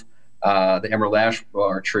remove the emerald ash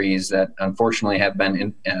borer trees that unfortunately have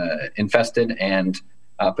been infested and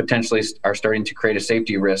potentially are starting to create a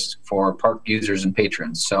safety risk for park users and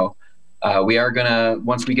patrons. So we are gonna,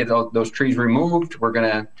 once we get those trees removed,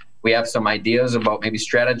 we have some ideas about maybe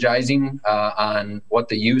strategizing on what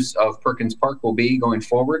the use of Perkins Park will be going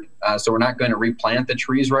forward. So we're not going to replant the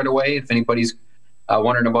trees right away. If anybody's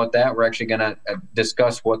wondering about that, we're actually going to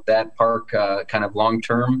discuss what that park kind of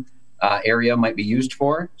long-term area might be used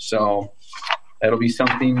for. So that'll be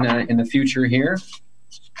something in the future here.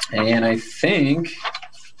 And I think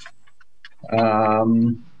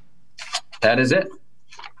that is it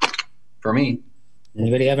for me.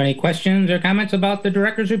 Anybody have any questions or comments about the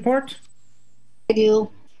director's report? I do.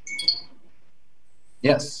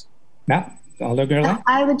 Yes. Yeah, Alder Gerlach.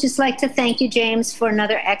 I would just like to thank you, James, for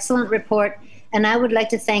another excellent report. And I would like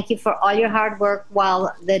to thank you for all your hard work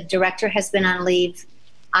while the director has been on leave.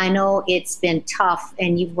 I know it's been tough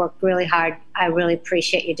and you've worked really hard. I really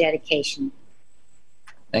appreciate your dedication.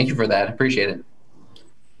 Thank you for that. I appreciate it.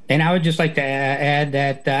 And I would just like to add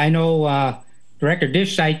that I know Director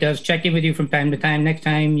Dishsight does check in with you from time to time. Next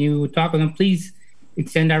time you talk with him, please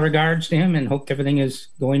extend our regards to him and hope everything is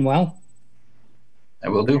going well. I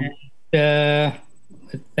will do. And,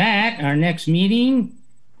 with that, our next meeting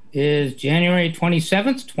is January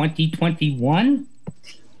 27th, 2021.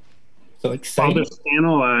 So exciting. Alder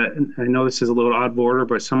Scannell, I know this is a little odd order,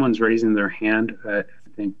 but someone's raising their hand. I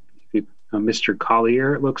think Mr.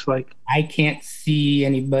 Collier, it looks like. I can't see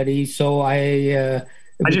anybody, so I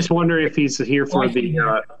just wonder if he's here for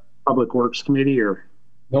the Public Works Committee or.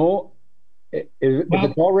 No, if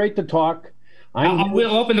it's all right to talk.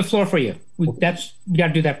 We'll open the floor for you. We got to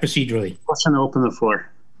do that procedurally. Motion to open the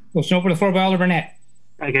floor. Motion to open the floor by Alder Burnett.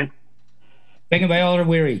 Second. Second by Alder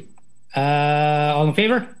Weary. All in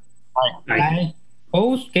favor? Aye. Aye.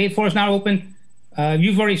 Opposed? Okay, the floor is now open.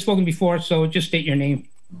 You've already spoken before, so just state your name.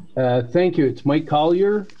 Thank you. It's Mike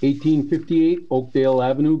Collier, 1858 Oakdale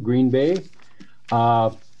Avenue, Green Bay.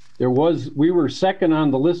 We were second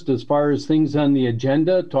on the list as far as things on the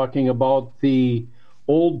agenda, talking about the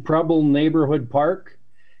old Preble Neighborhood Park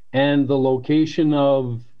and the location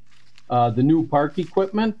of the new park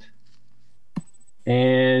equipment.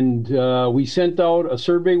 And we sent out, a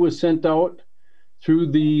survey was sent out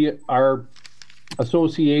through our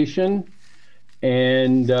association.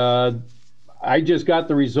 And I just got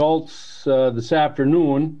the results this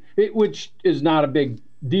afternoon, which is not a big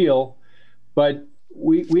deal, but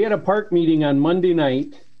we had a park meeting on Monday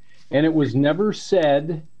night, and it was never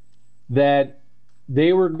said that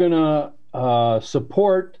they were going to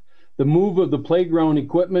support the move of the playground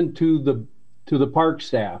equipment to the park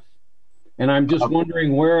staff. And I'm just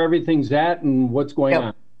wondering where everything's at and what's going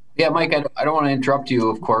on. Yeah, Mike, I don't want to interrupt you,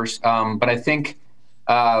 of course, but I think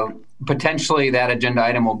potentially that agenda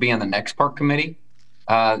item will be on the next park committee.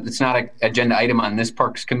 It's not an agenda item on this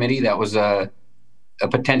parks committee. That was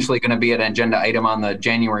potentially going to be an agenda item on the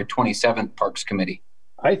January 27th parks committee.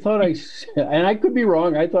 I thought and I could be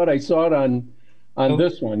wrong, I thought I saw it on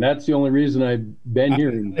this one. That's the only reason I've been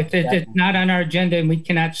here. It's not on our agenda, and we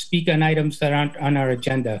cannot speak on items that aren't on our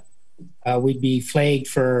agenda. We'd be flagged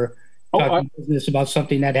for talking business about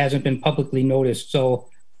something that hasn't been publicly noticed. So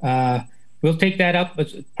we'll take that up.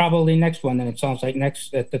 It's probably next one, and it sounds like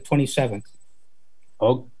next at the 27th.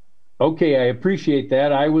 Oh, okay, I appreciate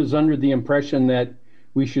that. I was under the impression that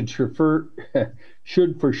we should for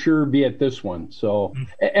sure be at this one. So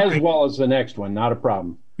as well as the next one, not a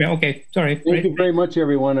problem. Yeah, okay, sorry. Thank you very much,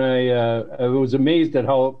 everyone. I was amazed at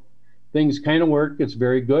how things kind of work. It's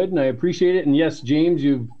very good, and I appreciate it. And yes, James,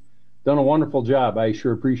 you've done a wonderful job. I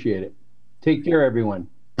sure appreciate it. Take care, everyone.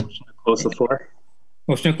 Close the floor.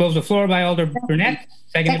 Motion to close the floor by Alder Burnett,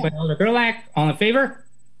 seconded by Alder Gerlach. All in favor?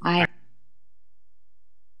 Aye.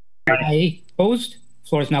 Aye. Opposed?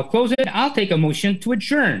 Floor is now closed. I'll take a motion to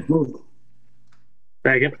adjourn. Moved.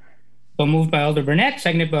 Second. So moved by Alder Burnett,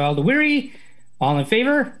 seconded by Alder Weary. All in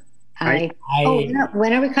favor? Aye. Aye. Oh, no.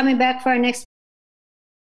 When are we coming back for our next